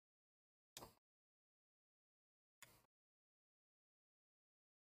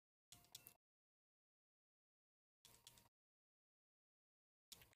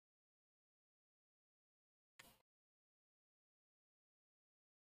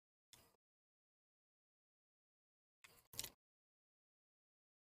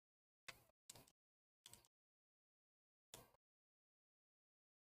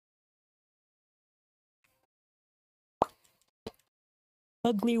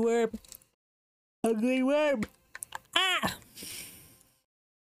 Ugly worm. Ugly worm. Ah!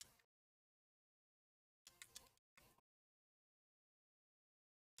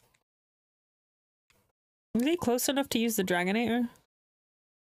 Is he close enough to use the Dragonator?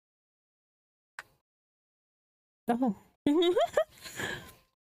 Oh.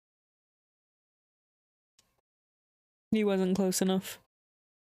 He wasn't close enough.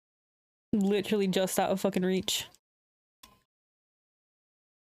 Literally just out of fucking reach.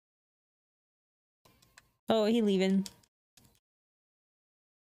 Oh, he leaving.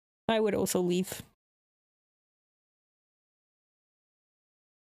 I would also leave.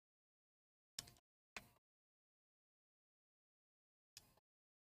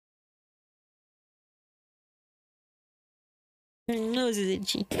 Her nose is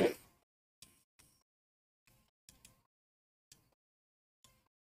itchy.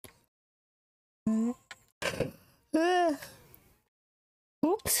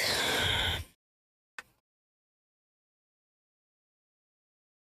 Oops.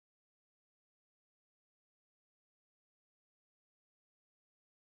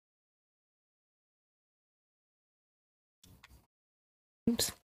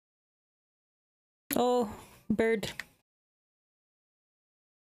 Oops. Oh, bird.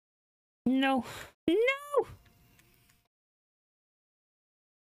 No. No!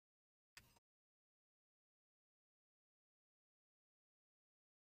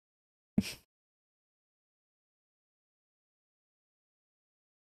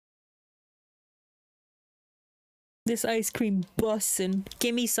 This ice cream bussin'.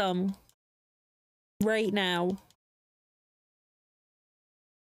 Give me some. Right now.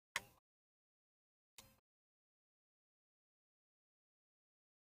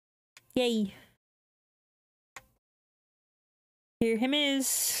 Yay. Here him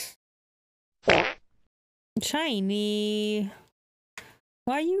is. Shiny.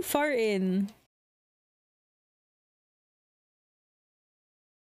 Why are you farting?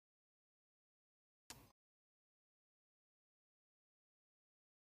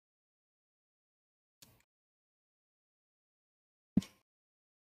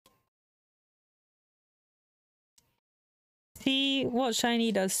 See what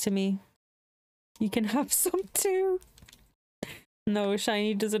Shiny does to me. You can have some too. No,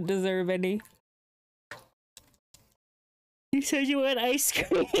 Shiny doesn't deserve any. You said you want ice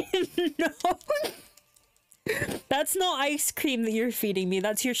cream. No. That's not ice cream that you're feeding me.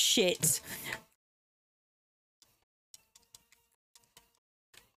 That's your shit.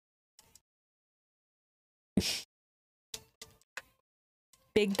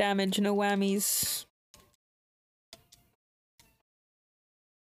 Big damage, no whammies.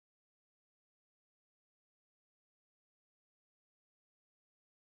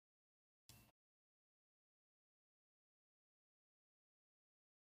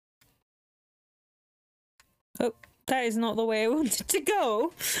 Oh, that is not the way I wanted to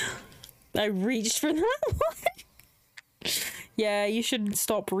go. I reached for that one. Yeah, you should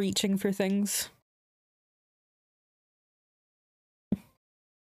stop reaching for things.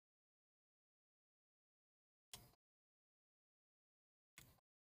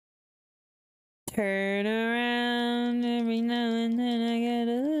 Turn around every now and then I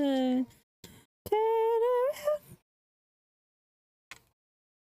gotta turn around.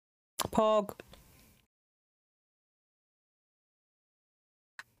 Pog.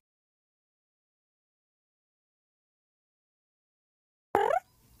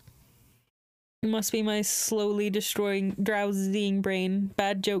 It must be my slowly destroying, drowsying brain.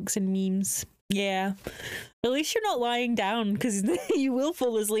 Bad jokes and memes. Yeah. At least you're not lying down, because you will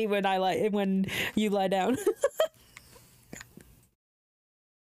fall asleep when you lie down.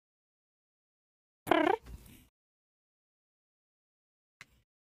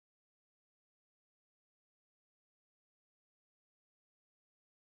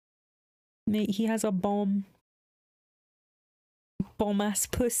 Mate, he has a bomb. Bomb ass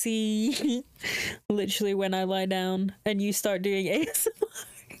pussy. Literally when I lie down and you start doing ASMR.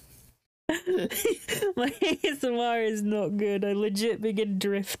 My ASMR is not good. I legit begin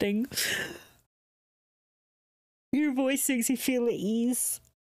drifting. Your voice makes you feel at ease.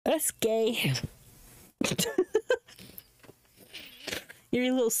 That's gay. You're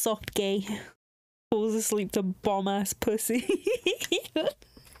a little soft gay. Falls asleep to bomb ass pussy.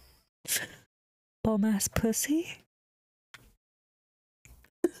 Bomb ass pussy?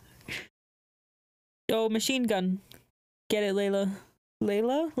 Oh, machine gun. Get it, Layla.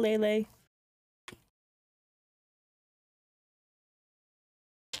 Layla? Lele.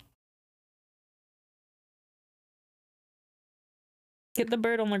 Get the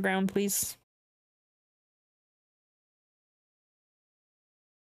bird on the ground, please.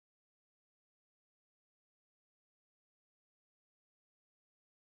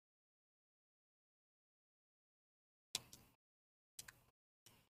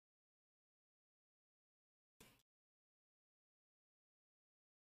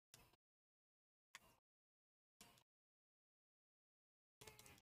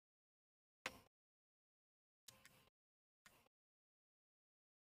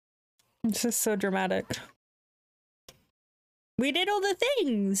 This is so dramatic. We did all the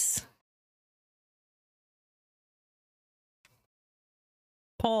things!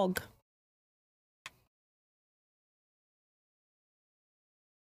 Pog.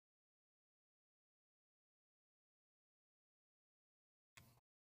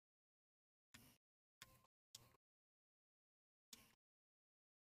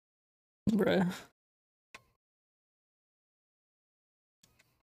 Bruh.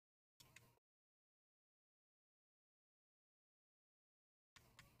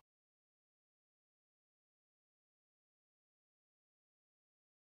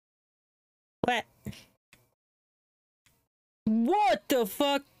 What? What the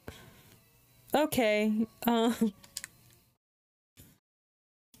fuck? Okay,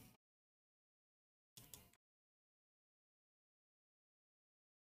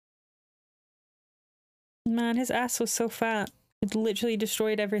 man, his ass was so fat. It literally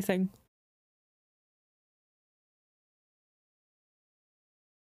destroyed everything.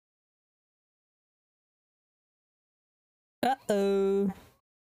 Uh-oh.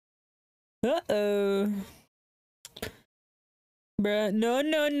 Uh-oh. Bruh, no,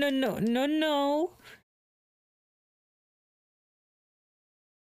 no, no, no, no, no.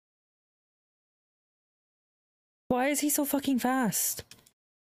 Why is he so fucking fast?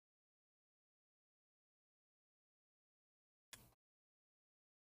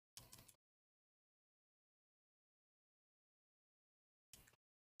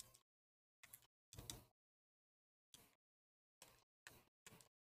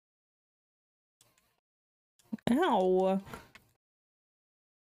 Ow.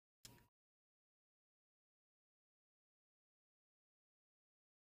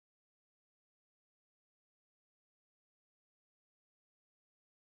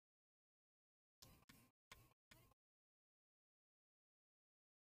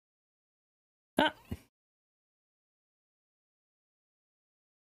 Ah.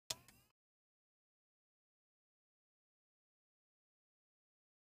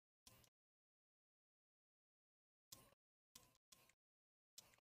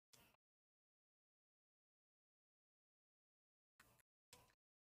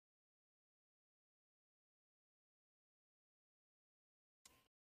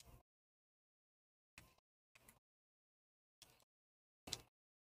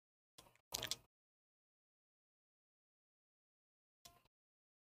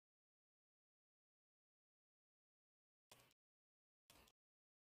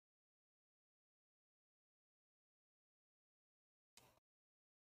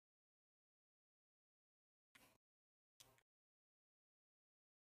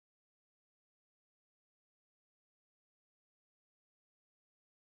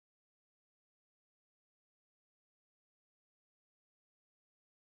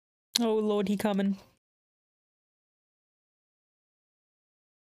 Oh lord, he coming.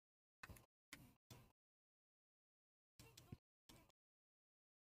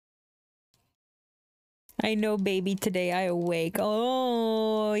 I know, baby, today I awake.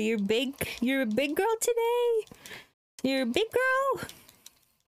 Oh, you're big. You're a big girl today? You're a big girl?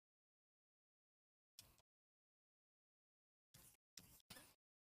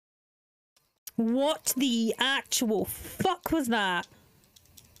 What the actual fuck was that?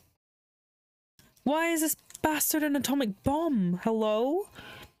 Why is this bastard an atomic bomb? Hello?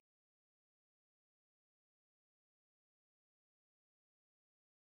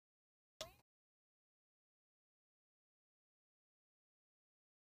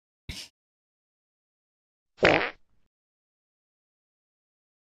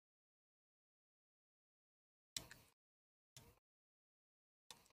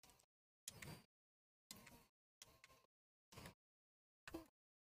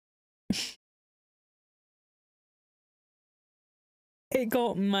 It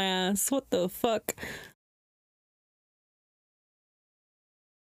got my ass. What the fuck?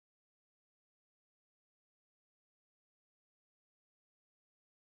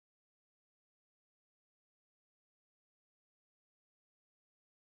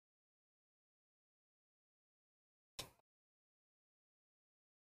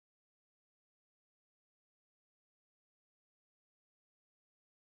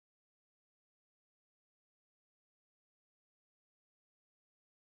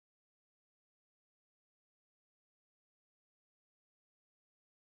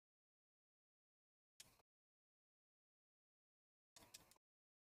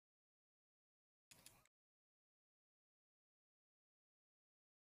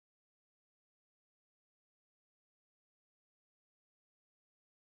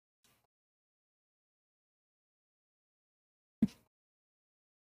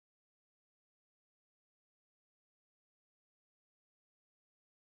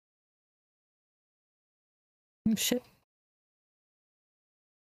 Oh, shit.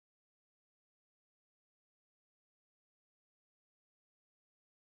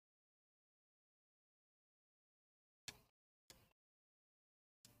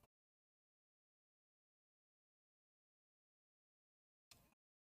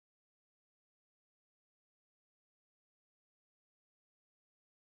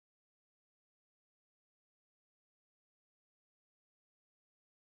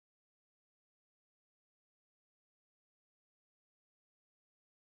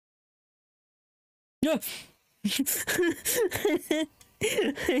 Yeah. You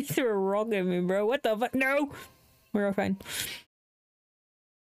threw a rock at me, bro. What the fuck? No! We're all fine.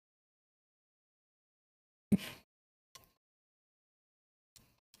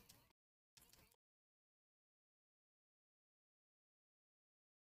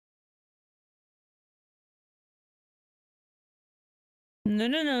 No,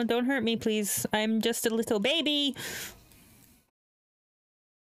 no, no, don't hurt me, please. I'm just a little baby.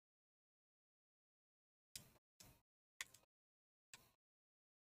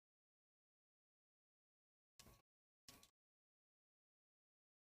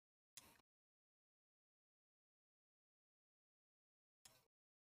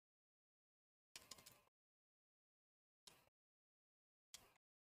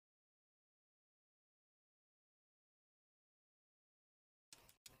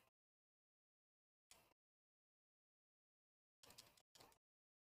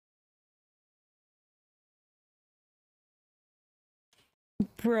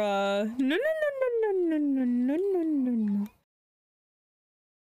 Bruh. No, no, no, no, no, no, no, no, no, no.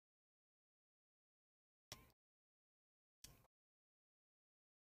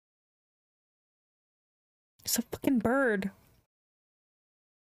 It's a fucking bird.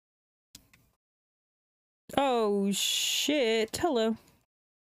 Oh, shit. Hello.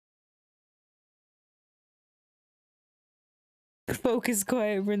 Focus,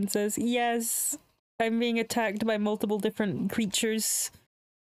 quiet, princess. Yes. I'm being attacked by multiple different creatures.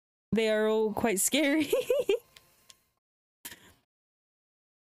 They are all quite scary.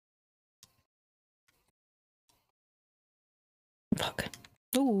 Fuck.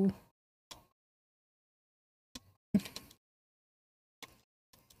 Ooh.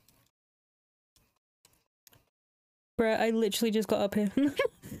 Bruh, I literally just got up here.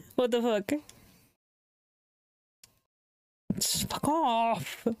 What the fuck? Fuck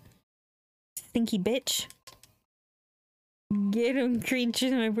off! Stinky bitch. Get him,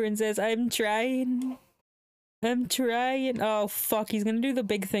 creature, my princess. I'm trying. I'm trying. Oh, fuck. He's gonna do the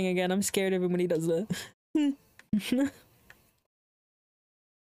big thing again. I'm scared of him when he does that.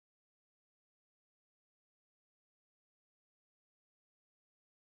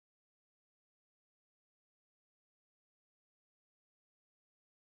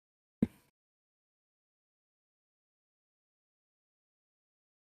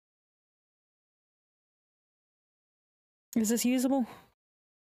 Is this usable?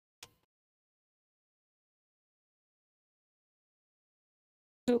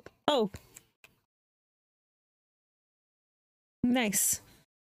 Oh. Oh. Nice.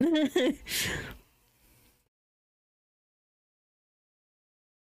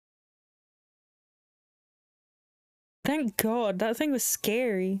 Thank God. That thing was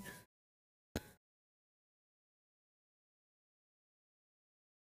scary.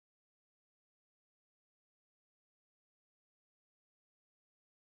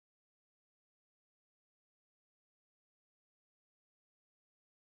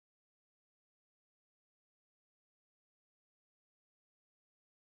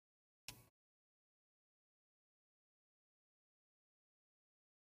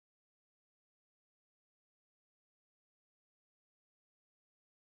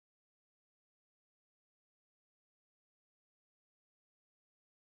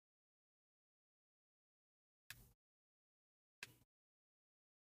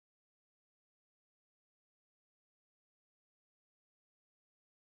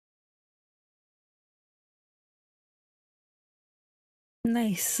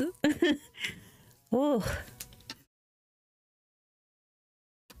 Nice. Oh.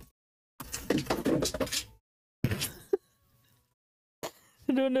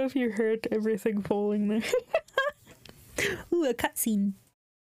 I don't know if you heard everything falling there. Ooh, a cutscene.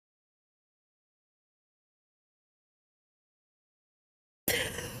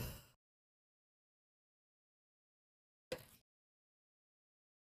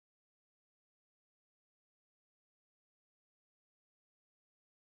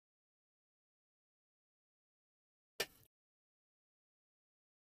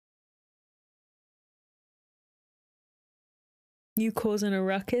 You causing a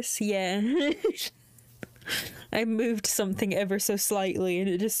ruckus? Yeah. I moved something ever so slightly and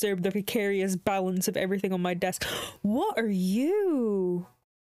it disturbed the precarious balance of everything on my desk. What are you?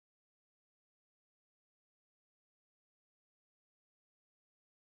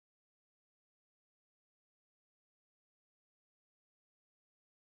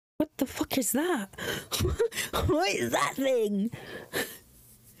 What the fuck is that? What is that thing?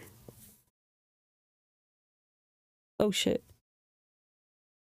 Oh shit.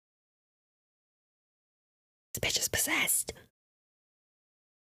 This bitch is possessed.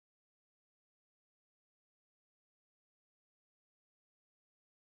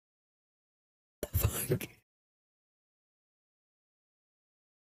 The fuck?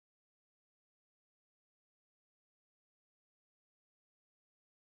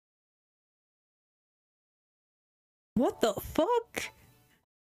 What the fuck?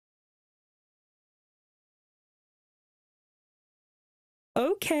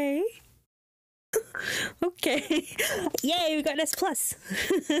 Okay. Okay. Yay, we got S plus.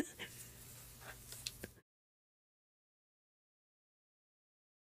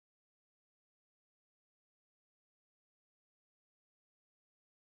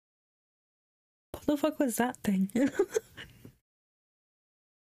 What the fuck was that thing?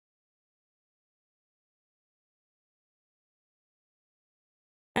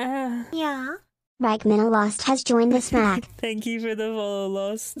 Yeah. Mike Minna Lost has joined the smack. Thank you for the follow,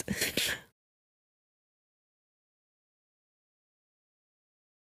 Lost.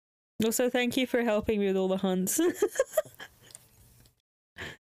 Also, thank you for helping me with all the hunts.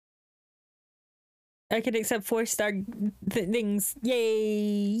 I can accept 4-star things.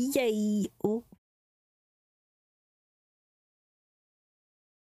 Yay! Yay! Oh.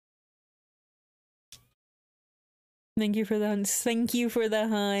 Thank you for the hunts. Thank you for the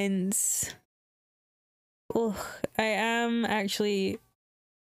hunts. Oh, I am actually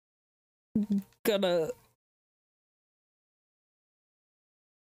gonna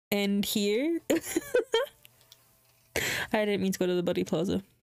end here. I didn't mean to go to the Buddy Plaza.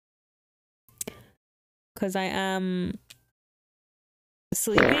 Because I am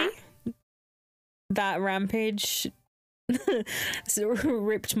sleepy. That rampage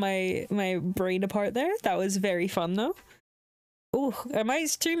ripped my brain apart there. That was very fun though. Oh, I might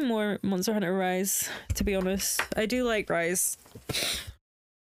stream more Monster Hunter Rise, to be honest. I do like Rise.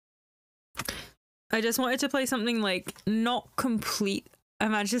 I just wanted to play something like not complete. I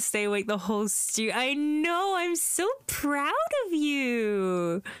managed to stay awake the whole stream. I know, I'm so proud of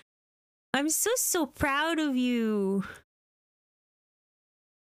you. I'm so proud of you.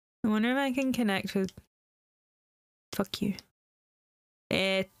 I wonder if I can connect with... Fuck you.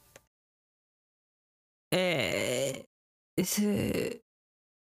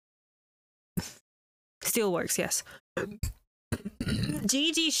 Still works, yes.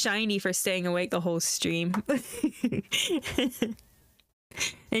 GG Shiny for staying awake the whole stream.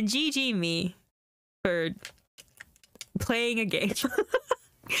 And GG me for playing a game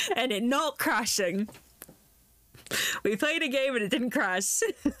and it not crashing. We played a game and it didn't crash.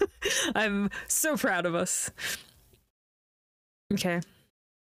 I'm so proud of us. Okay.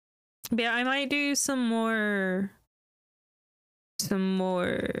 But yeah, I might do some more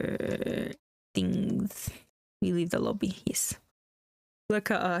things. We leave the lobby, yes.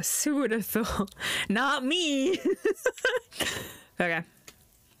 Look at us. Who would have thought? Not me. Okay.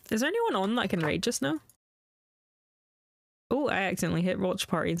 Is there anyone on that can raid just now? Oh, I accidentally hit watch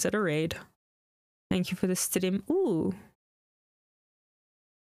party instead of raid. Thank you for the stream. Ooh.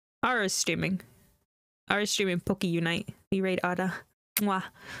 Ara's streaming. Ara's streaming Poke Unite. We raid Ada. Mwah.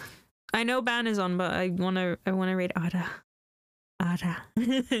 I know Ban is on, but I wanna raid Ada. Ada.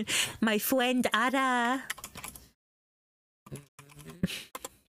 My friend Ada.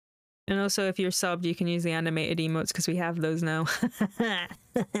 And also, if you're subbed, you can use the animated emotes because we have those now.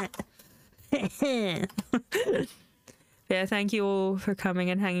 Yeah, thank you all for coming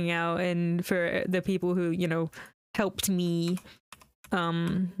and hanging out, and for the people who, you know, helped me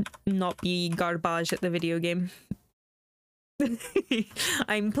not be garbage at the video game.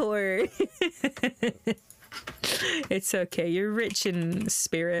 I'm poor. It's okay. You're rich in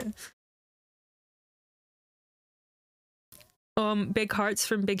spirit. Big hearts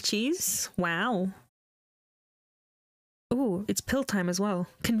from Big Cheese. Wow. Oh, it's pill time as well.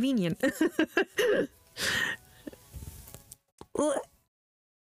 Convenient.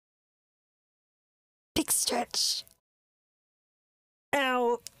 Big stretch.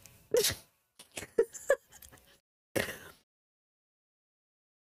 Ow.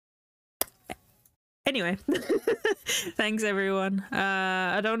 Anyway, thanks everyone.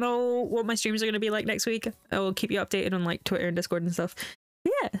 I don't know what my streams are going to be like next week. I will keep you updated on like Twitter and Discord and stuff.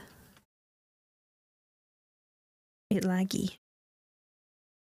 Yeah. It laggy.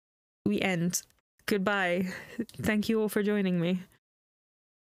 We end. Goodbye. Thank you all for joining me.